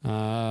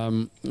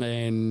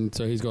 And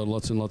so he's got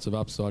lots and lots of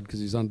upside because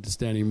he's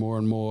understanding more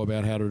and more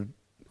about how to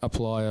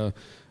apply a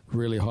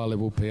really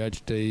high-level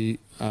PhD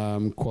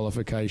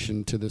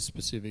qualification to the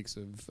specifics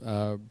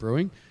of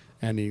brewing,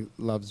 and he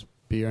loves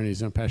beer and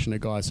he's a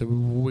passionate guy. So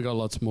we got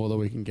lots more that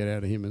we can get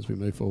out of him as we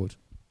move forward.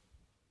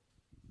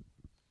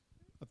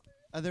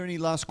 Are there any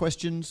last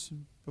questions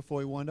before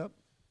we wind up?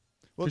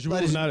 Because you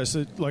will notice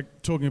that,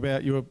 like, talking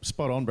about, you were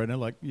spot on, Brendan.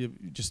 Like, you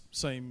just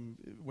seem,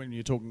 when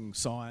you're talking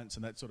science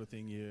and that sort of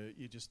thing,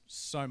 you're just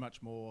so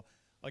much more,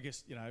 I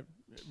guess,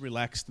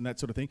 relaxed and that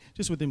sort of thing.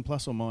 Just within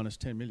plus or minus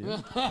 10 million.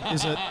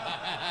 Is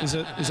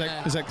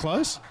that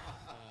close?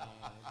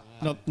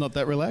 Not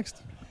that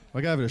relaxed?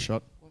 I gave it a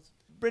shot.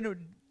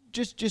 Brendan,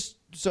 just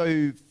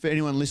so for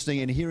anyone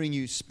listening and hearing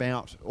you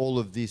spout all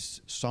of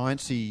this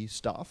sciencey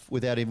stuff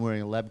without even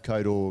wearing a lab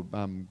coat or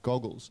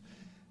goggles,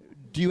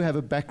 do you have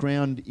a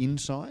background in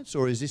science,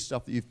 or is this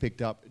stuff that you've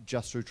picked up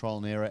just through trial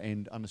and error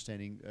and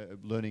understanding,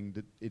 learning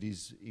that it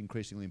is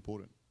increasingly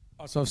important?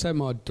 So I've had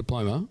my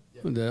diploma,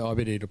 the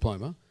IBD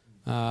diploma,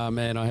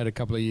 and I had a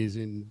couple of years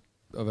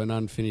of an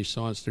unfinished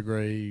science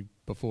degree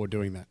before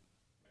doing that.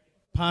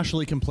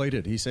 Partially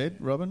completed, he said,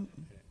 Robin,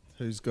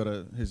 who's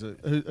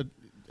a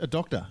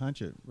doctor,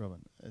 aren't you, Robin?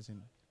 As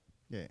in,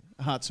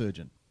 a heart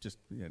surgeon. Just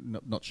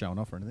not showing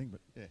off or anything,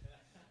 but yeah.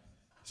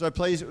 So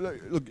please,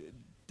 look,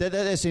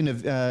 that's the end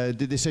of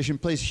this session.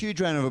 Please,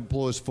 huge round of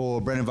applause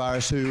for Brendan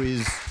Varis, who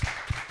is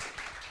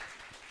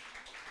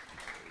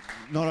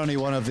not only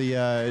one of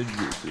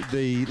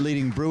the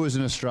leading brewers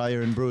in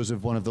Australia and brewers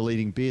of one of the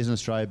leading beers in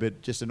Australia,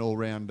 but just an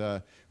all-round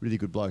really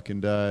good bloke.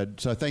 And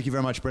so thank you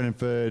very much, Brendan,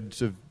 for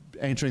sort of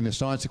answering the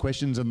science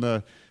questions and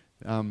the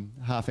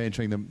half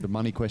answering the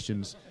money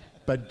questions.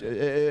 But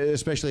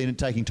especially in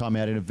taking time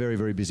out in a very,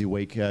 very busy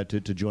week to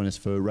join us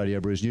for Radio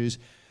Brews News.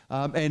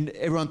 And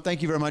everyone,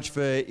 thank you very much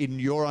for, in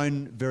your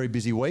own very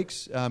busy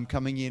weeks,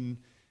 coming in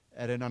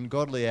at an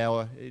ungodly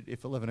hour.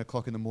 If 11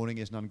 o'clock in the morning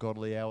is an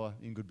ungodly hour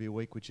in Good Beer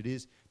Week, which it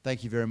is,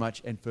 thank you very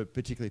much, and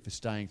particularly for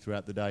staying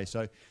throughout the day.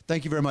 So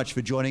thank you very much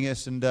for joining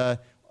us, and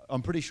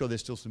I'm pretty sure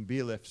there's still some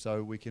beer left,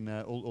 so we can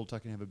all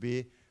tuck and have a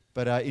beer.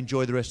 But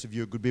enjoy the rest of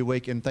your Good Beer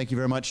Week, and thank you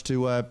very much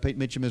to Pete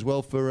Mitchell as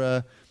well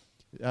for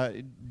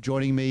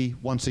joining me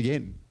once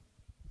again.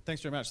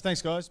 Thanks very much.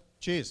 Thanks, guys.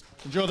 Cheers.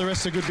 Enjoy the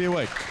rest of Good Beer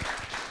Week.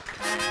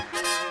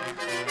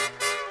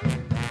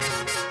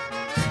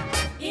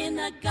 In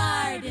a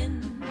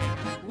garden,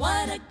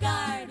 what a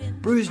garden.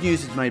 Brews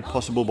News is made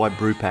possible by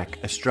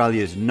Brewpack,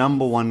 Australia's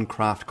 #1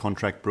 craft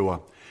contract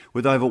brewer.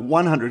 With over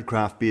 100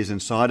 craft beers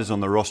and ciders on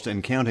the roster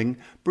and counting,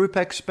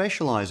 Brewpack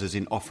specialises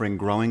in offering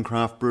growing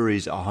craft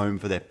breweries a home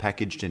for their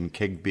packaged and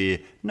kegged beer,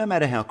 no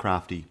matter how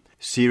crafty.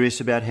 Serious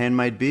about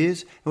handmade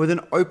beers, and with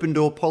an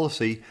open-door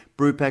policy,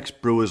 Brewpack's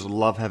brewers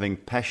love having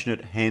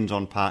passionate,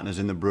 hands-on partners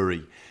in the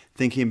brewery.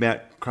 Thinking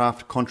about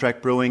craft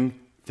contract brewing?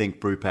 Think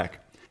Brewpack.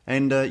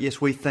 And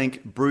yes, we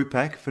thank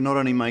Brewpack for not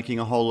only making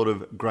a whole lot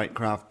of great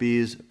craft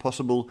beers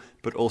possible,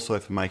 but also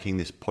for making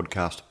this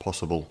podcast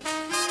possible.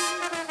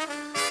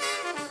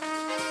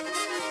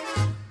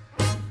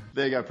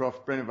 There you go,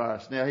 Prof. Brendan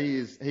Varis. Now,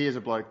 he is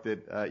a bloke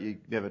that you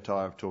never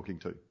tire of talking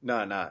to.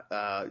 No.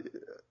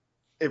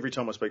 Every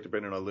time I speak to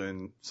Brendan, I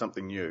learn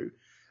something new.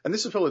 And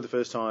this is probably the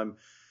first time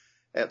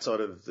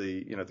outside of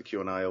the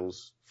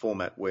Q&A's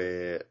format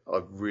where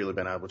I've really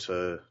been able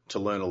to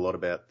learn a lot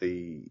about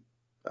the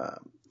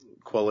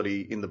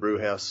quality in the brew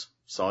house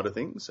side of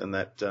things, and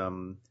that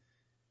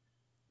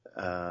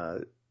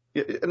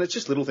and it's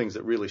just little things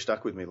that really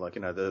stuck with me. Like,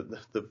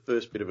 the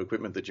first bit of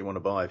equipment that you want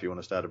to buy if you want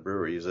to start a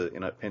brewery is a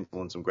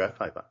pencil and some graph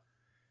paper.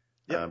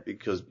 Yeah.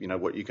 Because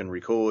what you can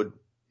record,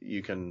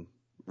 you can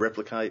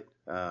replicate,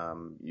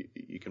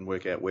 you can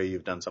work out where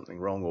you've done something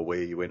wrong or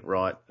where you went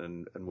right,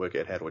 and work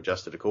out how to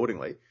adjust it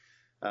accordingly.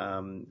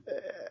 And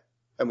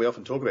we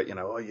often talk about,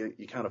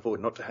 you can't afford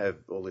not to have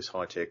all this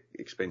high-tech,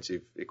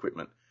 expensive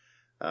equipment.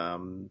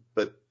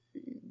 But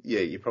yeah,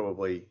 you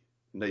probably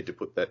need to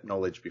put that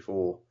knowledge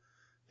before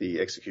the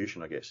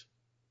execution, I guess.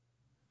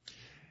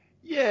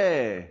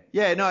 Yeah,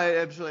 no,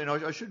 absolutely.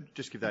 And I should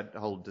just give that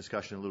whole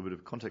discussion a little bit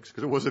of context,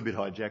 because it was a bit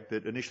hijacked.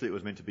 That initially it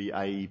was meant to be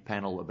a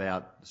panel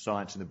about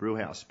science in the brew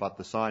house, but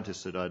the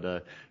scientists that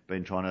I'd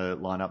been trying to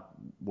line up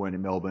weren't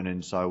in Melbourne,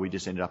 and so we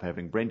just ended up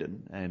having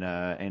Brendan.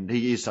 And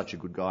he is such a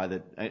good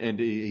guy and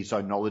he's so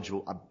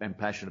knowledgeable and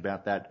passionate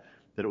about that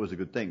it was a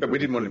good thing. But we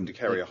didn't want him to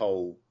carry a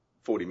whole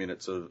 40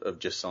 minutes of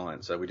just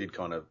science, so we did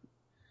kind of.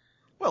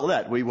 Well,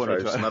 that we wanted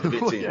to some other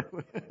bits in.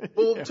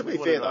 Well, to be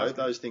fair though,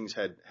 those things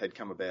had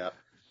come about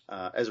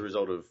as a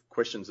result of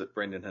questions that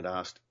Brendan had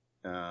asked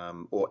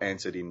or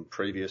answered in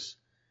previous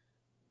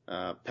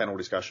panel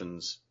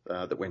discussions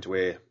that went to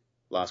air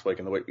last week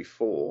and the week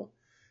before.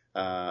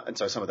 And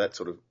so some of that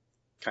sort of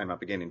came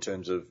up again in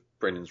terms of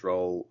Brendan's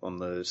role on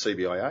the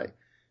CBIA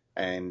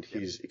and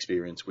his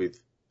experience with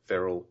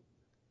Feral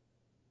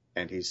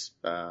and his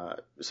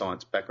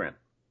science background.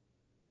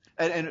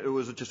 And it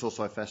was just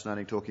also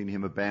fascinating talking to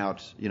him about,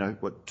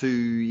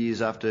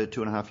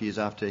 2.5 years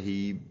after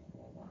he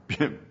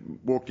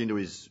walked into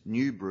his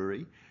new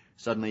brewery,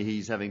 suddenly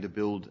he's having to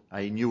build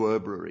a newer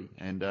brewery,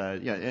 and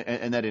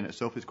and that in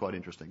itself is quite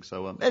interesting.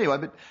 So anyway,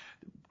 but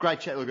great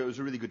chat. Look, it was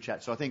a really good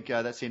chat. So I think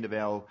that's the end of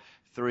our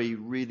 3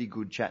 really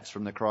good chats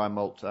from the Cryer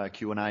Malt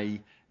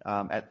Q&A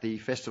at the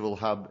Festival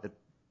Hub, at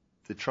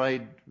the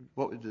Trade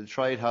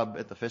Hub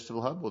at the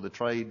Festival Hub, or the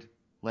Trade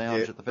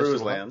Lounge at the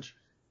Festival Hub?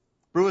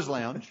 Brewers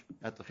Lounge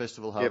at the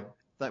Festival Hub. Yep.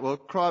 Well,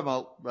 Cryer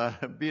Malt,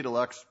 Beer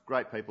Deluxe,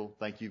 great people.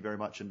 Thank you very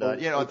much. And I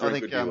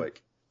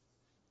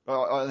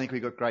think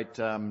we got great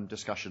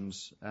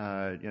discussions,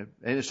 and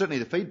certainly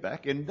the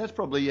feedback, and that's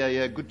probably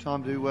a good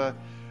time to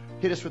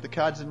hit us with the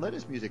cards and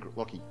letters music,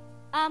 Lockie.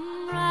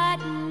 I'm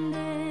writing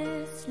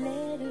this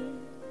letter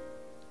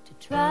to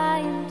try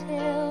and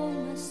tell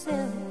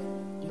myself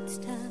it's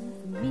time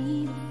for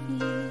me to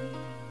feel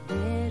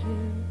better,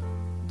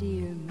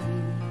 dear me.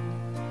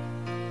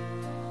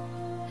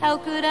 How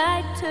could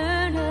I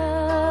turn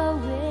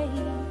away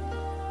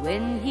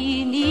when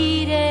he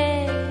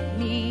needed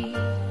me?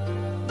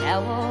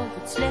 Now all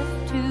that's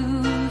left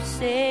to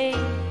say.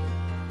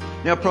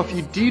 Now, Prof,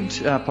 you did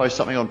post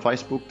something on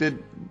Facebook.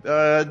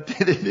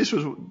 This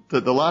was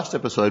the last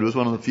episode was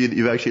one of the few that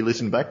you've actually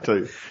listened back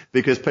to,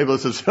 because people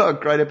have said, "Oh,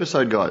 great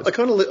episode, guys." I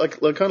kind of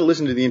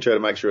listen to the intro to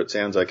make sure it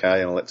sounds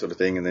okay and all that sort of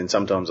thing, and then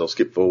sometimes I'll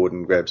skip forward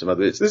and grab some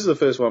other bits. This is the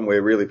first one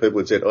where really people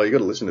had said, "Oh, you got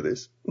to listen to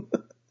this."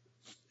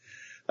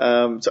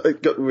 So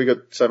we got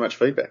so much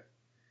feedback.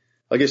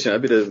 I guess a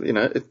bit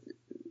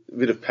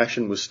of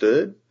passion was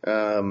stirred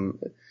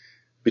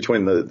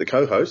between the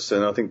co-hosts,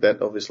 and I think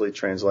that obviously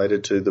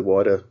translated to the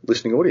wider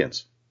listening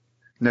audience.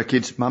 No,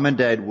 kids, Mum and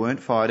Dad weren't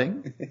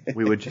fighting.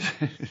 We were just...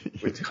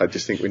 I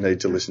just think we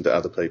need to listen to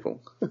other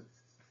people.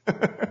 For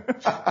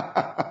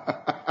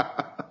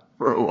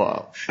a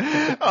while.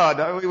 Oh,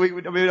 no,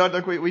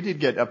 we did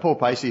get Paul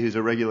Pacey, who's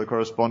a regular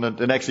correspondent,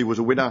 and actually was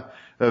a winner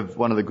of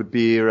one of the Good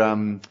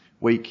Beer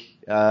Week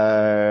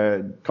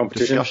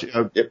competitions.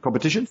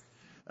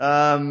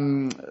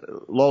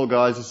 Lol,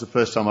 guys, this is the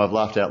first time I've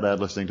laughed out loud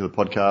listening to the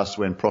podcast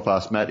when Prof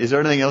asked Matt, "Is there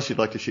anything else you'd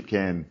like to shit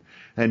can?"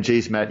 And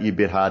geez, Matt, you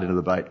bit hard into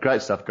the bait.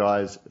 Great stuff,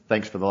 guys.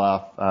 Thanks for the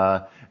laugh.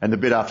 And the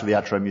bit after the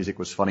outro music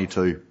was funny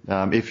too.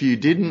 If you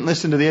didn't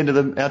listen to the end of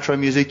the outro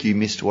music, you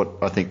missed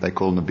what I think they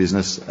call in the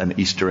business an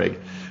Easter egg.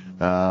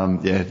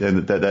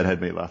 That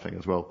had me laughing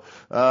as well.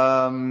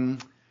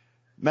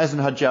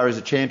 Mazen Hadjar is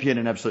a champion,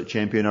 an absolute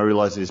champion. I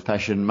realise that his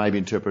passion may be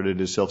interpreted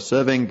as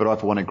self-serving, but I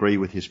for one agree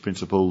with his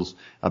principles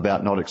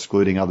about not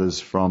excluding others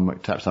from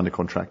taps under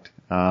contract.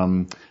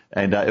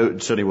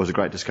 It certainly was a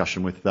great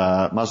discussion with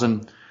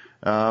Mazen.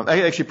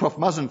 Actually, Prof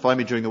Muzzin phoned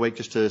me during the week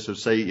just to sort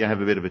of see,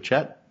 have a bit of a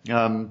chat.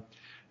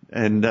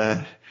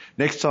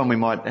 Next time we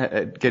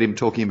might get him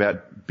talking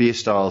about beer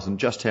styles and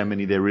just how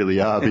many there really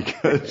are,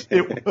 because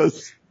it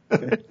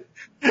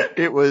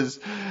was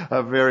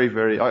a very,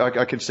 very,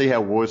 I can see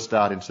how wars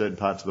start in certain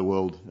parts of the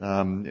world.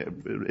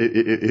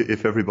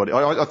 If everybody,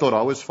 I thought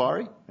I was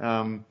fiery,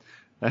 and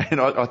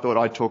I thought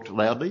I talked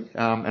loudly,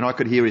 and I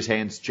could hear his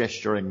hands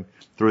gesturing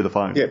through the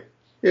phone. Yep.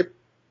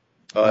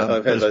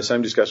 I've had those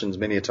same discussions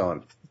many a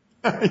time.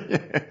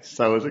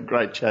 So it was a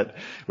great chat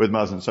with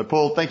Muzzin. So,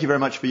 Paul, thank you very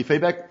much for your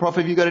feedback. Prof,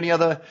 have you got any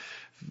other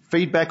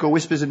feedback or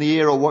whispers in the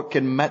ear, or what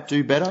can Matt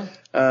do better?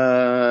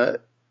 I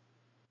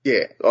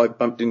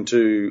bumped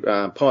into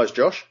Pies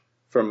Josh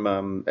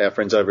from our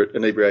friends over at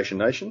Inebriation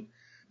Nation.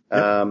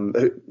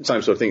 Same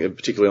sort of thing,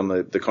 particularly on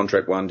the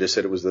contract one, just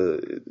said it was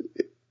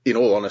in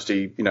all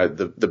honesty,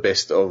 the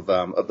best of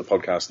the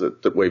podcast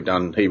that we've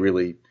done. He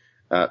really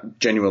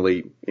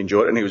genuinely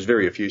enjoyed it, and he was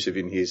very effusive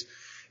in his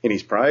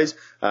praise.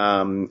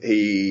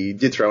 He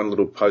did throw in a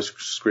little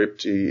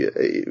postscript. He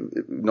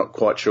not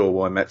quite sure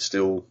why Matt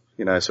still,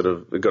 sort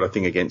of got a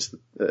thing against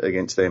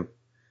them.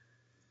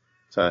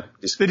 So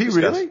did he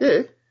really?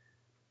 Yeah.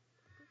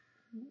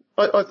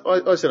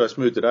 I said I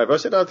smoothed it over. I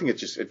said I think it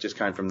just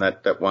came from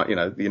that one,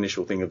 the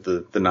initial thing of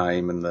the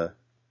name and the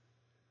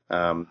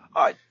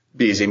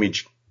beer's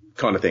image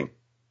kind of thing.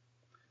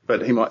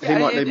 But he might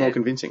need more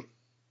convincing.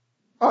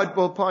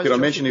 Did I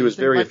mention he was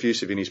very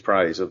effusive in his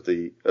praise of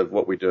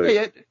what we do?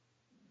 Yeah.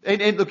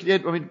 And look, I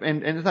mean,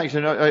 and thanks.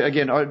 And I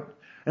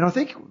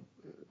think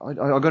I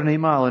got an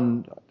email,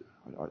 and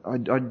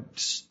I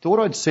thought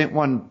I'd sent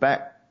one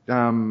back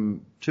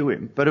to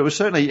him, but it was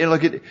certainly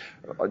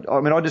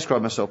I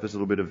describe myself as a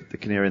little bit of the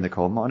canary in the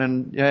coal mine,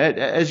 and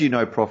as you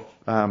know, Prof,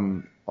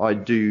 I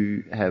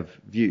do have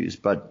views,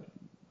 but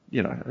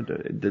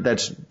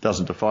that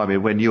doesn't define me.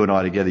 When you and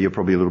I are together, you're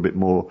probably a little bit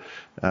more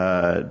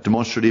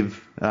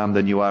demonstrative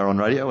than you are on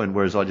radio, and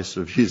whereas I just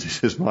sort of use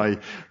this as my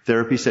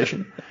therapy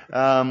session.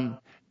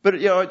 But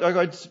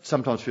I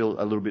sometimes feel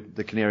a little bit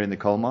the canary in the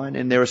coal mine,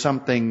 and there are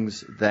some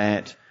things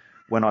that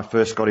when I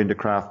first got into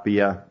craft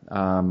beer,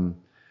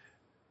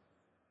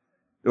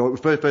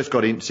 first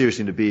got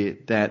seriously into beer,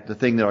 that the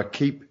thing that I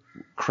keep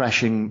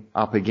crashing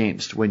up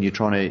against when you're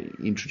trying to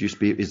introduce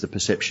beer is the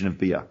perception of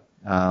beer.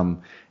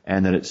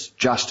 and that it's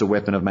just a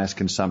weapon of mass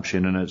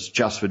consumption and it's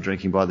just for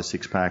drinking by the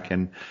six pack,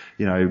 and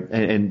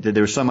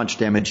there is so much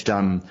damage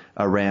done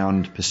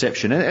around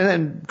perception. And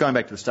then going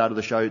back to the start of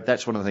the show,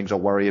 that's one of the things I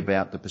worry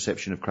about, the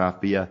perception of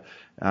craft beer,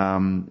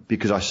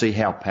 because I see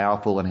how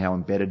powerful and how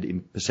embedded in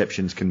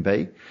perceptions can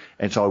be,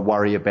 and so I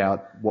worry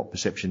about what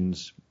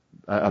perceptions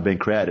are being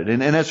created,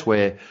 and that's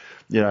where,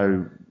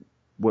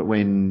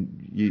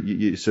 when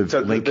you sort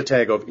of link the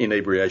tag of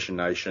Inebriation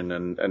Nation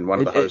and one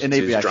of the hosts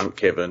is Drunk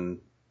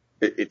Kevin.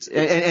 It's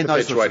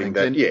perpetuating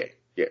that.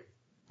 Yeah.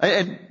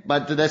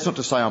 But that's not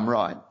to say I'm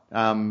right,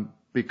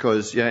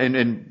 because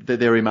and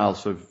their emails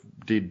sort of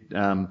did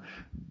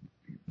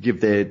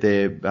give their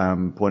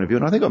point of view,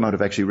 and I think I might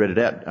have actually read it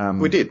out.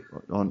 We did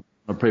on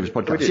a previous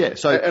podcast. We did. Yeah.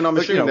 So, and I'm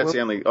assuming that's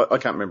the only. I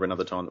can't remember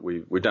another time that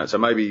we've done. So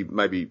maybe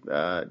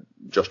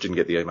Josh didn't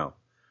get the email.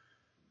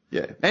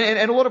 Yeah,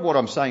 and a lot of what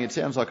I'm saying, it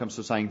sounds like I'm sort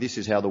of saying this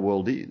is how the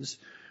world is,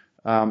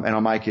 and I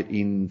make it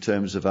in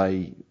terms of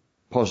a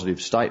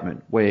positive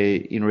statement, where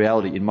in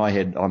reality, in my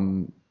head,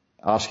 I'm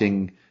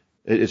asking,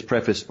 it's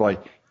prefaced by,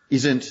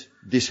 isn't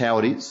this how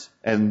it is?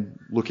 And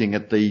looking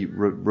at the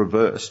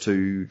reverse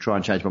to try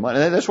and change my mind.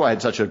 And that's why I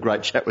had such a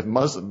great chat with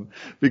Muzzin,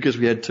 because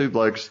we had two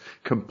blokes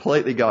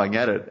completely going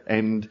at it,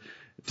 and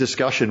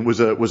discussion was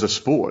a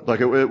sport.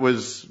 Like it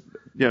was,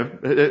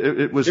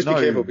 it was just be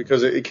careful,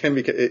 because it can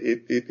be,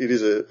 it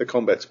is a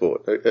combat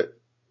sport. It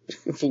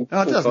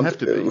doesn't have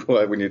to be.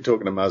 When you're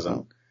talking to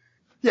Muzzin.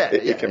 Yeah,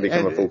 it can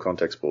become a full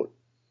contact sport.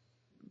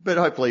 But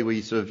hopefully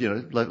we sort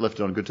of, left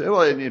it on good terms.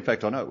 Well, in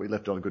fact, I know we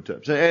left it on good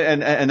terms.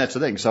 And that's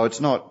the thing. So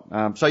it's not,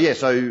 absolutely.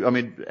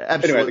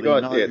 Anyway,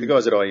 the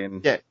guys at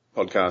IN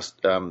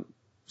podcast,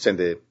 send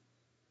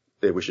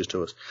their wishes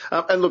to us.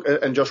 And look,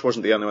 and Josh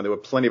wasn't the only one. There were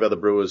plenty of other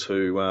brewers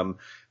who,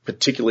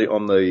 particularly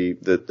on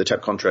the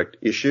tap contract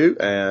issue,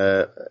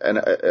 and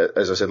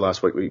as I said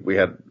last week, we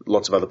had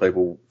lots of other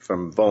people,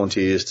 from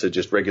volunteers to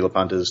just regular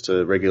punters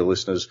to regular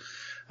listeners,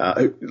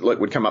 who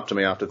would come up to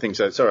me after things.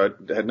 So, sorry,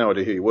 I had no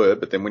idea who you were,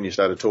 but then when you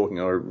started talking,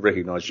 I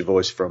recognised your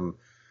voice from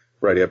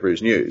Radio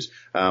Brews News.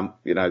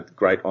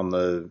 Great on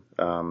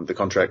the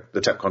contract,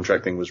 the tap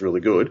contract thing was really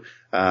good.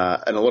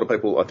 And a lot of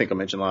people, I think I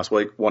mentioned last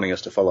week, wanting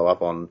us to follow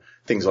up on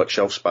things like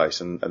shelf space,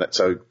 and that,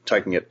 so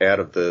taking it out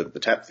of the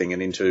tap thing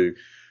and into,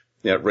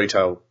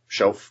 retail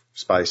shelf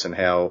space, and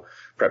how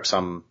perhaps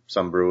some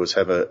brewers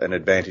have an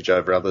advantage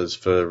over others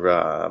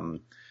for,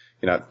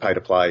 pay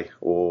to play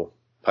or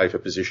pay for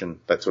position,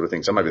 that sort of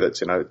thing. So maybe that's,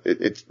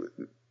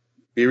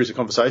 here is a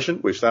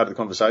conversation. We've started the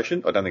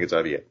conversation. I don't think it's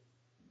over yet.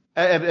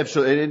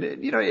 Absolutely.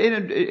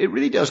 And, it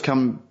really does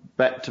come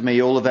back to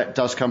me. All of that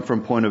does come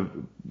from point of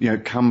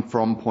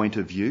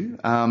view.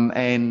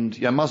 And,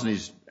 Muzzin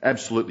is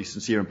absolutely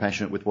sincere and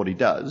passionate with what he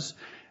does,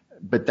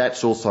 but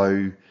that's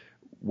also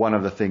one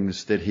of the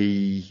things that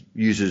he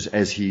uses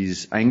as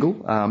his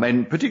angle.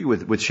 And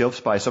particularly with shelf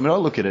space. I mean, I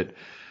look at it,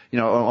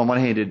 on one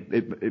hand,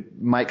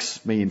 it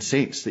makes me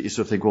incensed that you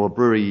sort of think, well, a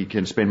brewery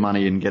can spend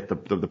money and get the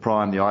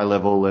prime, the eye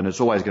level, and it's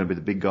always going to be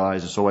the big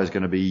guys. It's always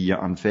going to be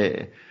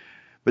unfair.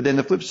 But then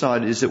the flip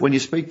side is that when you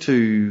speak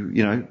to,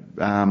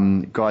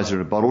 guys that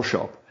are in a bottle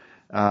shop,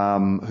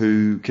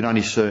 who can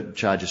only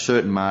charge a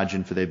certain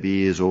margin for their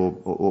beers or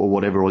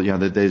whatever, or,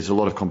 there's a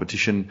lot of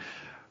competition.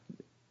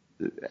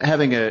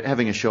 Having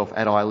a shelf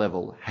at eye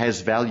level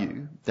has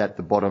value that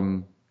the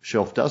bottom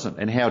shelf doesn't.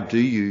 And how do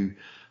you,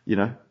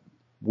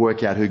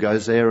 work out who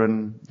goes there,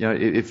 and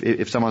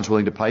if someone's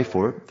willing to pay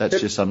for it, that's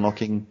just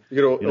unlocking.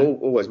 You got to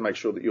always make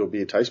sure that your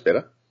beer tastes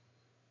better.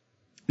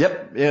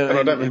 Yep. Yeah. And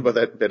I don't mean by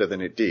that better than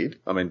it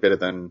did. I mean better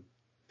than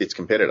its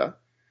competitor.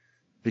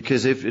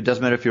 Because if it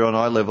doesn't matter if you're on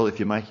eye level, if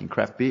you're making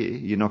crap beer,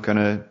 you're not going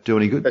to do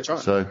any good. That's right.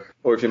 So,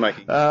 or if you're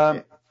making.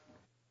 But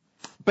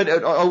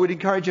I would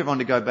encourage everyone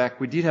to go back.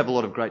 We did have a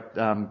lot of great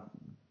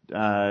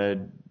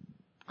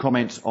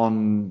comments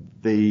on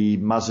the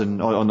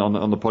Muzzin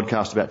on the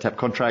podcast about tap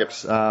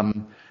contracts. Yep.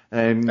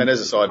 And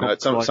as a side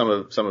note,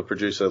 some of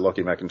producer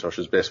Lockie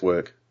McIntosh's best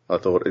work, I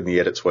thought, in the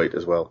edit suite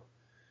as well.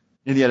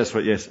 In the edit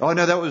suite, yes. Oh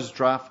no, that was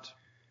draft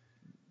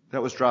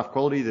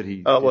quality that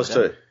he. Oh, it was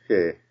too.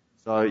 Yeah.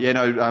 So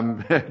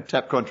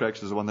tap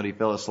contracts is the one that he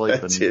fell asleep.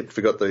 That's it.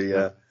 Forgot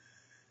the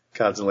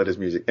cards and letters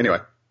music. Anyway,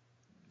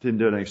 didn't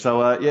do anything.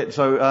 So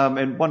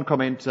and one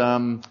comment.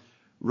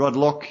 Rod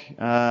Locke,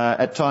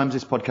 at times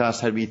this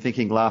podcast had me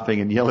thinking, laughing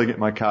and yelling at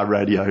my car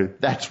radio.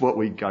 That's what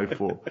we go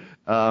for.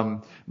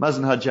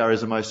 Muzzin Hadjar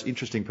is the most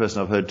interesting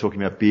person I've heard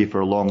talking about beer for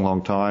a long,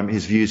 long time.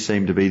 His views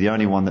seem to be the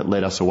only one that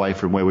led us away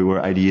from where we were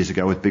 80 years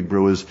ago with big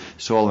brewers,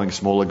 swallowing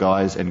smaller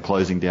guys and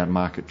closing down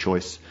market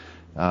choice.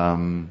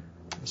 And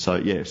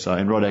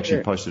Rod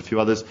actually posted a few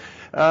others.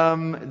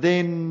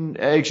 Then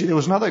actually there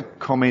was another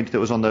comment that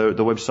was on the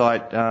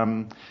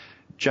website.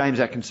 James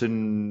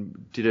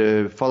Atkinson did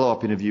a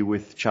follow-up interview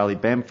with Charlie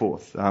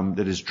Bamforth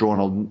that has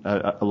drawn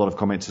a lot of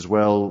comments as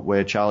well,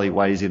 where Charlie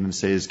weighs in and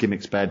says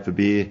gimmick's bad for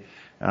beer.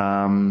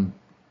 A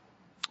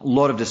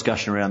lot of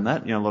discussion around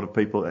that. A lot of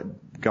people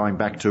going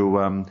back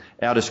to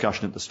our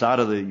discussion at the start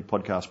of the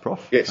podcast,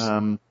 Prof. Yes.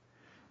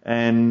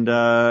 And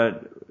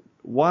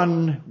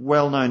one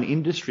well-known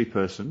industry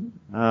person,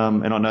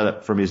 and I know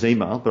that from his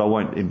email, but I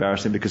won't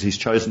embarrass him because he's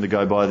chosen to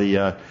go by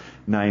the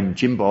name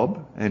Jim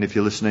Bob. And if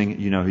you're listening,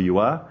 you know who you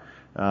are.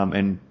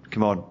 And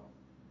come on,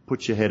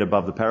 put your head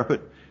above the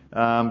parapet.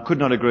 Could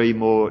not agree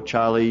more,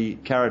 Charlie.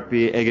 Carrot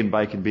beer, egg and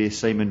bacon beer,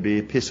 semen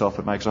beer, piss off.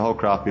 It makes the whole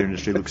craft beer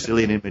industry look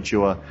silly and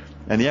immature.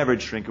 And the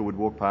average drinker would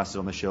walk past it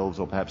on the shelves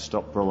or perhaps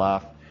stop for a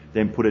laugh,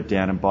 then put it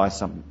down and buy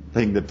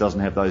something that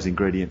doesn't have those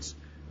ingredients.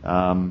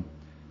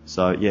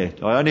 So, yeah,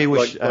 I only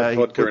wish... Like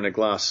vodka in a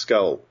glass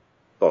skull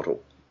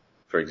bottle,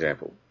 for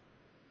example.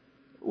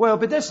 Well,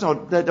 but that's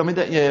not... That, I mean,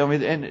 that, yeah, I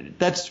mean, and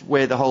that's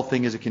where the whole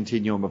thing is a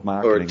continuum of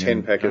marketing. Or a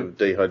 10-pack of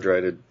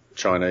dehydrated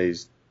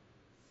Chinese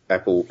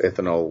apple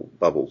ethanol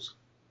bubbles.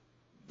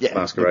 Yeah.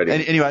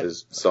 Masquerading anyway,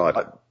 as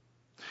cider.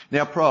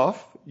 Now,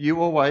 Prof,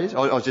 you always...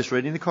 I was just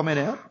reading the comment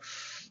out.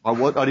 I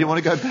didn't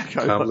want to go back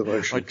over. Calm blue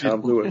ocean,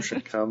 calm blue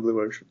ocean, calm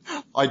blue ocean.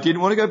 I didn't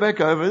want to go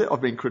back over it.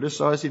 I've been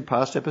criticised in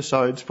past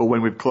episodes for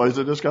when we've closed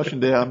the discussion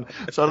down,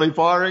 suddenly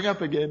firing up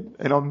again,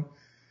 and I'm...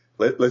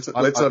 Let's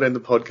not end the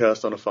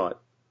podcast on a fight.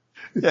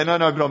 Yeah, no,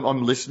 but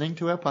I'm listening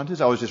to our punters.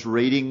 I was just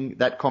reading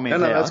that comment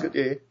out. No, that's good,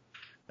 yeah.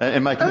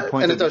 And making the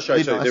point. And it does show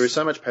too, there is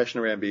so much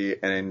passion around beer,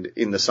 and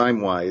in the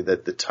same way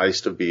that the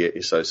taste of beer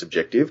is so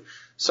subjective,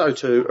 so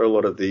too are a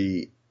lot of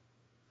the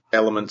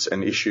elements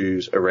and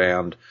issues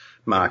around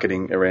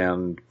marketing,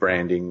 around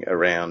branding,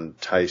 around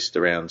taste,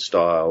 around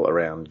style,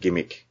 around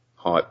gimmick,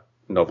 hype,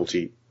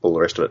 novelty, all the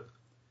rest of it.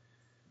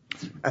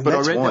 And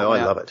that's why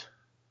I love it.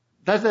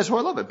 That's why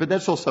I love it. But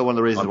that's also one of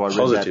the reasons why I read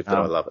that. I'm positive that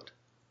I love it.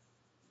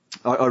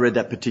 I read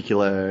that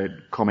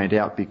particular comment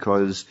out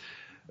because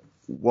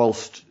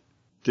whilst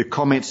the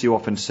comments you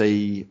often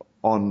see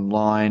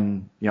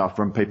online,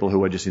 from people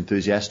who are just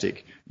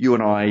enthusiastic, you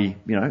and I,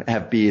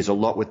 have beers a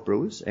lot with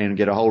brewers and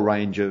get a whole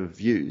range of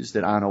views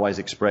that aren't always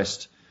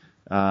expressed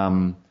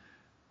out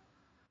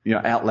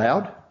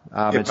loud.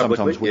 And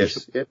sometimes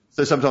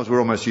So sometimes we're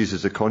almost used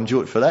as a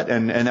conduit for that.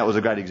 And that was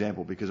a great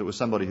example because it was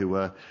somebody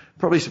who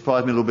probably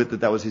surprised me a little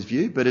bit that was his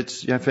view. But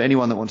it's, for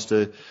anyone that wants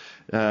to,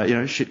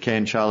 shit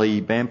can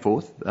Charlie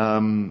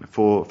Bamforth,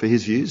 for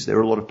his views. There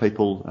are a lot of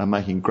people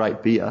making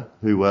great beer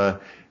who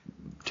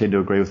tend to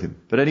agree with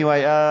him. But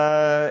anyway,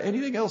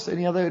 anything else?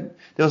 There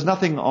was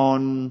nothing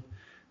on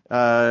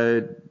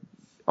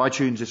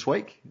iTunes this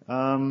week.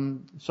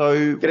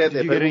 So get out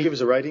there, people. Give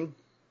us a rating.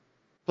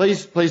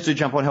 Please do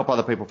jump on, help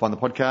other people find the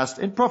podcast.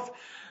 And Prof,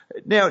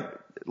 now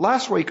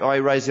last week I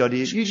raised the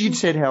idea. You'd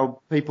said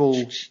how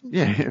people,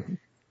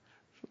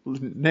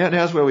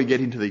 Now's where we get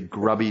into the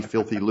grubby,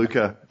 filthy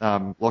lucre,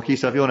 Lockie.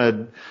 So if you want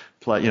to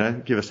play,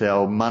 give us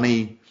our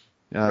money.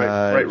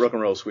 Great rock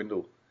and roll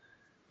swindle.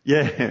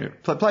 Yeah,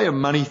 play a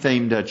money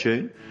themed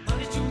tune.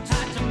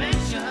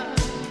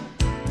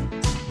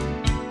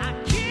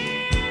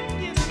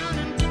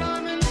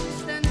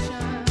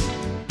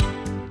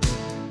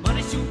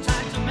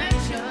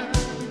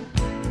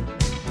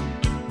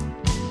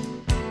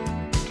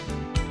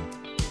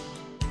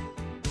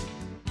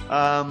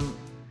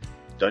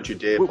 Don't you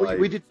dare play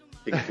we did...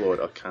 Pink Floyd.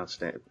 I can't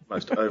stand it.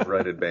 Most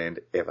overrated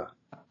band ever.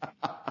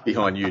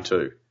 Behind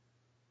U2.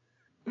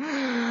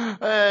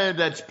 And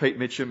that's Pete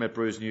Mitchell at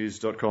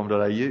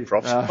brewsnews.com.au.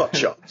 Drops hot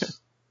shots.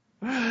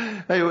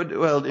 Hey,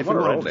 well, if we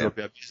wanted to talk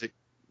about music,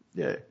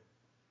 yeah.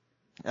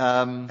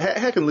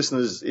 How can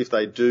listeners, if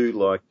they do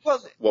like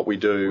what we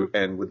do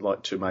and would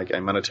like to make a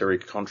monetary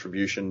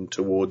contribution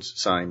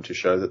towards same to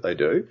show that they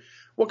do,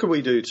 what can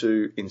we do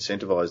to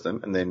incentivise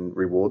them and then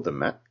reward them,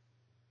 Matt?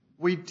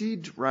 We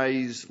did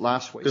raise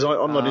last week. Because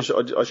I'm not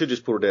interested, I should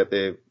just put it out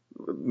there.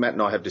 Matt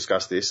and I have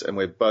discussed this, and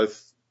we're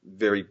both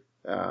very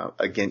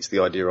against the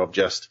idea of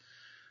just,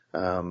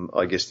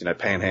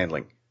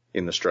 panhandling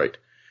in the street.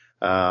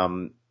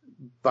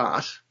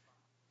 But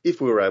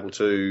if we were able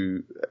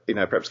to,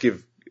 perhaps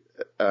give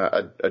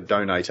a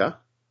donator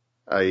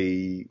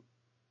a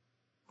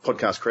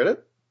podcast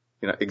credit,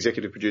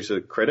 executive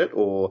producer credit,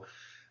 or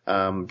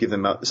give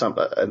them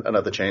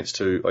another chance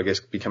to, I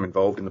guess, become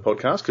involved in the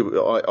podcast.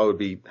 I would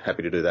be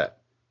happy to do that.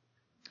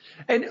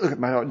 And look,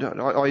 mate,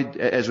 I,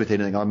 as with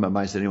anything, I'm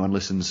amazed that anyone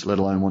listens, let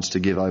alone wants to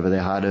give over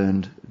their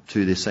hard-earned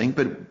to this thing.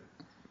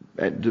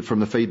 But from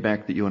the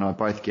feedback that you and I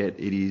both get,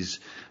 it is,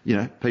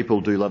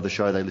 people do love the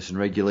show. They listen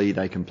regularly.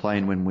 They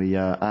complain when we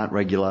aren't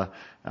regular.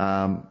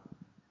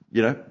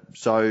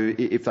 So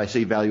if they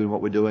see value in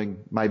what we're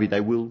doing, maybe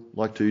they will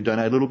like to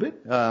donate a little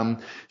bit.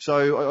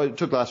 So I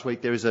took last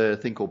week, there is a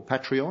thing called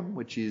Patreon,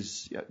 which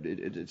is,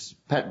 it's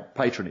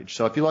patronage.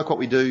 So if you like what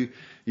we do,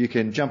 you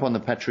can jump on the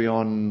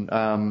Patreon,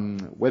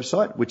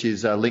 website, which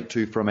is linked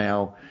to from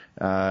our,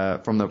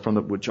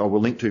 which I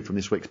will link to from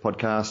this week's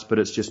podcast, but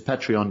it's just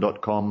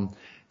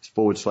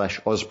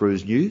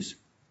patreon.com/AusBrewsNews.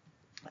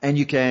 And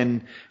you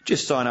can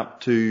just sign up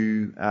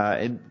to,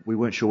 and we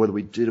weren't sure whether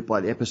we did it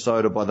by the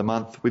episode or by the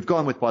month. We've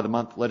gone with by the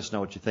month. Let us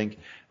know what you think.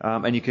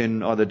 And you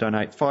can either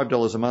donate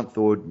 $5 a month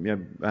or,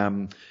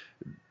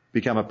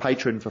 become a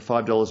patron for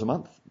 $5 a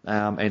month.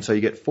 And so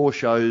you get 4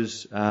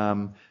 shows,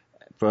 for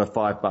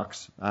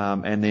 $5.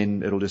 And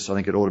then it'll just, I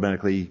think it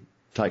automatically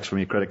takes from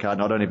your credit card,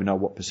 and I don't even know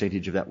what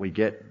percentage of that we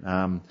get.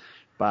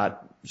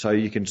 But so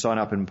you can sign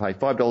up and pay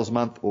 $5 a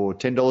month or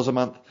 $10 a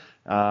month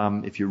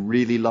if you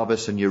really love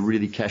us and you're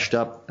really cashed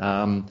up.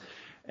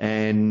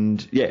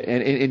 And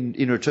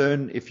in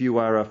return, if you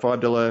are a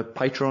 $5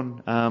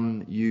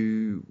 patron,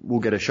 you will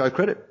get a show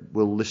credit.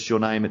 We'll list your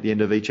name at the end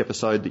of each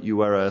episode that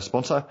you are a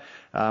sponsor.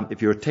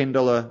 If you're a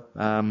 $10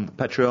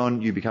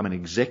 Patreon, you become an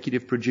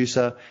executive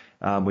producer,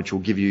 which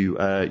will give you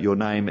your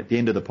name at the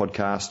end of the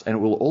podcast, and it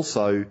will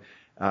also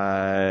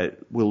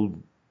will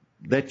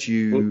let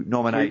you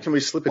nominate. Can we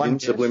slip it in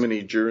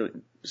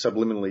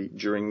subliminally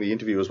during the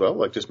interview as well?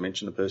 Like just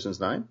mention the person's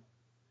name?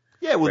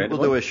 Yeah, we'll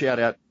do a shout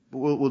out.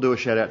 We'll do a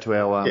shout out to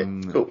our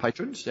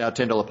patrons, our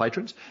 $10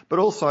 patrons, but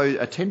also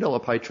a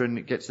 $10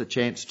 patron gets the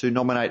chance to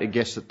nominate a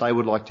guest that they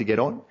would like to get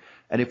on.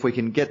 And if we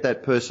can get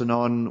that person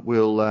on,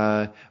 we'll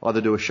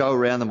either do a show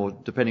around them or,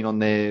 depending on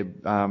their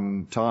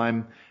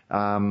time,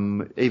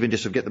 even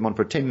just to get them on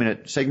for a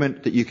 10-minute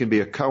segment, that you can be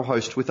a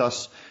co-host with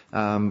us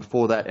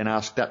for that and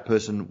ask that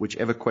person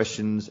whichever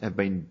questions have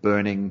been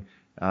burning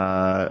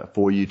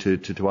for you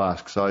to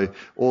ask. So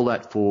all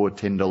that for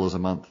 $10 a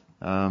month.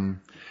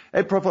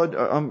 And Prof,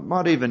 I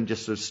might even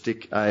just sort of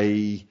stick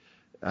for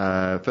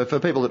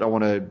people that don't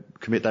want to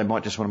commit, they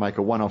might just want to make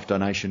a one-off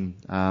donation.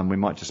 We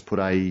might just put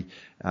a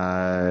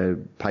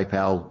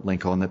PayPal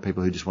link on that,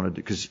 people who just want to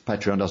do, because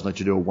Patreon doesn't let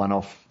you do a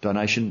one-off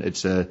donation.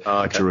 It's a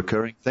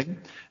recurring thing.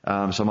 So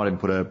I might even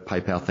put a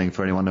PayPal thing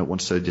for anyone that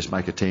wants to just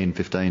make a $10,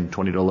 $15,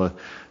 $20,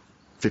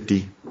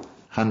 $50,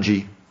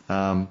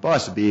 $100, buy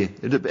us a beer.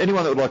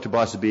 Anyone that would like to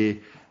buy us a beer,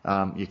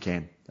 you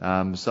can.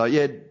 So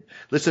yeah,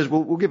 listeners,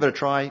 we'll give it a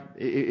try.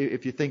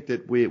 If you think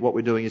that what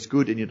we're doing is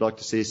good and you'd like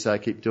to see us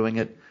keep doing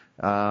it,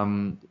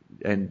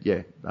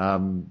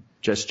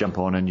 just jump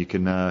on and you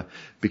can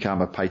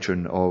become a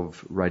patron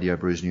of Radio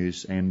Brews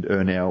News and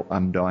earn our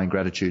undying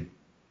gratitude.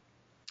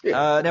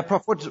 Yeah. Now,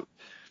 Prof,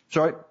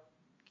 sorry, do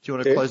you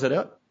want to close that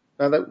out?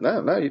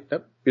 No,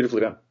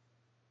 beautifully done.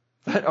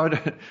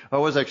 I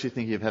was actually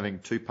thinking of having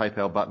two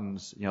PayPal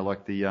buttons,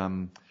 like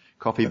the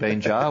coffee bean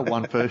jar,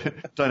 one for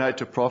donate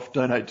to Prof,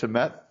 donate to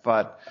Matt,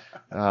 but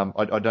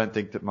I don't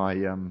think that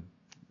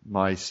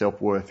my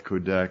self-worth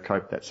could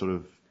cope that sort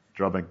of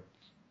drubbing.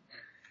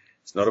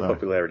 It's not a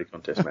popularity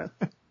contest, Matt.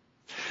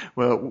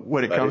 Well,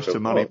 when it comes to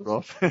money,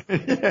 Prof.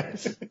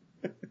 Yes.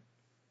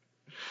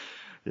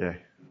 Yeah.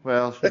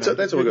 Well, that's all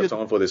we've got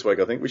time for this week.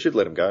 I think we should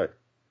let him go.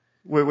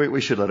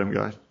 We should let him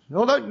go.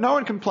 Although no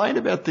one complained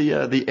about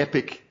the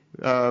epic,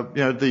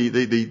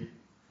 the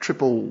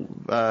triple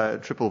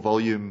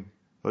volume.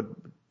 What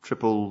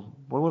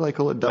do they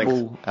call it? Double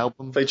length.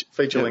 Album?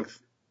 Feature length.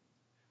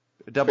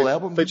 Double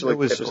album? Feature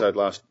length episode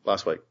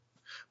last week.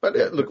 But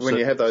look, when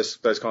you have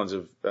those kinds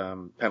of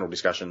panel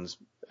discussions,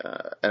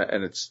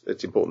 and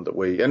it's important that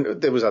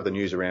and there was other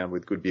news around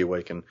with Good Beer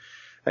Week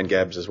and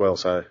Gabs as well,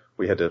 so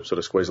we had to sort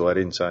of squeeze all that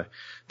in. So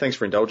thanks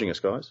for indulging us,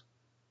 guys.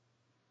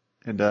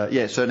 And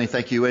certainly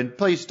thank you. And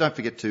please don't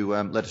forget to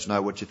let us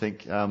know what you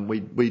think.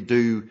 We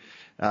do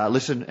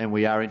listen, and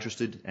we are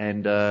interested,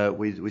 and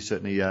we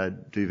certainly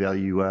do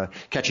value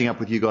catching up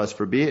with you guys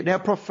for a beer. Now,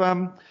 Prof,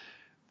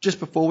 just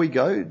before we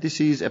go,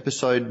 this is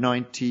episode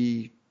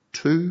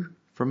 92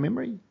 from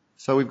memory,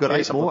 so we've got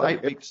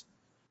 8 weeks.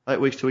 8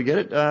 weeks till we get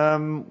it. Are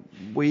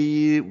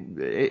we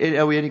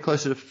any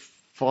closer to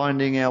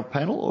finding our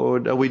panel,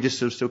 or are we just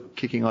sort of still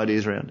kicking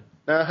ideas around?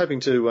 Hoping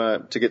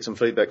to get some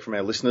feedback from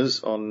our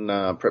listeners on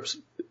perhaps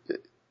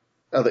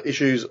other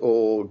issues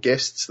or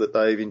guests that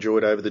they've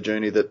enjoyed over the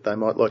journey that they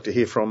might like to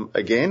hear from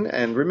again.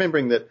 And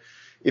remembering that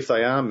if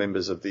they are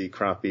members of the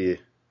craft beer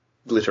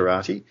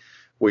glitterati,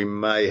 we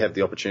may have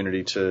the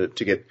opportunity to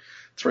get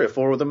 3 or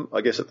 4 of them,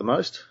 I guess, at the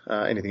most.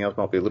 Anything else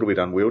might be a little bit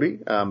unwieldy,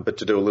 but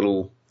to do a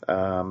little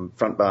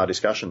front bar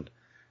discussion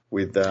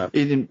with 3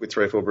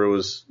 or 4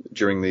 brewers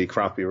during the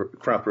Craft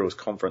Brewers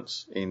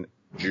Conference in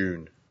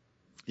June.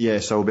 Yeah,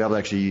 so we'll be able to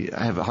actually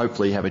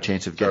hopefully have a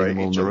chance of getting them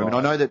all in the room. And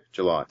I know that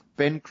July.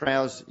 Ben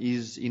Krause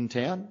is in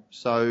town,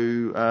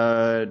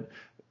 so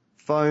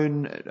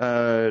phone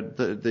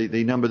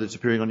the number that's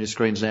appearing on your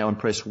screens now and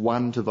press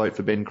 1 to vote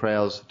for Ben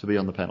Krause to be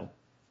on the panel.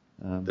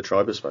 The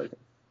tribe has spoken.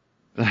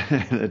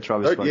 The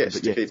tribe has spoken. Yes,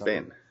 to keep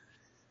Ben.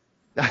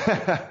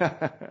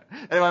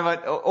 Anyway, mate,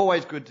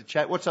 always good to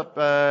chat. What's up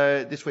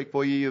this week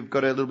for you? You've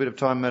got a little bit of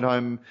time at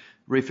home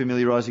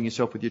refamiliarising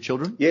yourself with your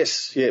children?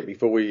 Yes, yeah,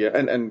 before we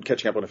and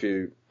catching up on a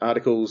few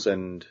articles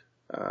and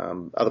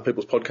other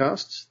people's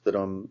podcasts that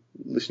I'm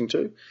listening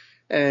to.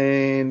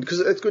 And because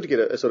it's good to get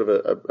a sort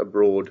of a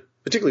broad,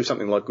 particularly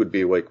something like Good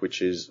Beer Week,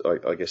 which is,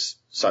 I guess,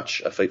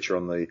 such a feature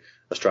on the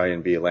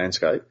Australian beer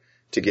landscape,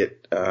 to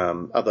get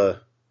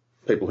other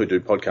people who do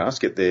podcasts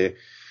get their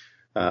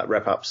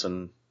wrap-ups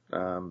and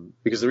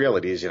because the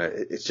reality is,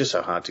 it's just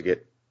so hard to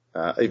get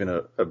even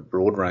a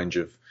broad range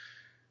of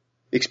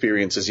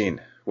experiences in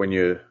when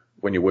you're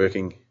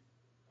working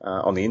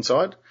on the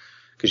inside,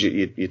 because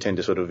you tend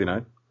to sort of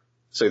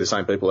see the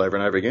same people over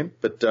and over again.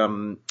 But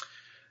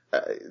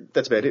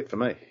that's about it for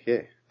me.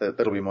 Yeah,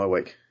 that'll be my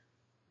week.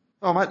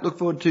 Oh, mate, look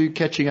forward to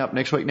catching up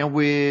next week. Now,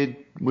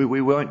 we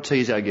won't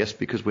tease our guest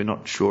because we're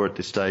not sure at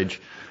this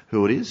stage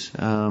who it is.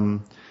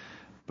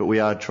 But we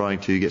are trying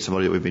to get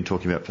somebody that we've been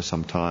talking about for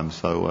some time.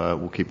 So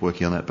we'll keep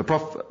working on that. But,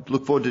 Prof,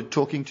 look forward to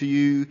talking to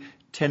you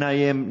 10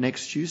 a.m.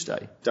 next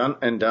Tuesday. Done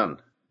and done.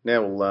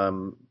 Now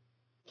we'll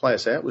play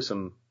us out with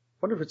some,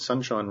 wonder if it's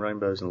sunshine,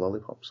 rainbows and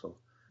lollipops or...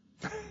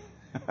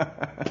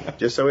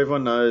 Just so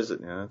everyone knows that,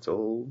 it's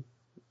all...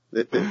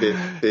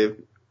 They're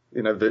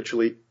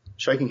virtually...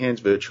 shaking hands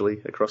virtually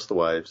across the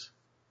waves.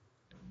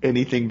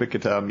 Anything but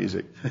guitar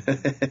music.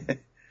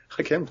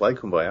 I can play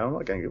Kumbaya. I'm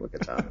not going to get my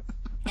guitar.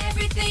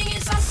 Everything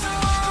is awesome.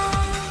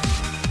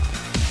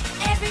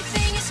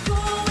 Everything is cool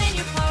when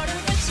you're part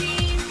of a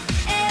team.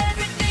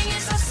 Everything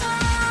is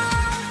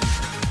awesome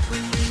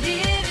when we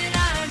live in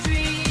our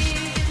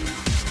dream.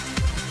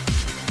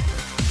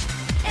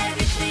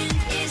 Everything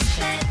is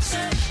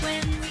better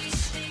when we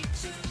stick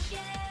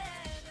together.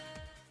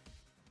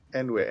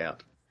 And we're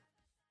out.